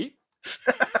like Kate?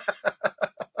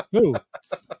 Who?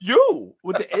 You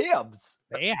with the abs.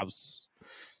 The abs.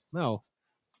 No.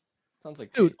 Sounds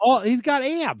like dude. He's got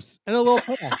abs and a little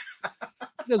tail.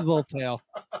 His little tail.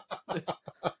 I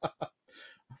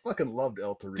fucking loved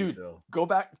El Torito. Dude, go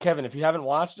back, Kevin. If you haven't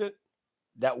watched it,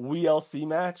 that WLC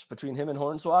match between him and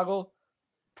Hornswoggle,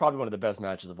 probably one of the best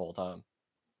matches of all time.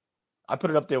 I put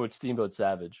it up there with Steamboat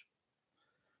Savage.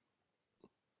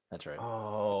 That's right.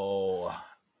 Oh,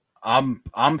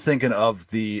 I'm thinking of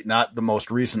not the most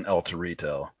recent El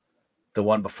Torito, the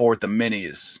one before it, the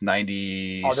minis,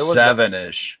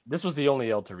 97-ish. This was the only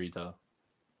El Torito.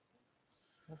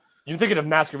 You're thinking of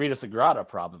Masquerita Sagrada,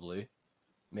 probably.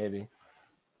 Maybe.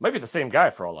 Might be the same guy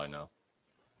for all I know.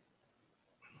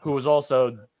 Who was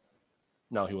also...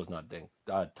 No, he was not Dink.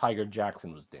 Tiger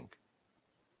Jackson was Dink.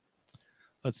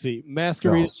 Let's see.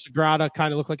 Masquerita Sagrada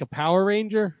kind of looked like a Power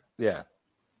Ranger. Yeah.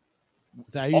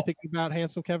 Is that how you're thinking about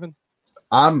Handsome Kevin?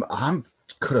 I'm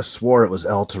could have swore it was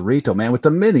El Torito, man, with the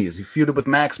minis. He feuded with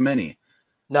Max Mini.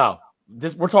 No.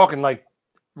 We're talking like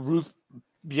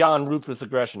beyond Ruthless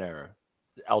Aggression era.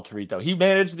 El Torito. He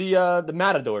managed the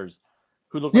Matadors,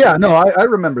 who looked I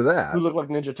remember that. Who looked like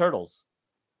Ninja Turtles.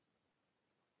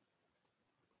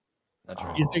 That's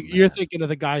right. You're thinking of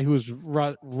the guy who was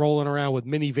rolling around with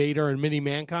Mini Vader and Mini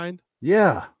Mankind?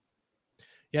 Yeah.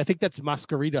 Yeah, I think that's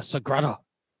Masquerita Sagrada.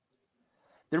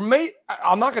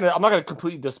 I'm not gonna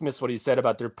completely dismiss what he said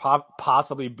about there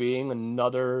possibly being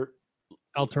another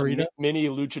El Torito mini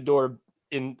luchador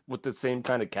with the same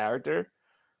kind of character,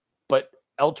 but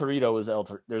El Torito is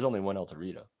there's only one El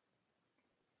Torito.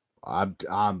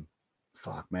 I'm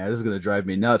fuck, man. This is gonna drive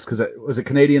me nuts because was it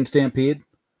Canadian Stampede?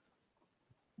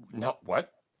 No,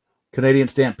 what? Canadian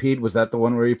Stampede, was that the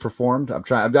one where he performed? I'm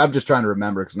just trying to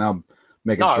remember because now I'm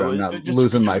making sure I'm not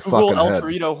losing my Google fucking El head.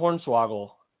 Torito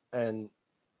Hornswoggle and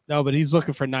No, but he's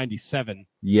looking for 97.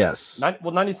 Yes.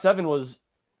 97 was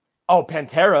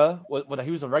Pantera.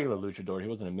 He was a regular luchador. He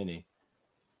wasn't a mini.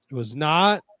 It was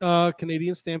not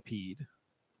Canadian Stampede. It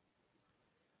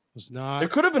was not. There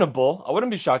could have been a bull. I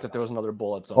wouldn't be shocked if there was another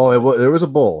bull at some. There was a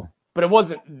bull, but it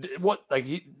wasn't.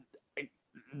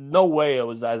 No way it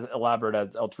was as elaborate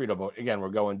as El Torito. But again, we're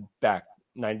going back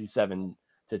 97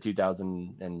 to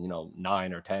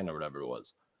 2009 or 10 or whatever it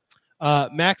was.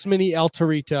 Max Mini El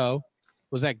Torito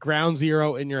was at Ground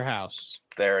Zero in your house.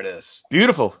 There it is.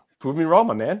 Beautiful. Prove me wrong,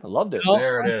 my man. I loved it.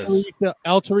 There it is.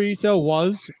 El Torito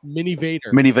was Mini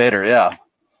Vader. Mini Vader, yeah.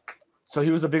 So he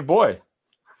was a big boy.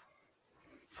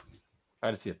 I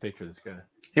had to see a picture of this guy.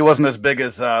 He wasn't as big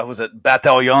as was it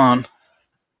Battalion?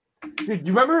 Dude,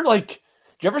 you remember do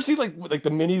you ever see like the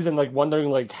minis and like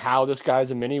wondering like how this guy's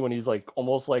a mini when he's like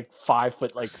almost like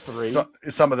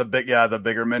 5'3"? Some of the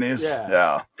bigger minis.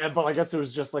 Yeah. But I guess there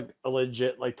was just like a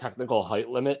legit like technical height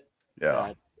limit.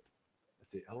 Yeah.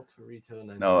 Let's see, El Torito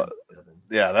 97. No,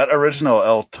 yeah, that original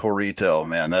El Torito,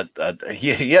 man, that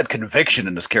he had conviction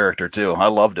in his character too. I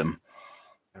loved him.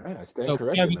 All right, I stand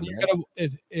corrected. Kevin,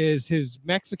 is his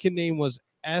Mexican name was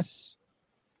S.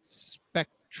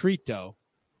 Spectrito.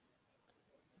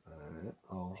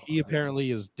 He apparently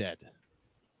is dead.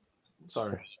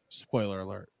 Sorry. Spoiler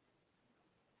alert.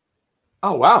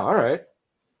 Oh, wow. All right.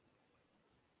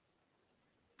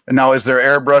 And now, is there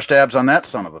airbrushed abs on that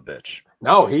son of a bitch?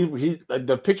 No, he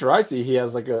the picture I see, he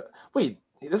has like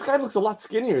this guy looks a lot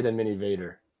skinnier than Mini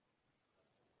Vader.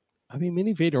 I mean,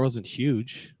 Mini Vader wasn't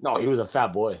huge. No, he was a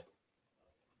fat boy.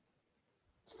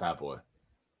 Fat boy.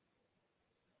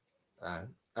 All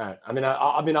right.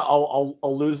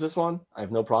 I'll lose this one. I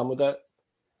have no problem with that.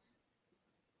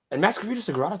 And Mascarita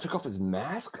Sagrada took off his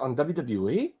mask on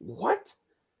WWE? What?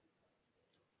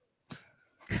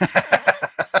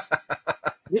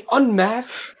 The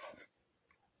unmasked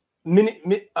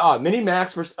Mini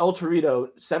Max versus El Torito,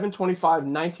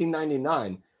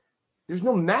 7/25/1999. There's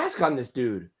no mask on this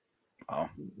dude. Oh.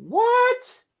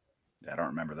 What? I don't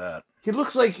remember that. He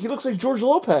looks like George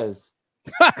Lopez.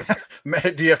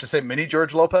 Do you have to say Mini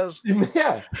George Lopez?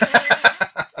 Yeah.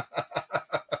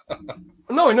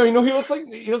 No,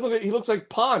 he looks like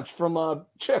Ponch from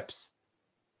Chips.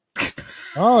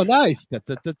 Oh, nice.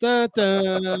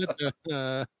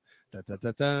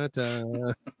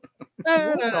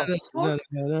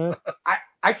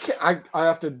 I can't. I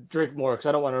have to drink more because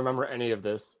I don't want to remember any of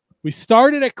this. We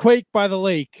started at Quake by the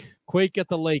lake. Quake at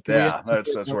the lake. Yeah,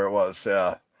 that's where it was.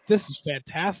 Yeah. This is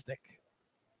fantastic.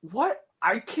 What?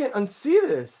 I can't unsee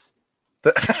this.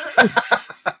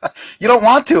 You don't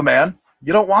want to, man.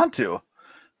 You don't want to.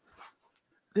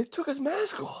 They took his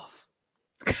mask off.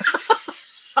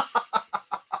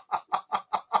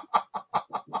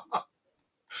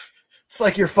 It's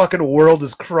like your fucking world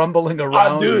is crumbling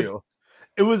around you.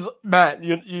 It was Matt.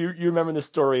 You remember this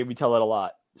story? We tell it a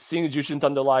lot. Seeing Jushin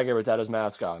Thunder Liger without his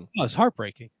mask on. Oh, it's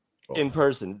heartbreaking. In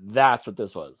person. That's what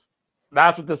this was.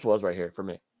 That's what this was right here for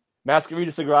me. Mascarita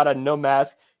Sagrada, no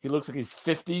mask. He looks like he's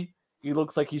 50. He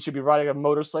looks like he should be riding a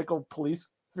motorcycle. Police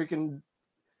freaking.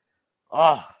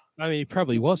 I mean, he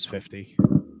probably was 50.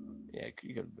 Yeah,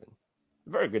 he could have been. A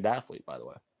very good athlete, by the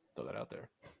way. Throw that out there.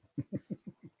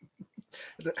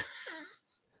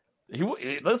 He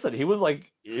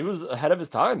was ahead of his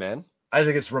time, man. I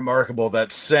think it's remarkable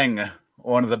that Singh,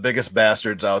 one of the biggest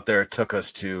bastards out there, took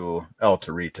us to El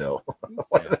Torito.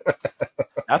 Yeah.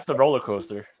 That's the roller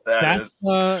coaster. That's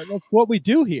what we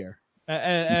do here.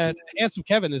 And Handsome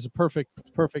Kevin is a perfect.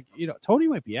 Tony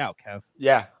might be out, Kev.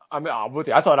 Yeah, I'm with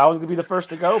you. I thought I was gonna be the first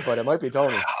to go, but it might be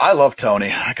Tony. I love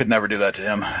Tony. I could never do that to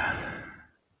him.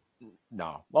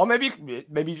 No. Well, maybe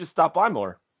you just stop by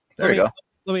more. There you go.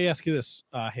 Let me ask you this,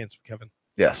 Handsome Kevin.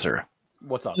 Yes, sir.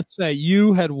 What's up? Let's say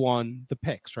you had won the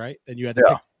picks, right? And you had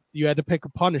to pick a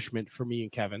punishment for me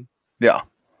and Kevin. Yeah.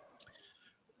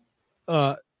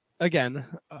 Again,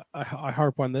 I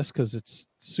harp on this because it's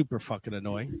super fucking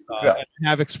annoying. I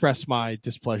have expressed my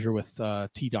displeasure with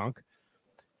T-Donk.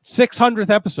 600th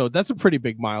episode. That's a pretty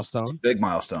big milestone. Big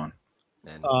milestone.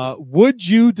 Would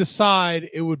you decide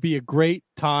it would be a great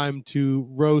time to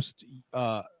roast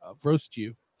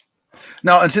you?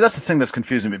 No, and see, that's the thing that's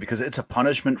confusing me because it's a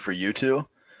punishment for you two.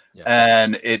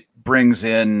 and it brings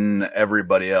in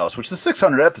everybody else, which the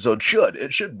 600 episode should.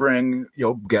 It should bring,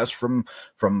 guests from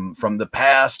the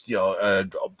past,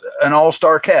 an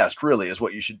all-star cast really is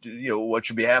what you should do, what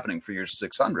should be happening for your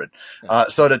 600.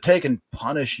 So to take and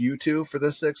punish you two for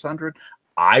this 600,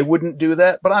 I wouldn't do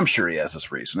that, but I'm sure he has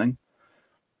his reasoning.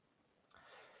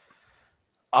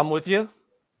 I'm with you.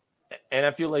 And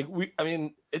I feel like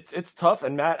it's tough.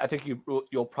 And Matt, I think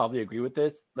you'll probably agree with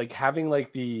this. Like having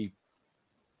like the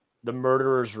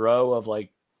murderer's row of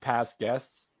like past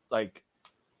guests, like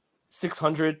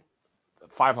 600,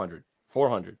 500,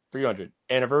 400, 300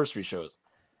 anniversary shows.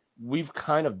 We've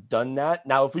kind of done that.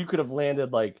 Now, if we could have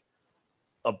landed like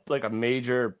a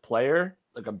major player,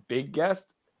 like a big guest,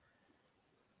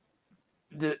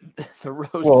 the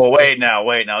roast. Well, wait now.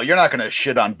 You're not going to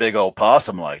shit on Big O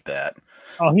Possum like that.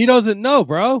 Oh, he doesn't know,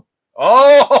 bro.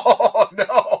 Oh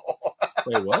no!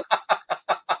 Wait, what?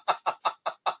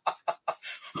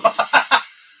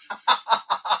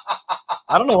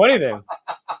 I don't know anything.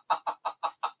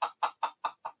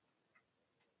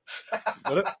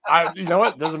 You know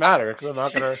what? Doesn't matter because I'm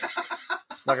not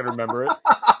gonna remember it.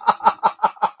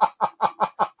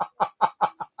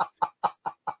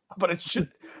 But it's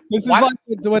just. This is like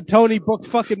when Tony booked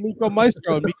fucking Miko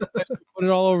Maestro and Miko Maestro put it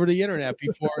all over the internet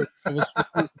before it was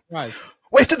a surprise.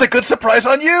 Wasted the good surprise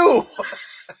on you.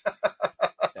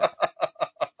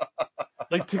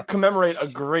 Like to commemorate a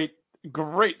great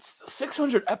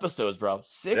 600 episodes, bro.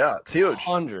 600. Yeah, it's huge.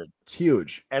 It's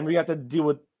huge. And we got to deal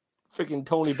with freaking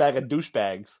Tony bag of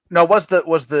douchebags. No, was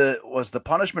the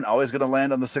punishment always going to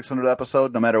land on the 600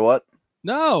 episode no matter what?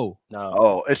 No.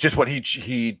 Oh, it's just what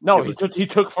he. No, he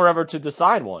took forever to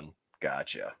decide one.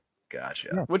 Gotcha.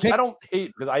 Yeah. Which I don't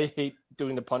hate because I hate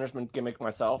doing the punishment gimmick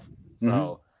myself.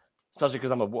 So, especially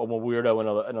because I'm a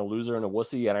weirdo and a loser and a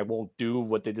wussy, and I won't do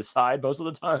what they decide most of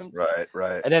the time.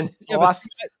 Right. And then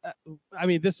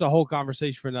this is a whole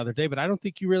conversation for another day, but I don't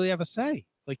think you really have a say.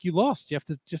 Like you lost, you have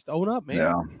to just own up, man.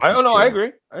 Yeah. I don't know. I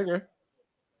agree.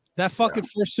 That fucking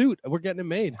fursuit, we're getting it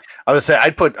made. I would say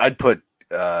I'd put Kevin.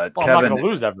 I'm not going to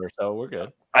lose ever, so we're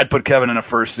good. I'd put Kevin in a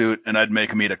fursuit and I'd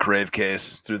make him eat a crave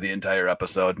case through the entire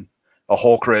episode. A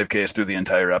whole crave case through the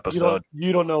entire episode.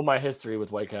 You don't know my history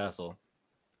with White Castle.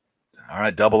 All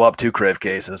right, double up 2 crave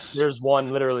cases. There's one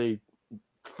literally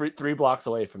 3 blocks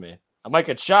away from me. I might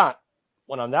get shot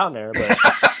when I'm down there,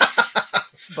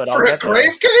 but for a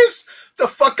crave case? The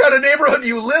fuck kind of neighborhood do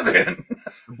you live in?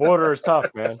 The border is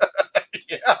tough, man.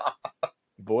 Yeah.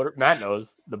 Matt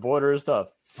knows. The border is tough.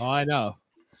 Oh, I know.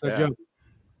 So joke.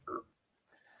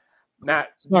 Matt,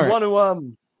 you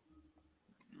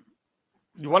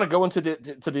want to go into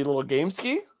the little game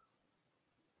ski?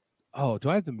 Oh, do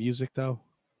I have the music though?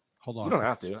 Hold on. You don't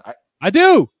have to. I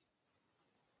do.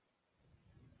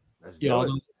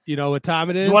 You know what time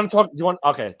it is? Do you want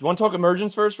to talk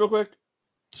Emergence first, real quick?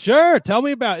 Sure. Tell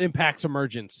me about Impact's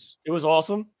Emergence. It was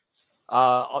awesome.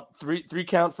 3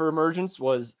 count for Emergence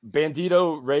was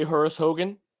Bandito, Ray Horace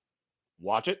Hogan.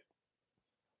 Watch it.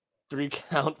 3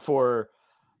 count for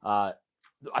I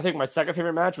think my second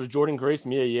favorite match was Jordan Grace,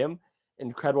 Mia Yim.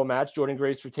 Incredible match. Jordan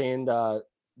Grace retained the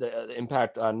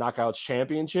Impact Knockouts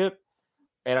Championship.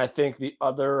 And I think the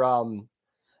other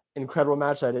incredible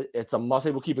match that it's a must.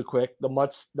 We'll keep it quick. The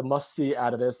must see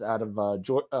out of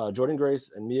Jordan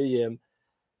Grace and Mia Yim,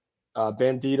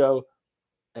 Bandito,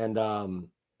 and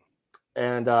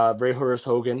Ray Horace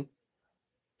Hogan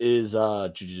is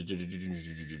X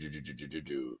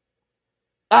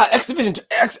Division.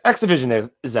 X Division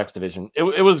is X Division.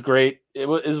 It was great.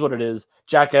 Is what it is.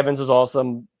 Jack Evans is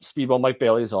awesome. Speedball Mike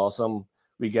Bailey is awesome.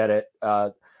 We get it.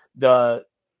 The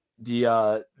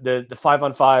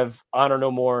 5-on-5 Honor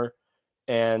No More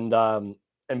and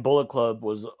Bullet Club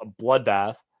was a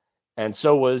bloodbath, and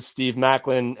so was Steve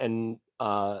Macklin and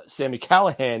Sami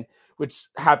Callihan, which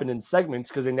happened in segments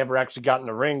because they never actually got in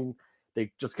the ring.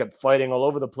 They just kept fighting all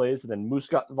over the place, and then Moose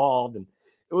got involved, and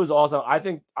it was awesome. I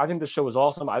think the show was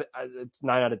awesome. It's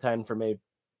 9 out of 10 for me.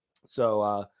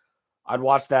 So I'd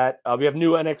watch that. We have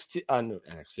new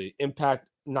NXT Impact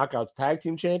Knockouts Tag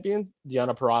Team Champions,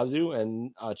 Deonna Purrazzo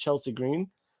and Chelsea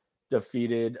Green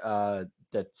defeated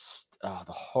that's the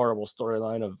horrible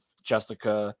storyline of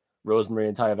Jessica, Rosemary,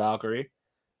 and Taya Valkyrie,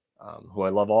 who I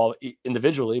love all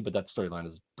individually, but that storyline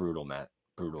is brutal, Matt.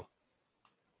 Brutal.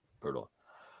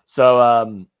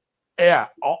 So,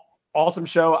 awesome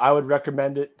show. I would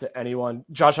recommend it to anyone.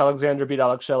 Josh Alexander beat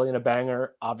Alex Shelley in a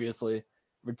banger, obviously.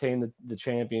 Retained the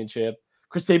championship.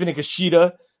 Chris Sabin and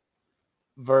Kushida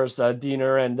versus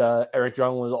Diener and Eric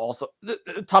Young was also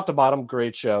top to bottom,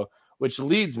 great show, which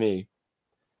leads me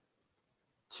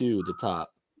to the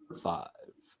top 5.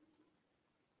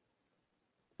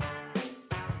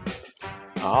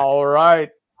 All right.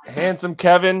 Handsome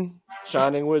Kevin,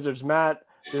 Shining Wizards Matt.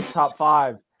 This top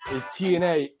 5 is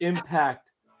TNA Impact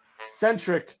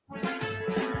centric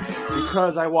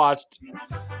because I watched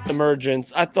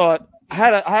Emergence. I thought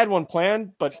I had one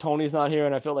planned, but Tony's not here,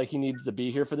 and I felt like he needs to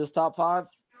be here for this top 5,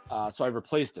 so I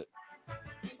replaced it.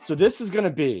 So this is going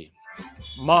to be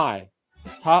my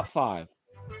top 5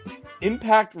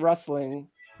 Impact Wrestling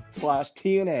 /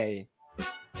 TNA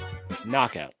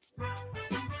knockouts.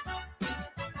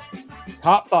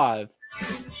 Top 5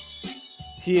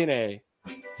 TNA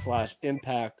 /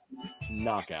 Impact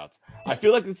knockouts. I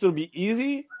feel like this will be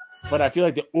easy, but I feel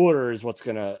like the order is what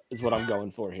I'm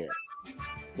going for here.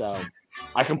 So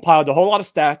I compiled a whole lot of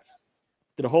stats,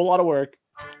 did a whole lot of work.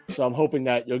 So I'm hoping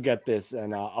that you'll get this,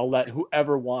 and I'll let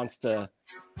whoever wants to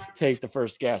take the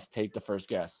first guess take the first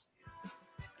guess.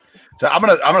 So I'm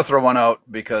gonna throw one out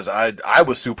because I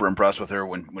was super impressed with her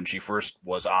when she first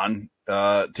was on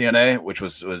TNA, which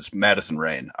was Madison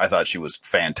Rayne. I thought she was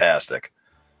fantastic.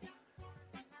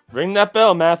 Ring that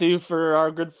bell, Matthew, for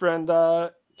our good friend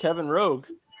Kevin Rogue.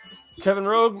 Kevin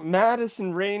Rogue,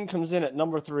 Madison Rayne comes in at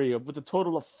number 3 with a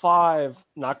total of 5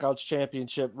 Knockouts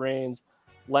Championship reigns,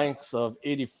 lengths of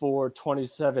 84,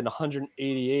 27,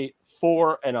 188,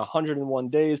 4, and 101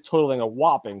 days, totaling a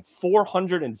whopping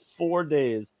 404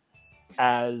 days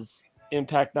as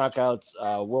Impact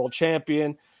Knockouts World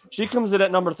Champion. She comes in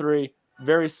at number 3,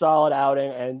 very solid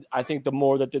outing, and I think the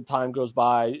more that the time goes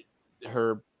by,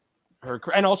 her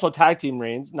and also tag team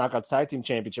reigns, Knockouts Tag Team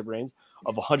Championship reigns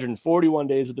of 141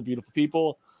 days with the Beautiful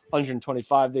People,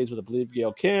 125 days with, I believe,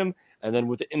 Gail Kim, and then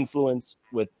with the Influence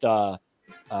with Emma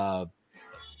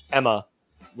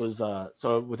was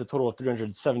so with a total of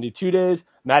 372 days.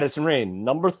 Madison Rayne,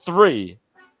 number 3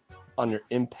 on your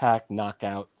Impact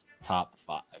Knockout top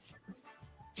 5.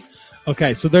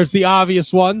 Okay, so there's the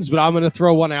obvious ones, but I'm going to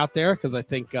throw one out there because I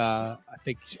think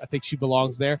she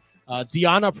belongs there.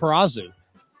 Deonna Purrazzo.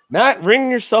 Matt, ring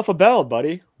yourself a bell,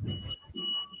 buddy.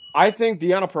 I think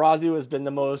Deonna Purrazzo has been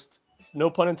the most, no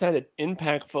pun intended,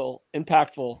 impactful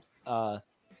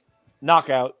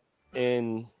knockout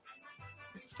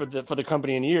for the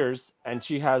company in years, and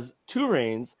she has 2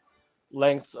 reigns,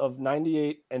 lengths of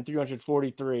 98 and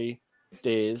 343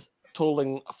 days,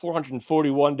 totaling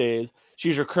 441 days.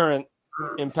 She's your current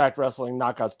Impact Wrestling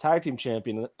Knockouts Tag Team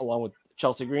Champion, along with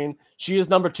Chelsea Green. She is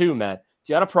number 2, Matt.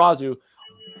 Deonna Purrazzo,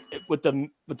 with the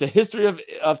history of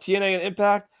TNA and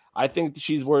Impact, I think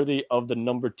she's worthy of the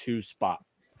number 2 spot.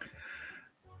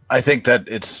 I think that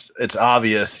it's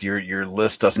obvious your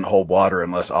list doesn't hold water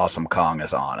unless Awesome Kong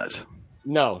is on it.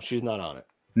 No, she's not on it.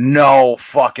 No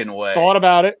fucking way. Thought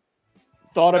about it,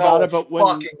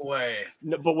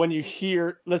 but when you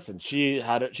hear, listen, she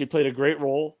played a great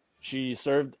role. She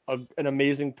served an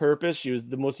amazing purpose. She was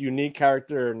the most unique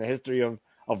character in the history of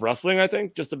wrestling, I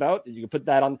think, just about. You could put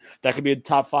that on. That could be a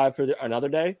top 5 for another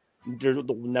day. There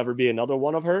will never be another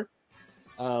one of her.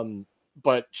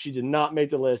 But she did not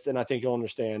make the list, and I think you'll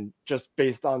understand just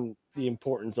based on the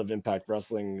importance of Impact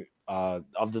Wrestling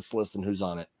of this list and who's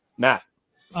on it. Matt.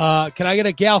 Can I get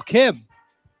a Gail Kim?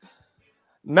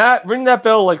 Matt, ring that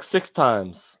bell like 6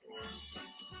 times.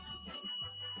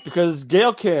 Because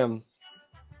Gail Kim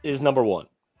is number 1.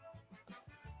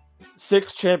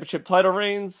 6 championship title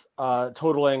reigns,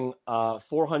 totaling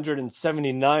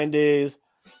 479 days.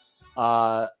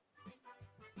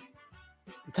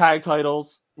 Tag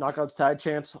titles, Knockouts Tag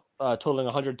Champs, totaling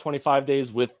 125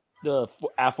 days with the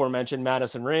aforementioned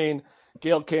Madison Rayne.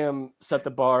 Gail Kim set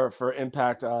the bar for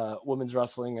Impact Women's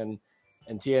Wrestling and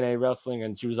TNA Wrestling,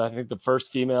 and she was, I think, the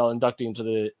first female inductee into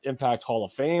the Impact Hall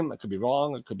of Fame. I could be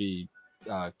wrong. It could be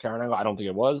Karen Angle. I don't think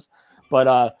it was.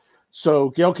 But so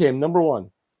Gail Kim, number 1,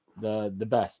 the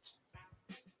best.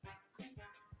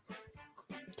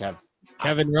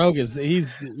 Kevin Rogue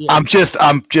he's. Yeah. I'm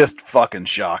just fucking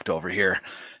shocked over here.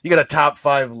 You got a top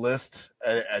 5 list.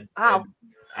 Hey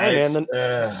man,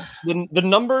 the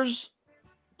numbers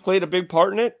played a big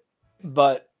part in it,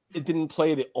 but it didn't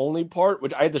play the only part,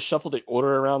 which I had to shuffle the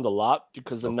order around a lot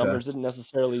because the numbers didn't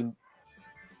necessarily.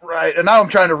 Right, and now I'm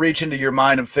trying to reach into your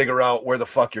mind and figure out where the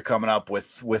fuck you're coming up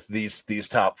with these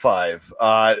top 5.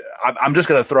 I'm just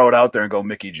gonna throw it out there and go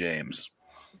Mickie James.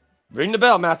 Ring the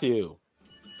bell, Matthew.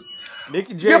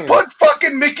 Mickie James. You put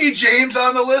fucking Mickie James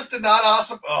on the list and not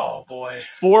Awesome. Oh boy.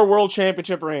 4 World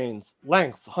Championship reigns,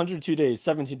 lengths 102 days,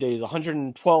 17 days,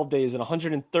 112 days, and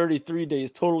 133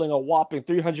 days, totaling a whopping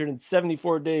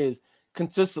 374 days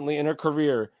consistently in her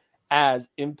career as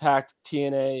Impact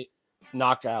TNA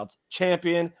Knockouts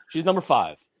champion. She's number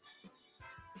 5.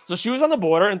 So she was on the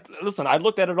border, and listen, I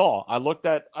looked at it all. I looked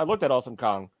at Awesome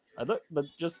Kong. But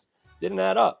just didn't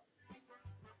add up.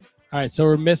 All right, so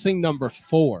we're missing number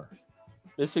 4.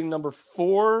 Missing number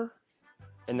 4,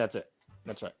 and that's it.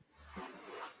 That's right.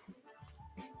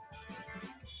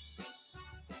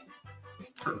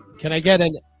 Can I get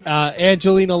an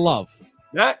Angelina Love?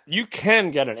 Matt, you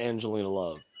can get an Angelina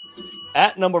Love.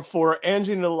 At number 4,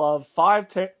 Angelina Love, 5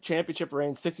 championship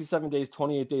reigns, 67 days,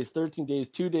 28 days, 13 days,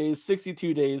 2 days,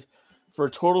 62 days, for a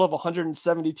total of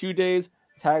 172 days.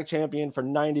 Tag champion for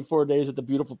 94 days with the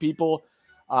beautiful people.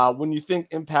 When you think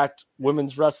Impact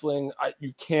Women's Wrestling,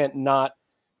 you can't not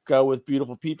go with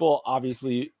beautiful people.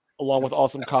 Obviously, along with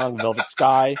Awesome Kong, Velvet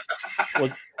Sky.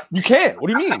 You can't. What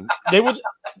do you mean? They would.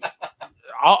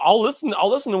 I'll listen. I'll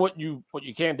listen to what you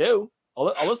can't do.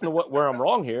 I'll listen to where I'm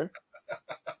wrong here.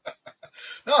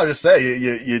 No, I just say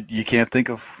you can't think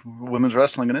of women's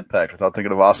wrestling and Impact without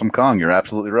thinking of Awesome Kong. You're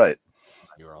absolutely right.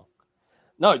 You're wrong.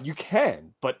 No, you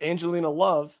can. But Angelina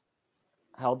Love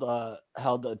held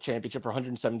the championship for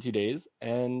 172 days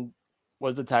and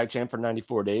was the tag champ for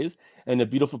 94 days. And the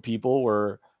beautiful people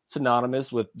were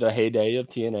synonymous with the heyday of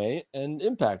TNA and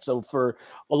Impact. So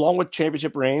along with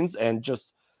championship reigns and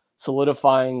just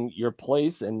solidifying your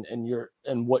place and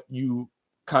what you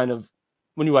kind of,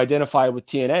 when you identify with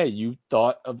TNA, you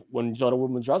thought of, when you thought of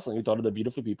women's wrestling, you thought of the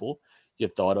beautiful people, you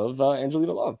thought of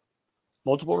Angelina Love.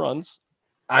 Multiple runs.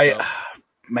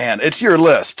 Man, it's your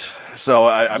list. So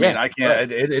I mean, I Right.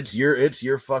 can't. It's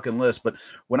your fucking list. But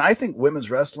when I think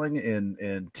women's wrestling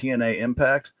in TNA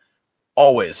Impact,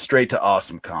 always straight to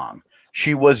Awesome Kong.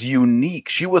 She was unique.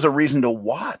 She was a reason to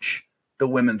watch the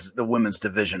women's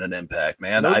division in Impact.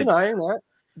 Man, No denying that.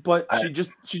 But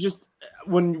she just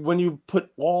when you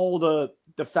put all the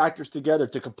factors together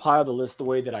to compile the list the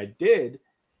way that I did,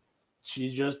 she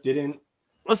just didn't.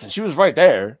 Listen, she was right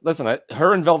there. Listen,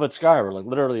 her and Velvet Sky were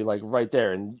literally right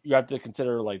there, and you have to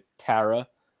consider Tara,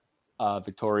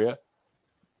 Victoria.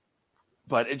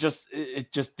 But it just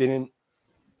didn't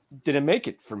make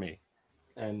it for me,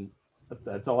 and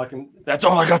that's all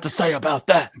I got to say about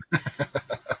that.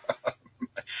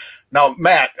 Now,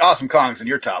 Matt, Awesome Kong's in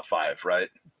your top 5, right?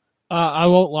 I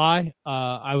won't lie.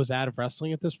 I was out of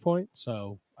wrestling at this point,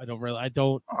 so I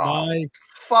don't lie.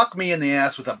 Fuck me in the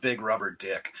ass with a big rubber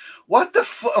dick. What the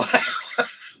fuck?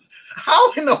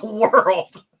 How in the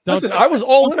world? Listen, I was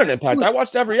all in on Impact. I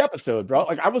watched every episode, bro.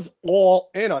 I was all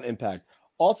in on Impact.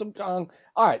 Awesome Kong.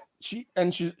 All right, she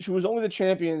was only the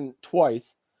champion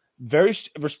twice. Very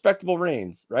respectable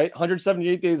reigns, right?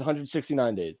 178 days,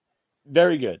 169 days.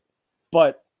 Very good.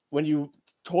 But when you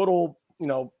total,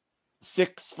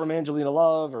 6 from Angelina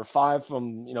Love or 5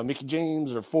 from Mickie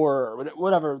James or 4 or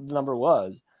whatever the number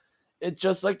was, it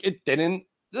just it didn't.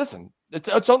 Listen,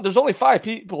 there's only 5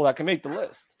 people that can make the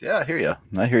list. Yeah, I hear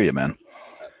you, man.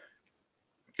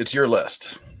 It's your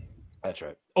list. That's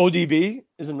right. ODB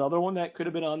is another one that could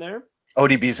have been on there.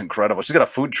 ODB's incredible. She's got a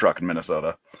food truck in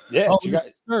Minnesota. Yeah, What does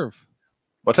she serve?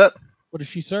 What's that? What does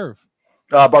she serve?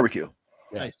 Barbecue.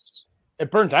 Yeah. Nice. It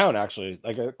burned down actually.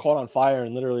 It caught on fire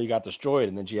and literally got destroyed,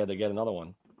 and then she had to get another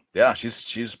one. Yeah,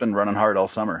 she's been running hard all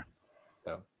summer.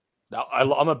 Yeah. Now,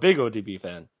 I'm a big ODB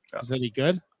fan. Yeah. Is it any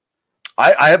good?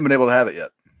 I haven't been able to have it yet.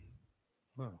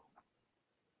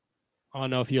 I don't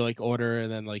know if you order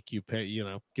and then you pay,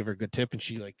 give her a good tip and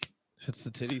she hits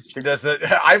the titties. She does that.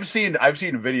 I've seen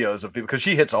videos of people because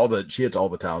she hits all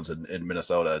the towns in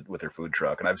Minnesota with her food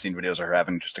truck, and I've seen videos of her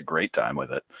having just a great time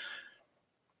with it.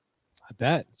 I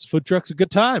bet this food truck's a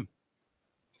good time.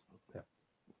 Yeah.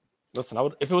 Listen,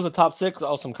 if it was a top 6,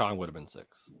 Awesome Kong would have been 6.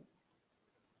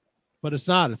 But it's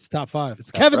not. It's top 5.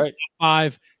 It's That's Kevin's right.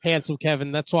 top 5. Handsome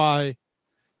Kevin. That's why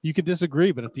you could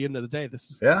disagree, but at the end of the day,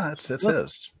 it's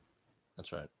his.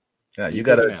 That's right. Yeah, you take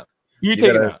gotta. him out. You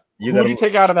take him out. Who do you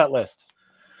take out of that list?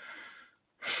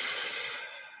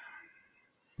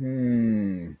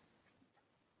 And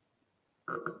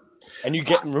you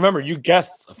remember you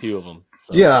guessed a few of them.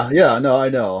 So. Yeah, no, I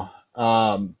know.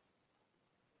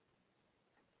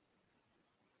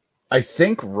 I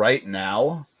think right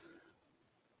now,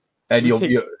 and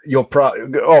you'll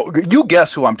probably you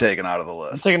guess who I'm taking out of the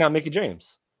list. I'm taking out Mickie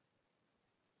James.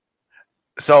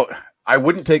 So I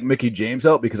wouldn't take Mickie James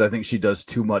out because I think she does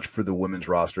too much for the women's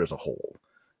roster as a whole.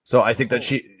 So I think that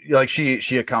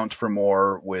she accounts for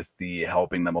more with the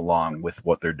helping them along with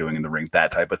what they're doing in the ring,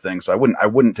 that type of thing. So I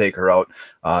wouldn't take her out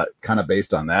kind of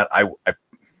based on that.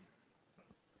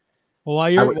 While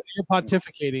you're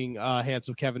pontificating,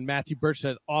 Handsome Kevin, Matthew Birch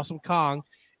said, Awesome Kong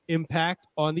impact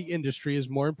on the industry is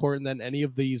more important than any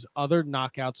of these other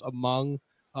knockouts among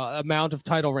amount of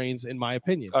title reigns, in my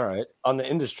opinion. All right. On the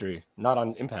industry, not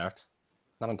on Impact,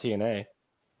 not on TNA.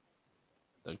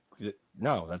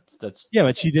 No, that's yeah,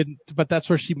 but she didn't. But that's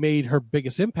where she made her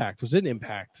biggest impact. Was in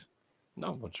Impact.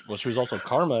 No, well, she was also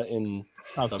Karma in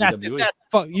WWE.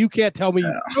 You can't tell me.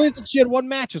 The only thing she had one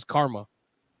match is Karma.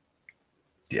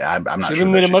 Yeah, I'm not She sure.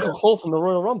 eliminated Michael Cole from the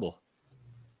Royal Rumble.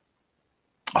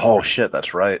 Oh shit,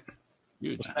 that's right.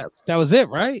 Huge. That was it,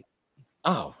 right?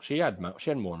 Oh, she had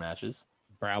more matches.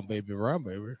 Brown baby.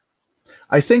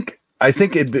 I think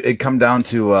it'd come down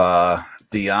to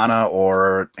Deanna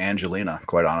or Angelina.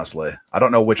 Quite honestly, I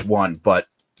don't know which one, but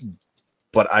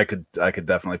I could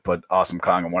definitely put Awesome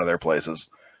Kong in one of their places.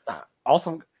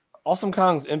 Awesome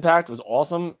Kong's impact was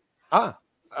awesome.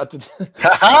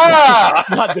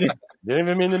 Didn't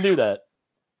even mean to do that.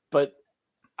 But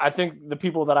I think the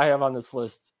people that I have on this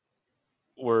list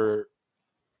were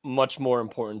much more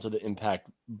important to the Impact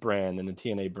brand and the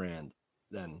TNA brand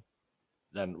than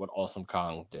what Awesome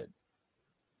Kong did.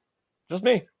 Just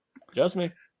me.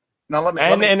 Now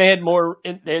and they had more,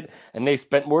 and they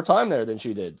spent more time there than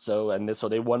she did. So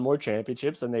they won more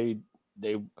championships, and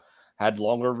they had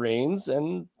longer reigns,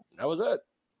 and that was it.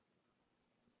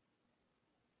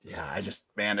 Yeah,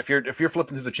 if you're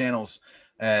flipping through the channels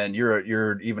and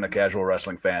you're even a casual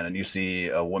wrestling fan and you see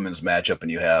a women's matchup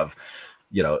and you have,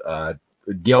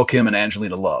 Gail Kim and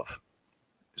Angelina Love,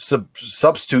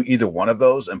 substitute either one of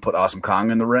those and put Awesome Kong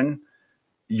in the ring,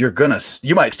 you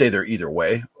might stay there either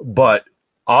way, but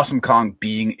Awesome Kong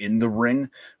being in the ring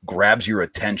grabs your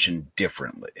attention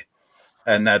differently.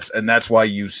 And that's why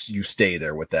you stay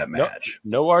there with that match.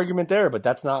 No argument there, but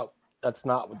that's not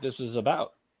what this was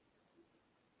about.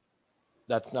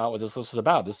 That's not what this was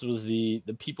about. This was the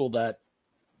people that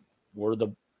were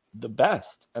the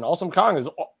best. And Awesome Kong is,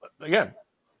 again,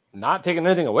 not taking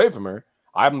anything away from her.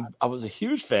 I was a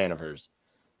huge fan of hers,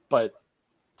 but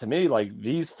to me, like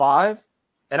these five,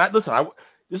 and this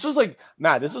was like,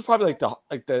 Matt, this was probably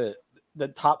like the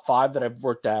top five that I've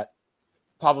worked at,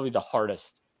 probably the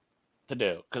hardest to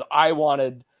do, because I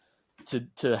wanted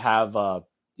to have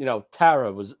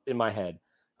Tara was in my head.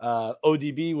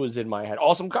 ODB was in my head.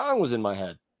 Awesome Kong was in my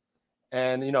head.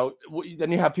 And,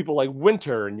 then you have people like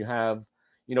Winter, and you have,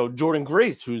 Jordan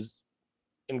Grace, who's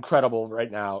incredible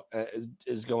right now,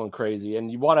 is going crazy.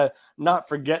 And you want to not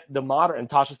forget the modern, and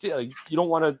Tasha Steele. Like, you don't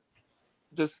want to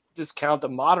just discount the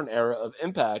modern era of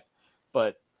Impact,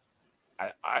 but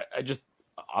I just,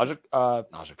 Aja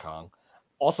Kong,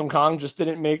 Awesome Kong just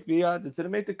didn't make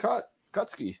the cut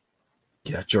ski.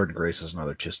 Yeah, Jordan Grace is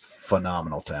another just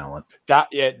phenomenal talent. That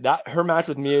her match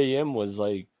with Mia Yim was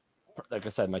like I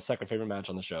said, my second favorite match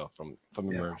on the show from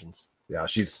Emergence. Yeah,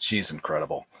 she's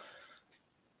incredible.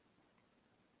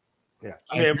 Yeah,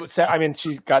 I mean,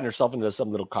 she's gotten herself into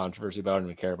some little controversy, but I don't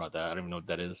even care about that. I don't even know what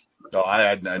that is. Oh, I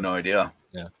had no idea.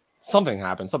 Yeah, something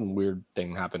happened. Some weird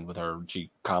thing happened with her. She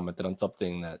commented on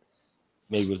something that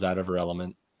maybe was out of her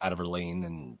element, out of her lane,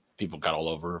 and people got all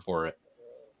over her for it.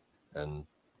 And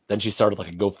then she started like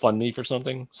a GoFundMe for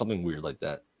something weird like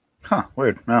that. Huh?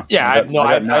 Weird. No. Yeah, I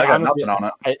got nothing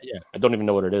on it. I don't even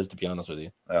know what it is, to be honest with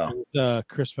you. Oh. It was the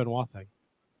Chris Benoit thing.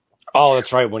 Oh,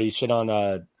 that's right. When he shit on,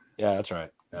 yeah, that's right.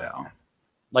 Yeah.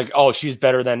 Like, she's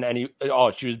better than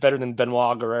she was better than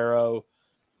Benoit Guerrero.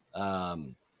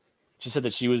 She said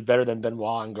that she was better than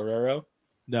Benoit and Guerrero.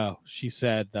 No, she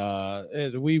said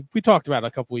we talked about it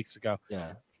a couple weeks ago.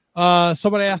 Yeah.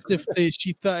 Somebody asked if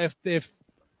she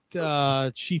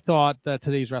thought that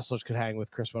today's wrestlers could hang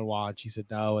with Chris Benoit, and she said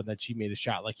no, and then she made a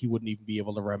shot like he wouldn't even be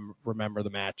able to remember the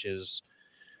matches.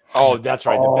 Oh, that's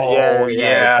right.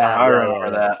 Yeah, I remember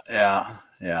that.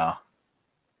 Yeah.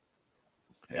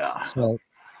 So,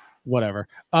 whatever.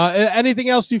 Anything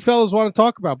else you fellas want to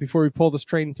talk about before we pull this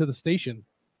train into the station?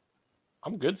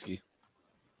 I'm good, Ski.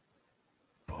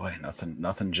 Boy,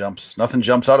 nothing jumps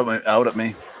out at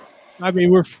me. I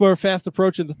mean, we're fast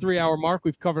approaching the 3-hour mark.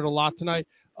 We've covered a lot tonight.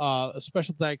 A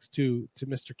special thanks to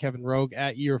Mr. Kevin Rogue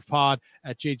at Year of Pod,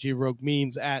 at JJ Rogue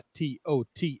Means, at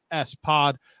TOTS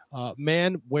Pod.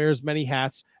 Man wears many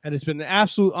hats, and it's been an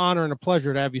absolute honor and a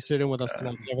pleasure to have you sit in with us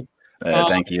tonight, Kevin.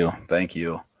 Thank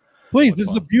you. Please, this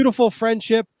is a beautiful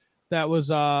friendship that was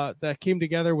that came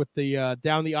together with the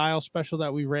Down the Aisle special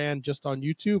that we ran just on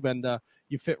YouTube, and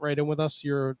you fit right in with us.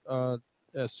 You're a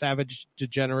savage,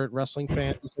 degenerate wrestling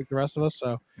fan, just like the rest of us,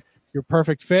 so you're a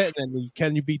perfect fit. And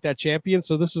can you beat that champion?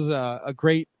 So this was a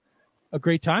great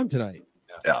time tonight.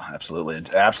 Yeah, absolutely.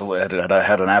 I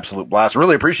had an absolute blast.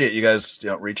 Really appreciate you guys,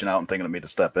 reaching out and thinking of me to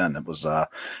step in. It was had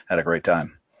a great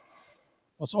time.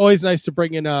 Well, it's always nice to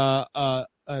bring in an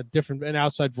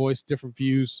outside voice, different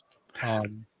views.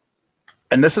 And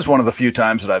this is one of the few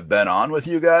times that I've been on with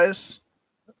you guys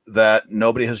that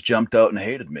nobody has jumped out and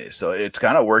hated me. So it's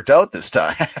kind of worked out this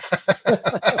time.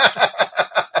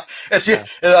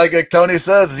 Like Tony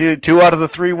says, you 2 out of the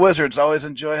 3 wizards always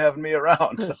enjoy having me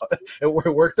around. So it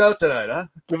worked out tonight, huh?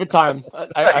 Give it time.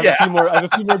 I have Yeah. a few more. I have a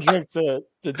few more drinks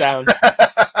to down.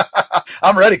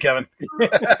 I'm ready, Kevin.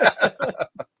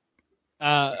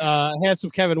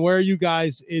 Handsome Kevin, where are you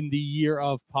guys in the year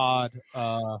of pod?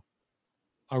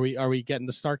 Are we getting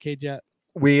to Starcade yet?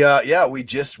 We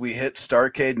hit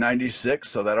Starcade 96,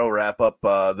 so that'll wrap up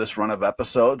this run of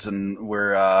episodes, and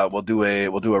we'll do a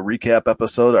recap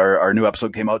episode. Our new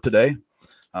episode came out today.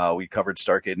 We covered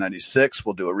Starcade 96.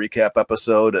 We'll do a recap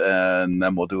episode, and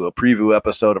then we'll do a preview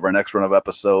episode of our next run of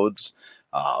episodes.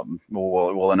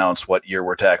 We'll announce what year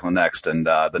we're tackling next, and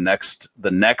the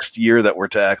next year that we're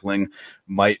tackling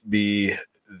might be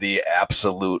the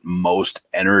absolute most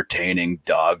entertaining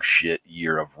dog shit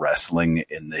year of wrestling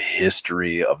in the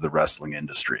history of the wrestling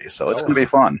industry. So it's going to be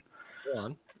fun.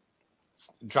 Go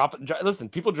on. Listen,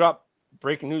 people drop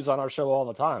breaking news on our show all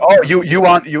the time. Oh, you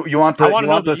want the year.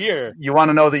 You want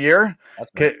to know the year?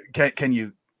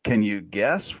 Can you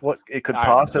guess what it could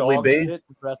possibly be?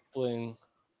 Wrestling.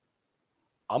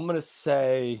 I'm going to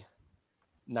say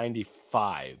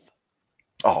 95.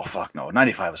 Oh, fuck no.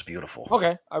 95 was beautiful.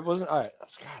 Okay. I wasn't. All right.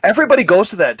 Everybody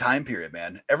goes to that time period,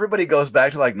 man. Everybody goes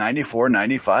back to like 94,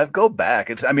 95. Go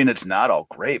back. It's not all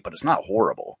great, but it's not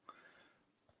horrible.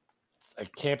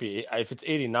 It can't be. If it's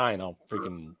 89, I'll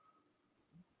freaking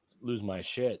lose my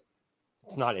shit.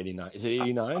 It's not 89. Is it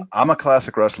 89? I'm a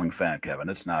classic wrestling fan, Kevin.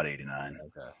 It's not 89.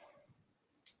 Okay.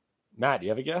 Matt, do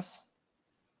you have a guess?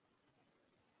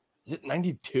 Is it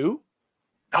 92?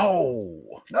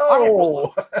 No.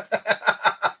 Oh.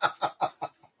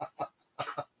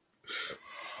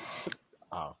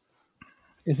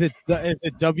 Is it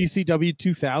WCW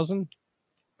 2000?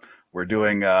 We're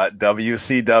doing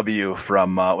WCW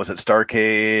from was it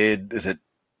Starcade? Is it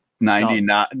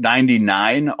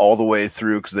 99 all the way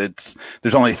through, because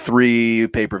there's only 3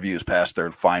 pay-per-views past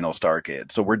their final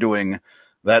Starcade. So we're doing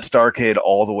that Starcade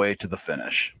all the way to the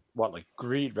finish. What, like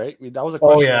Greed, right? That was a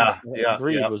question. Oh yeah.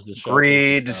 Greed was the show.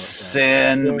 Greed,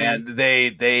 Sin, man,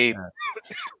 they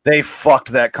fucked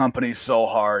that company so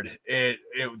hard.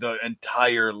 The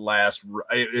entire last,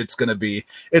 it's gonna be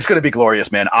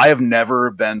glorious, man. I have never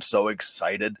been so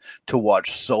excited to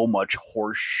watch so much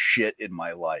horse shit in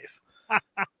my life.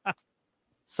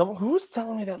 Someone who was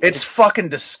telling me that it's fucking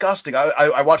disgusting.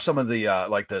 I watched some of the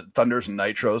like the Thunders and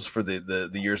Nitros for the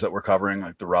years that we're covering,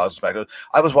 like the Raws.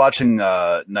 I was watching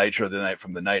Nitro the night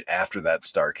from the night after that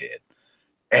Starcade,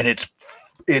 and it's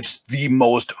the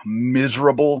most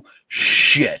miserable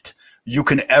shit you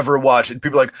can ever watch. And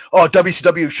people are like, oh,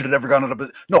 WCW should have never gone out of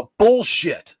business. No,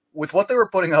 bullshit. With what they were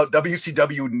putting out,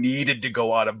 WCW needed to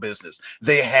go out of business.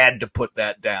 They had to put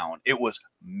that down. It was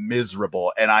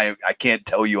miserable, and I can't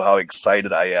tell you how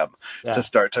excited I am to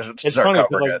start it's start funny,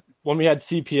 covering like, it. When we had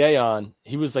CPA on,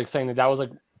 he was like saying that was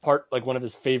like one of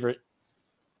his favorite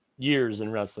years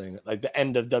in wrestling, like the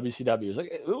end of WCW.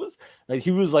 It was like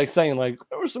he was like saying like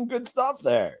there was some good stuff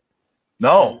there.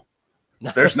 No,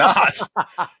 there's not.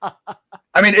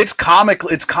 I mean, it's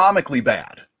comically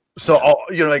bad. So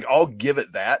I'll give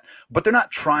it that, but they're not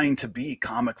trying to be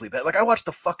comically bad. Like I watched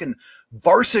the fucking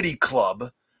Varsity Club,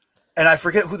 and I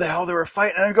forget who the hell they were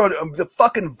fighting. And I go to the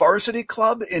fucking Varsity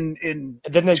Club in and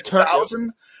then they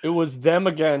 2000. It was them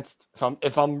against.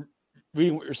 If I'm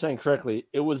reading what you're saying correctly,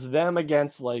 it was them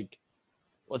against like,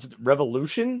 was it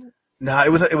Revolution? No,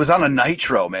 it was on a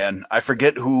Nitro, man. I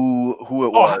forget who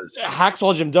it was.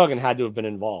 Hacksaw Jim Duggan had to have been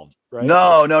involved, right?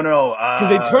 No. Because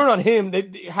they turn on him.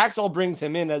 Hacksaw brings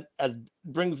him in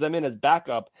brings them in as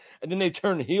backup, and then they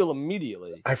turn heel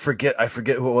immediately. I forget who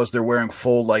it was. They're wearing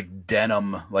full like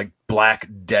denim, like black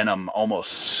denim,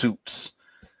 almost suits.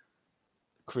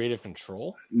 Creative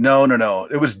Control? No.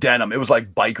 It was denim. It was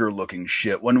like biker looking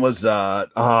shit. One was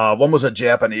a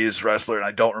Japanese wrestler, and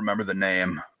I don't remember the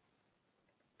name.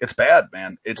 It's bad,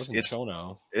 man. It's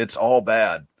all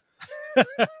bad.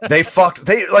 They fucked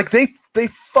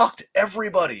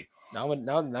everybody. Now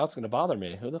it's gonna bother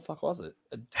me. Who the fuck was it?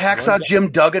 Hacksaw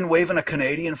Jim Duggan waving a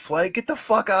Canadian flag. Get the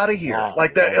fuck out of here!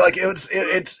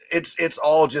 It's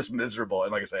all just miserable.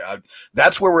 And like I say,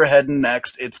 that's where we're heading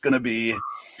next. It's gonna be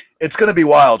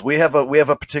wild. We have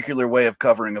a particular way of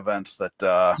covering events that.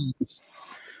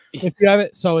 If you have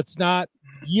it, so it's not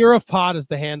Year of Pod is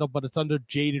the handle, but it's under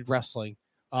Jaded Wrestling.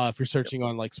 If you're searching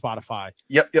on like Spotify.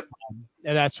 Yep.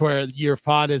 And that's where Year of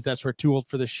Pod is. That's where Too Old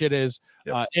for the Shit is.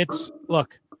 Yep.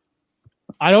 Look,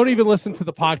 I don't even listen to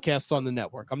the podcast on the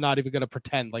network. I'm not even going to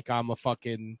pretend like I'm a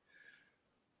fucking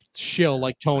shill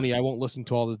like Tony. I won't listen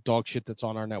to all the dog shit that's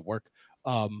on our network.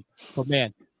 But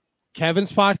man,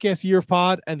 Kevin's podcast, Year of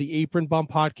Pod, and the Apron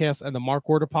Bump podcast and the Mark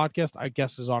Order podcast, I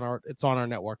guess it's on our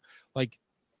network. Like,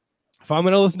 if I'm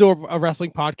going to listen to a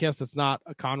wrestling podcast that's not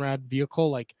a Conrad vehicle,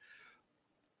 like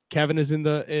Kevin is in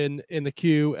the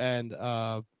queue, and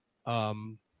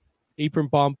Apron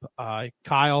Bump,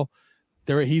 Kyle,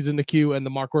 he's in the queue, and the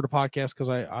Mark Order podcast, because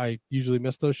I usually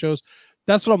miss those shows.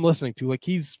 That's what I'm listening to. Like,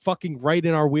 he's fucking right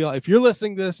in our wheel. If you're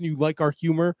listening to this and you like our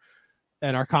humor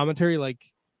and our commentary, like,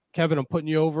 Kevin, I'm putting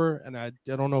you over, and I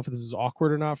don't know if this is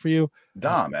awkward or not for you.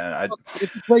 Nah, man.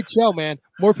 It's a great show, man.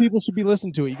 More people should be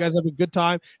listening to it. You guys have a good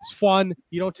time. It's fun.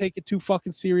 You don't take it too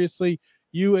fucking seriously.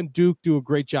 You and Duke do a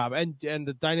great job, and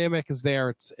the dynamic is there.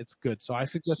 It's good. So I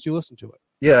suggest you listen to it.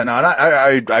 Yeah, no,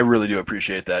 and I really do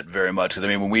appreciate that very much. I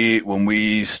mean, when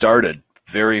we started,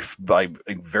 very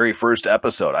first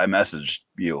episode, I messaged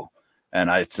you, and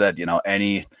I said,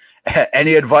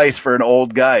 any advice for an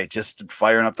old guy just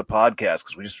firing up the podcast,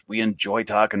 because we enjoy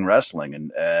talking wrestling,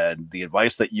 and the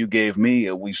advice that you gave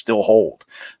me, we still hold.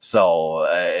 So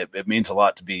it means a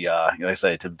lot to be like I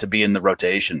say, to be in the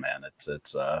rotation, man. It's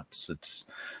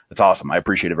awesome. I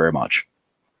appreciate it very much.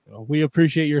 We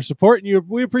appreciate your support, and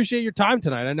we appreciate your time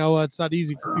tonight. I know it's not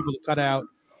easy for people to cut out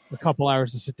a couple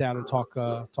hours to sit down and talk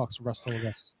some wrestling with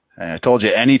us. I told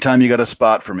you, anytime you got a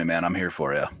spot for me, man, I'm here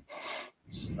for you.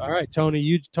 All right,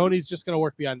 Tony. Tony's just going to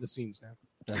work behind the scenes now.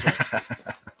 Right.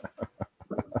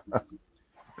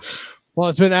 Well,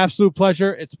 it's been an absolute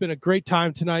pleasure. It's been a great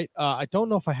time tonight. I don't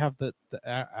know if I have the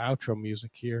outro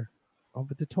music here. Oh,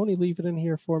 but did Tony leave it in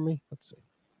here for me? Let's see.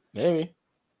 Maybe.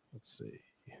 Let's see.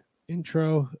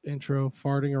 Intro,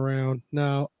 farting around.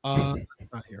 No, not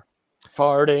here.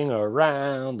 Farting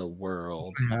around the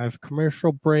world. I have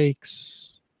commercial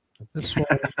breaks. This one.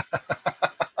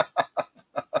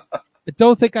 I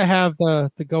don't think I have the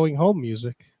going home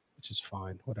music, which is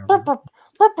fine. Whatever. I was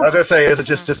gonna say, is it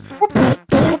just? Oh,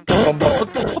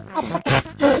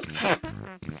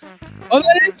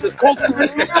 that is just called.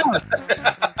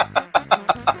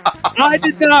 I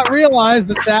did not realize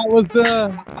that was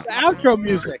the outro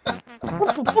music.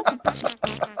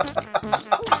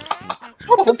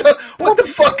 What the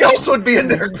fuck else would be in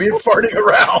there being farting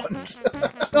around?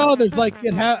 No, there's like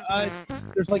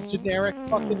there's like generic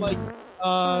fucking like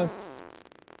oh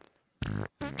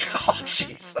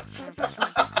Jesus!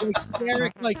 like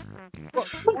generic like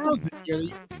sounds in here that you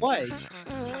can play.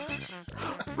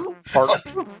 Say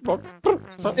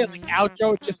like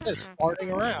outro, it just says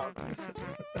farting around.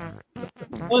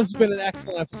 Well, this has been an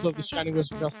excellent episode of the Shining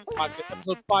Wizard Wrestling Podcast,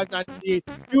 episode 598.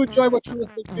 If you enjoy what you're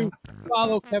listening to,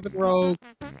 follow Kevin Rogue,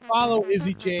 follow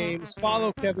Izzy James,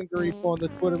 follow Kevin Garifo on the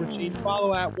Twitter machine, follow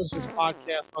 @Wizards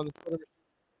Podcast on the Twitter machine.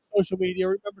 Social media.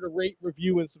 Remember to rate,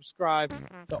 review, and subscribe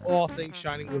to all things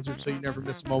Shining Wizard so you never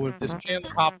miss a moment. This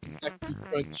Chandler Hopkins next week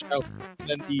joins the show, and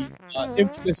then the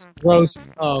infamous roast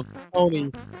of Tony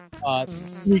 2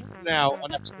 weeks from now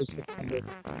on episode 600.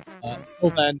 Until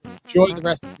then, enjoy the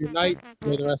rest of your night,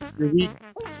 enjoy the rest of your week,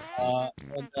 and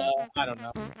I don't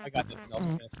know. I got nothing else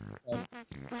to miss. So.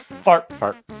 Fart.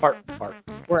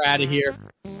 We're out of here.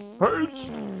 Peace.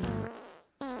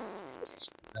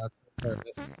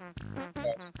 This